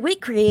 together we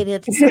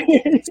created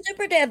something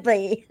super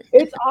deadly.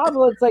 It's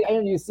awful. It's like I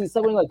don't know, you see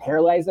someone like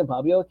paralyzed in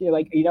public. You're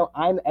like,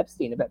 I'm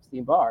Epstein of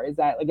Epstein Barr. Is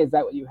that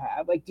what you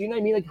have? Like, do you know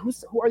what I mean? Like, who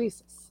are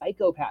these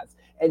psychopaths?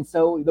 And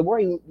so the more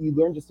you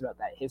learn just about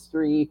that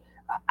history,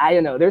 I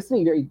don't know. There's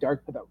something very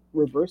dark about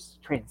reverse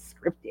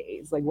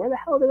transcriptase. Like, where the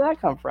hell did that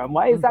come from?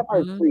 Why is that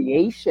part of Mhm,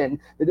 creation?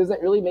 That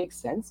doesn't really make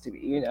sense to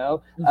me.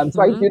 So I do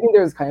mhm. think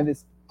there's kind of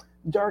this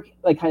dark,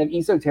 like kind of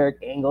esoteric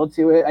angle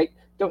to it. I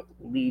don't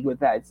lead with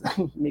that. It's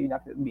maybe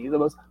not going to be the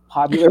most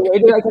popular way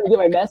to like, get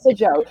my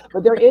message out,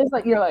 but there is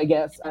like I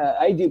guess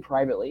I do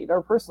privately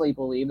or personally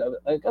believe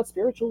like a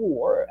spiritual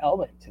war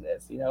element to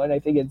this. And I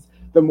think it's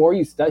the more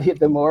you study it,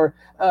 the more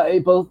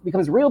it both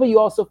becomes real, but you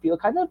also feel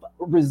kind of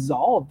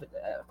resolved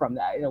from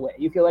that in a way.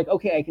 You feel like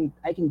okay,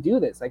 I can do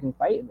this. I can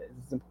fight in this.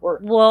 It's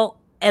important. Well,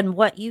 and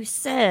what you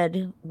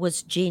said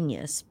was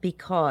genius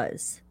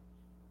because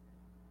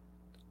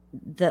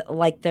the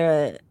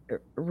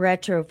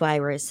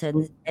retrovirus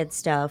and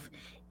stuff,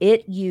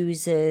 it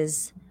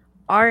uses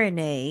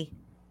RNA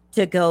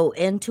to go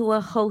into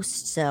a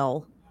host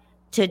cell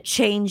to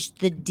change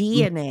the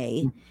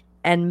DNA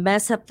and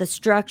mess up the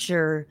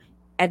structure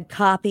and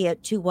copy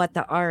it to what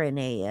the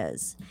RNA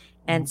is.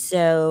 And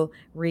so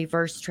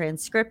reverse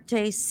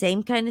transcriptase,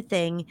 same kind of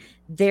thing.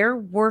 They're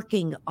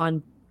working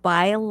on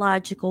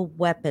biological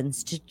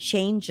weapons to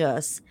change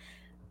us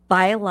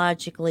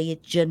biologically,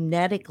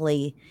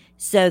 genetically,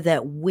 so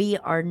that we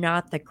are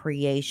not the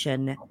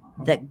creation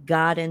that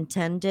God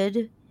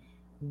intended.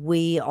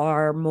 We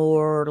are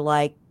more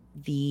like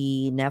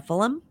the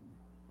Nephilim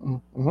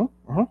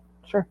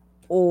Sure.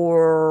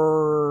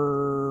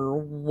 or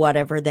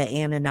whatever the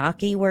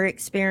Anunnaki were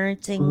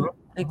Hmm.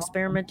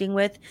 experimenting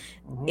with,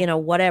 Hmm.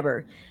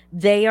 whatever.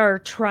 They are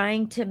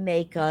trying to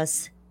make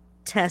us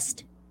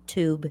test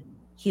tube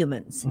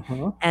humans.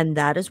 Hmm. And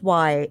that is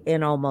why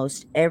in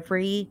almost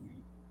every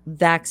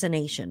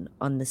vaccination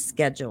on the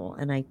schedule,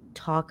 and I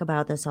talk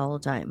about this all the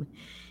time,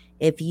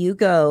 if you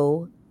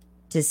go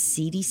to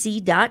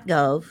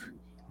cdc.gov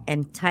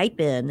and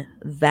type in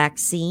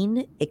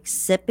vaccine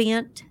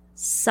excipient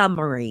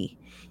summary,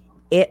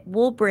 it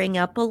will bring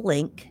up a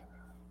link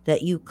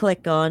that you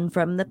click on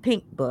from the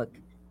pink book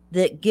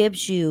that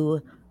gives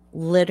you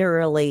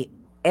literally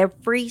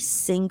every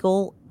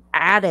single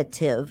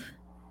additive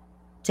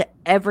to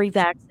every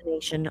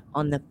vaccination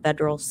on the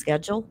federal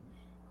schedule.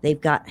 They've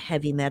got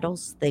heavy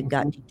metals, they've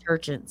got Hmm.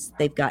 detergents,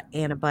 they've got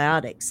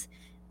antibiotics.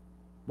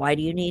 Why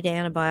do you need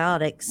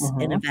antibiotics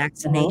in a Hmm. Hmm.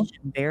 vaccination?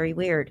 Very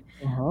weird.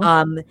 Hmm.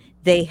 Um,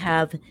 they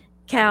have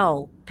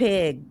cow,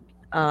 pig,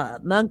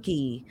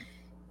 monkey,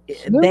 baby,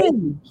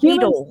 Humans.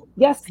 beetle,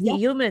 Yes. Yes.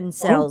 human Hmm.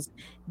 cells.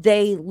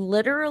 They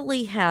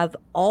literally have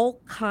all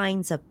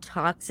kinds of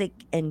toxic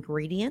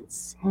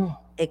ingredients,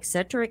 et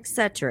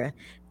cetera,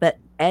 but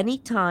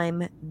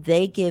anytime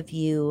they give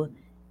you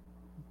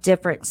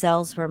different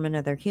cells from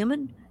another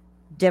human,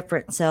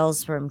 different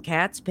cells from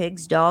cats,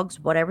 pigs, dogs,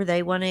 whatever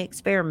they want to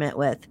experiment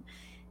with,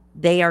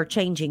 they are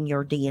changing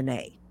your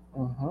DNA.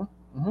 Hmm.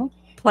 Hmm.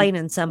 Plain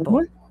and simple.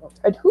 Mhm.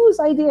 And whose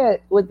idea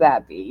would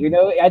that be?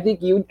 I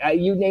think you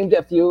named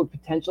a few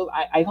potential.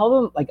 I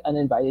call them like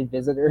uninvited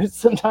visitors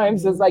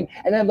sometimes. It's Mhm. like,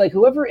 and I'm like,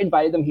 whoever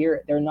invited them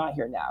here, they're not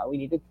here now. We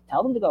need to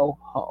tell them to go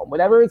home.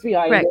 Whatever is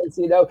behind Correct. this,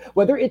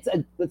 whether it's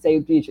a, let's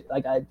say,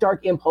 like a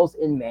dark impulse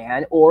in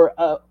man or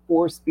a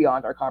force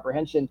beyond our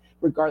comprehension.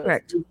 Regardless,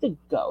 Correct. it's to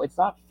go. It's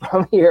not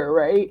from here,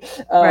 right?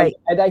 Right.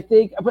 And I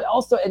think, but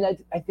also, and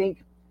I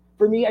think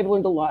for me, I've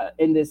learned a lot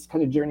in this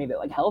kind of journey that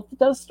like health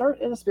does start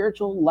at a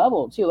spiritual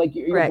level too. Like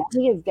your Correct.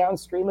 body is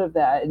downstream of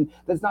that, and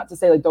that's not to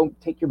say like don't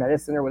take your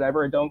medicine or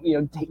whatever. Don't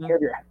take Mhm. care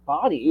of your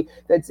body.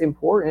 That's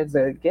important. It's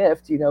a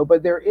gift,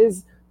 But there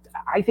is,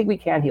 I think we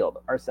can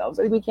heal ourselves.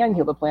 I think we can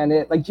heal the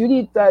planet. Like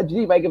Judy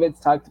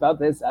Mikovits talked about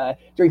this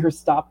during her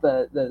Stop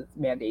the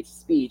Mandates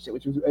speech,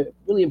 which was a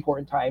really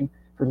important time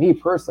for me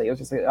personally. It was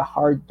just a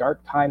hard, dark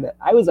time that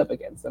I was up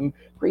against some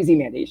crazy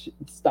mandate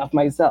stuff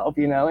myself,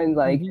 and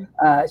like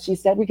Mhm. she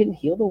said we can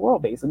heal the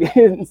world basically.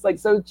 It's like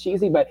so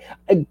cheesy, but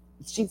uh,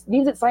 she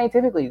means it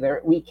scientifically.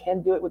 There, we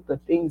can do it with the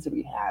things that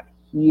we have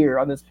here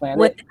on this With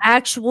planet.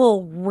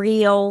 actual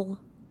real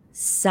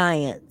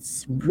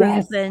science,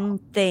 Yes. proven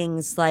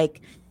things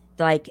like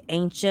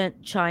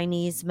ancient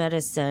Chinese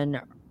medicine,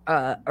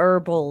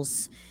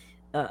 herbals,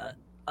 uh,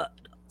 uh,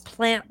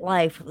 plant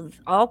life,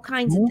 all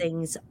kinds of Mm-hmm.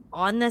 things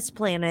on this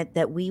planet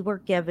that we were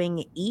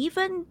giving,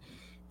 even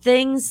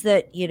things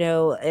that,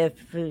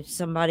 if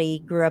somebody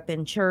grew up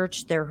in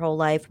church their whole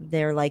life,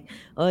 they're like,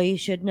 oh, you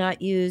should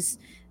not use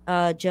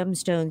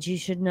gemstones, you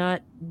should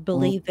not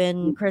believe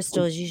in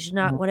crystals, you should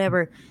not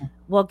whatever.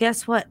 Well,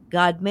 guess what?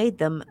 God made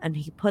them and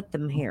he put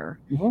them here,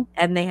 Mm-hmm.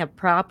 and they have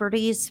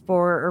properties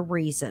for a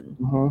reason,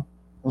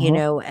 Mm-hmm.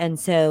 Mm-hmm. and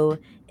so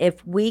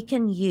if we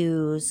can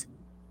use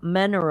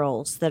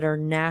minerals that are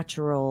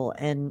natural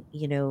and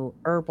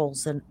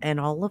herbals and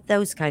all of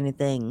those kind of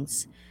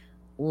things,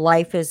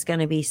 life is going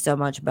to be so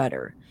much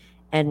better.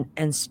 And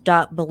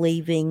stop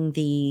believing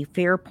the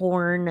fear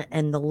porn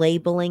and the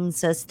labeling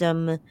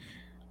system.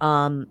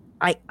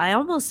 I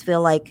almost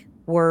feel like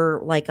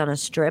we're like on a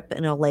strip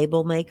in a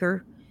label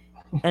maker,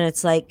 and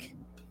it's like,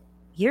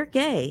 you're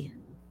gay,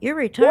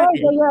 you're Yeah, retarded,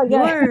 yeah, yeah,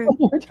 yeah. you're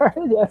You're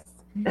trying, yes.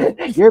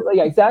 You're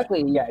yeah,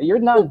 exactly. Yeah, you're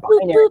boop boop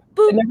non-binary, boop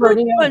boop and they're boop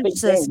running out of punch big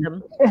things.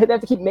 system. They have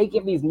to keep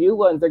making these new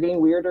ones. They're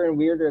getting weirder and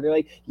weirder. They're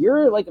like,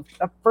 you're like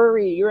a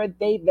furry. You're a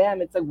they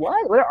them. It's like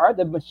what? What are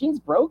the machine's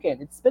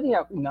broken? It's spitting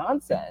out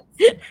nonsense.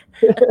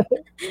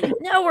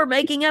 Now we're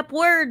making up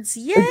words,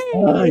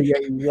 Oh,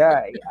 yay.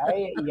 yeah,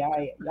 yeah,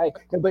 yeah. No,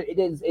 but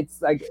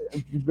it's like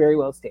very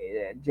well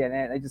stated,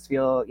 Janet. I just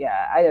feel,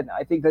 yeah, I don't know.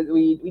 I think that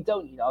we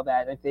don't need all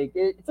that. I think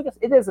it's like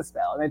it is a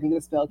spell, and I think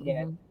the spell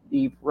can't Mhm.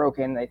 be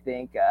broken. I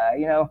think,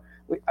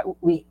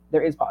 we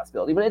there is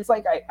possibility, but it's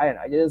like I don't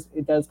know.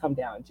 It does come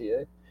down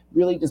to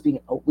really just being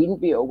we need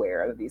to be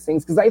aware of these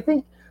things because I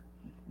think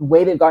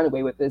way they've gotten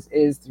away with this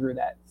is through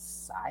that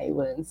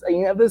silence.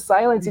 The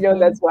silence, Mhm.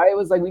 that's why it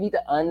was like we need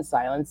to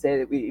unsilence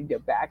it. We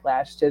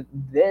backlash to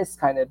this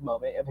kind of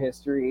moment of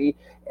history.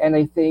 And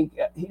I think,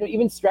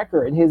 even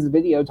Strecker in his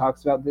video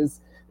talks about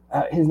this.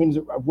 His name's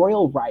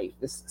Royal Rife,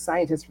 this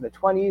scientist from the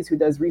 20s who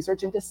does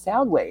research into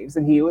sound waves.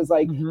 And he was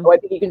like, Mhm. oh, I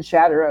think you can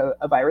shatter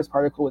a virus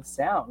particle with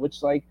sound,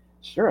 which, like,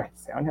 sure,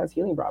 sound has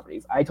healing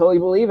properties. I totally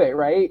believe it,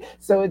 right?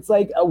 So it's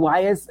like,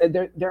 why is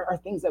there are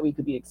things that we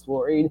could be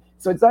exploring.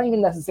 So it's not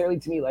even necessarily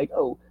to me like,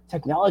 oh,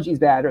 technology is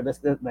bad or this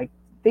like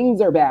things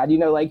are bad.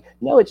 Like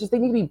no, it's just they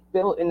need to be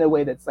built in a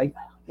way that's like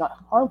not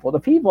harmful to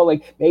people.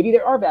 Like maybe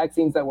there are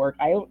vaccines that work.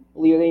 I don't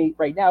believe any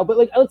right now, but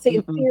like I would say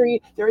in Mm-mm.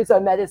 theory, there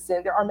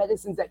are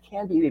medicines that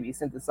can be maybe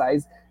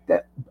synthesized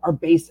that are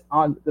based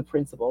on the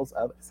principles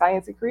of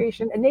science and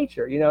creation and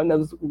nature, and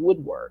those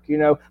would work.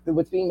 But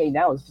what's being made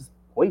now is just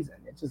poison.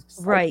 It's just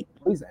psycho Right.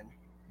 poison.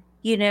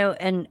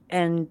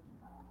 And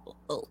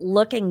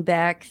looking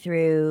back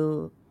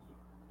through,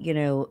 you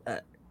know,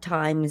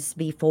 times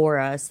before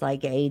us,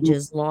 like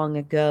ages long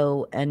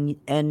ago,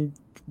 and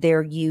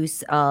their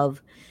use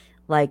of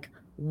like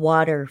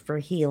water for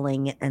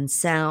healing and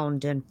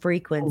sound and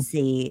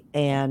frequency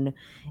and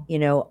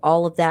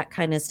all of that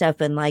kind of stuff,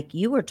 and like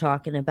you were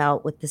talking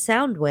about with the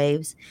sound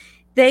waves,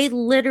 they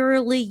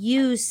literally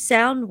use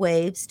sound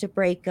waves to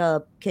break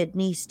up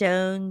kidney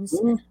stones.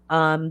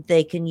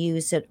 They can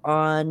use it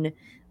on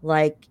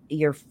like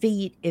your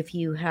feet if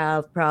you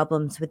have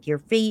problems with your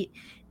feet.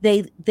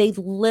 They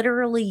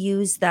literally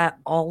use that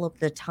all of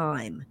the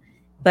time.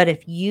 But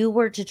if you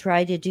were to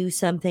try to do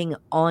something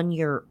on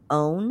your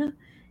own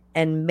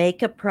and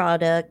make a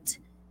product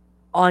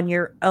on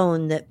your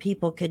own that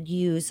people could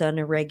use on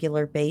a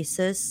regular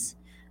basis,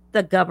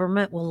 the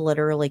government will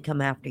literally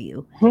come after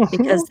you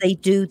because they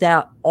do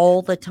that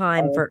all the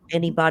time for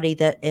anybody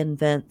that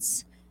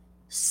invents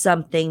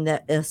something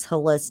that is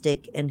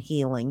holistic and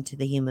healing to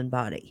the human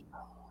body.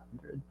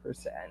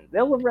 100%.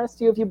 They'll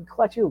arrest you if you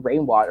collect your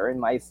rainwater in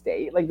my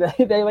state. Like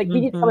they like you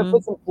need to come and Mhm.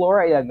 put some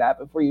fluoride in that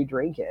before you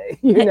drink it.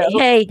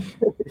 Hey,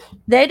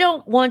 they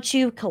don't want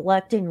you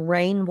collecting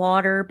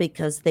rainwater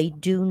because they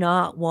do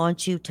not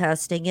want you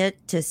testing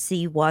it to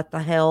see what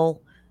the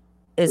hell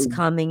is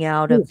coming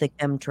out of the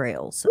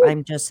chemtrails.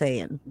 I'm just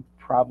saying.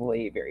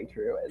 Probably very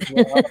true as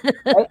well.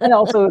 And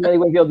also they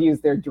would be able to use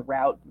their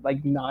drought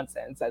like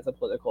nonsense as a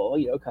political,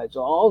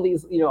 cudgel. All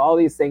these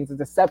things.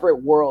 It's a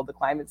separate world, the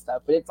climate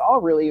stuff, but it's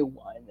all really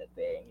one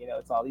thing.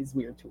 It's all these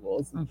weird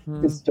tools,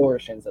 Mhm.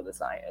 distortions of the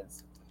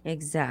science.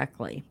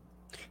 Exactly.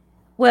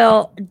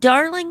 Well,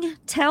 darling,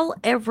 tell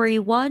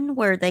everyone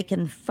where they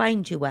can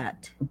find you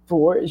at.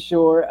 For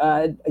sure.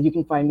 You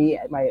can find me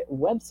at my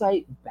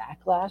website,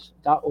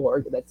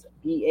 backlash.org. That's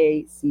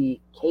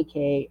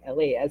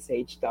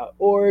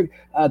BACKKLASH.org.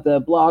 The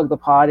blog, the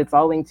pod, it's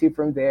all linked to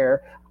from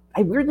there.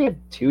 I weirdly have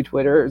two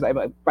Twitters. I've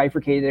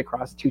bifurcated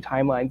across two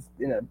timelines.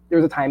 There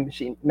was a time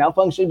machine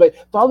malfunction, but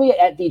follow me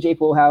at DJ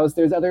Poolhouse.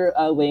 There's other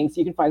links.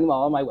 You can find them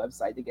all on my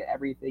website to get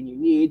everything you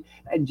need.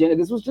 And Jenna,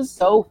 this was just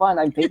so fun.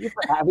 Thank you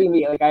for having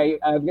me. Like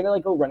I'm gonna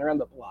like go run around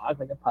the block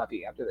like a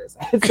puppy after this.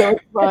 It's so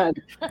fun.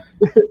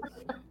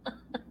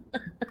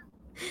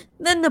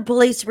 Then the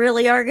police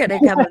really are going to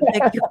come and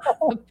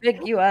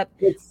pick you up.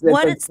 It's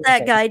What a is that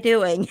thing. guy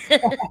doing?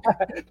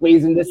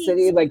 Fleas in the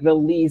city, he's like the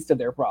least of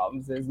their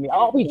problems is me.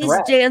 I'll be he's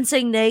dressed.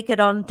 dancing naked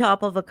on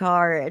top of a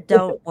car.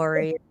 Don't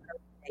worry.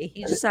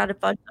 He just had a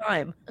fun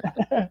time.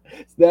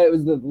 That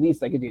was the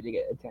least I could do to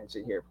get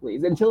attention here,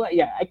 please.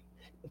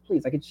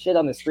 Please, I could shit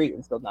on the street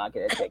and still not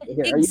get a ticket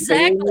here. Are you kidding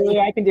Exactly. me?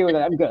 I can do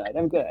that. I'm good.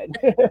 I'm good.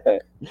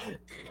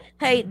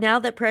 Hey, now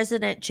that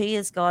President Xi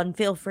is gone,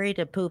 feel free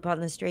to poop on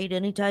the street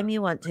anytime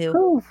you want to.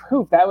 Oof.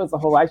 That was a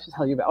whole. I should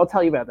tell you about. I'll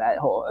tell you about that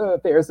whole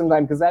affair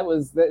sometime because that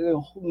was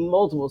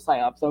multiple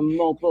psyops on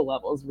multiple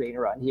levels being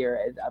run here.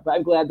 And, but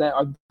I'm glad that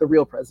the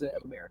real president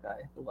of America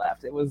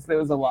left. There was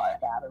a lot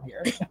of Adam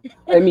here.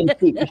 I mean,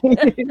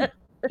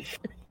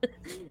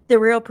 The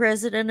real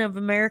president of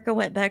America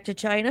went back to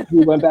China. he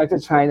went back to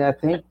China.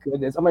 Thank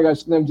goodness. Oh my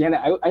gosh, no,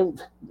 Janet, I was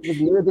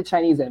near the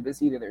Chinese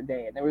embassy the other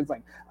day, and there was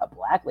like a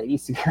black lady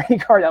security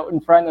guard out in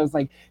front. I was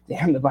like,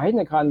 damn, the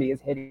Biden economy is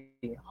hitting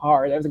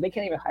hard. I was like, they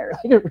can't even hire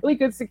like a really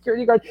good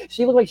security guard.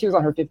 She looked like she was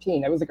on her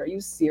 15. I was like, are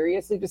you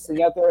seriously just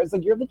sitting out there? I was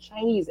like, you're the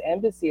Chinese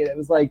embassy. And it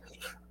was like,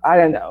 I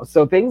don't know.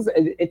 So things,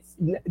 it's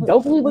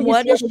don't believe what you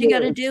What see on is the she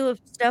going to news. do if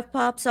stuff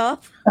pops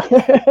off?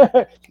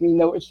 She's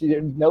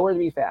nowhere to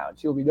be found.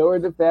 She'll be nowhere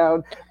to be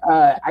found.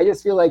 I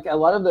just feel like a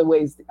lot of the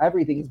ways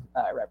everything's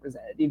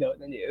represented, in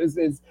the news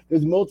is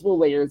there's multiple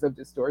layers of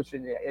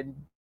distortion. And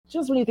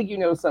just when you think you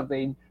know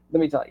something, let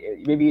me tell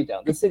you, maybe you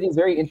don't. The city is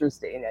very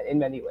interesting in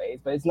many ways,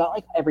 but it's not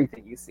like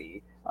everything you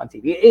see on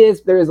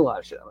TV. There is a lot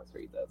of shit on the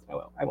street, though.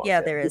 I won't Yeah,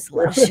 say there is a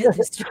lot of it. shit in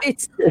the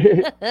streets.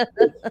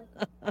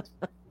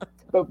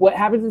 But what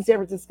happens in San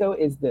Francisco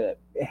it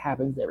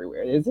happens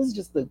everywhere. This is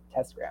just the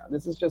test ground.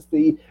 This is just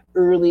the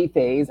early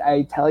phase.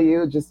 I tell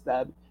you, just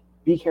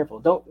be careful.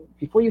 Don't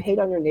before you hate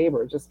on your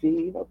neighbor. Just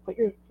put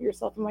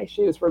yourself in my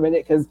shoes for a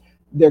minute because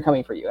they're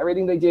coming for you.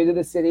 Everything they do to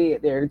the city,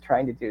 they're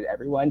trying to do to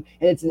everyone,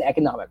 and it's an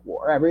economic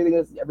war.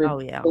 Oh,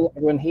 yeah.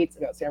 Everyone hates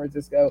about San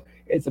Francisco.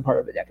 It's a part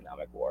of an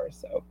economic war.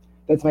 So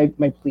that's my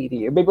plea to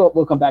you. Maybe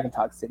we'll come back and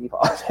talk city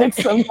politics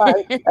sometime,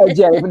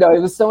 Jenny. But no, it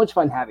was so much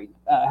fun having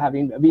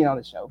being on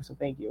the show. So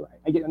thank you.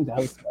 I get into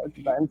host mode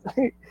sometimes.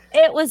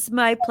 It was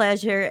my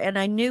pleasure, and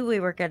I knew we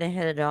were going to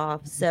hit it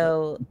off.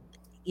 So,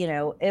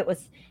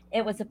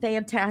 it was a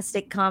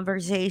fantastic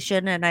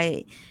conversation, and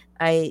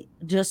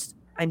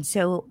I'm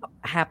so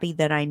happy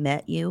that I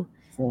met you.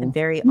 I'm So,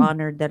 very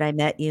honored that I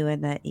met you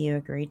and that you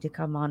agreed to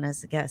come on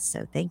as a guest.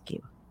 So, thank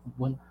you.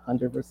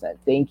 100%.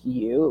 Thank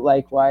you.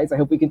 Likewise, I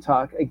hope we can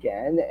talk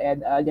again.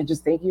 And yeah,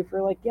 just thank you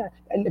for yeah.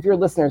 And if your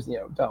listeners,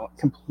 don't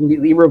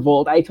completely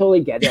revolt, I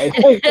totally get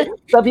it.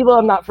 Some people,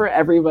 I'm not for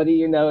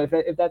everybody.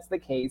 If that's the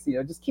case,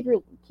 just keep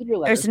your There's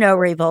letters no coming.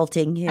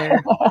 revolting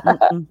here.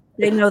 Mm-mm.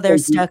 They know they're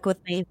Thank you. stuck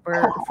with me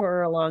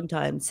for a long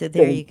time, so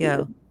there you Thank go.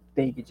 you.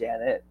 Thank you,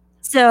 Janet.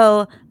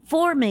 So,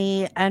 for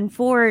me and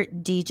for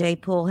DJ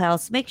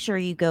Poolhouse, make sure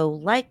you go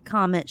like,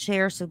 comment,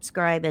 share,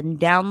 subscribe, and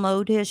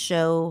download his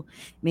show.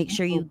 Make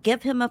sure you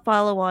give him a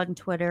follow on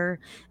Twitter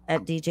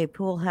at DJ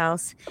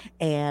Poolhouse.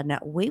 And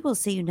we will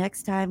see you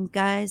next time,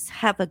 guys.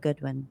 Have a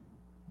good one.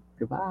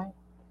 Goodbye.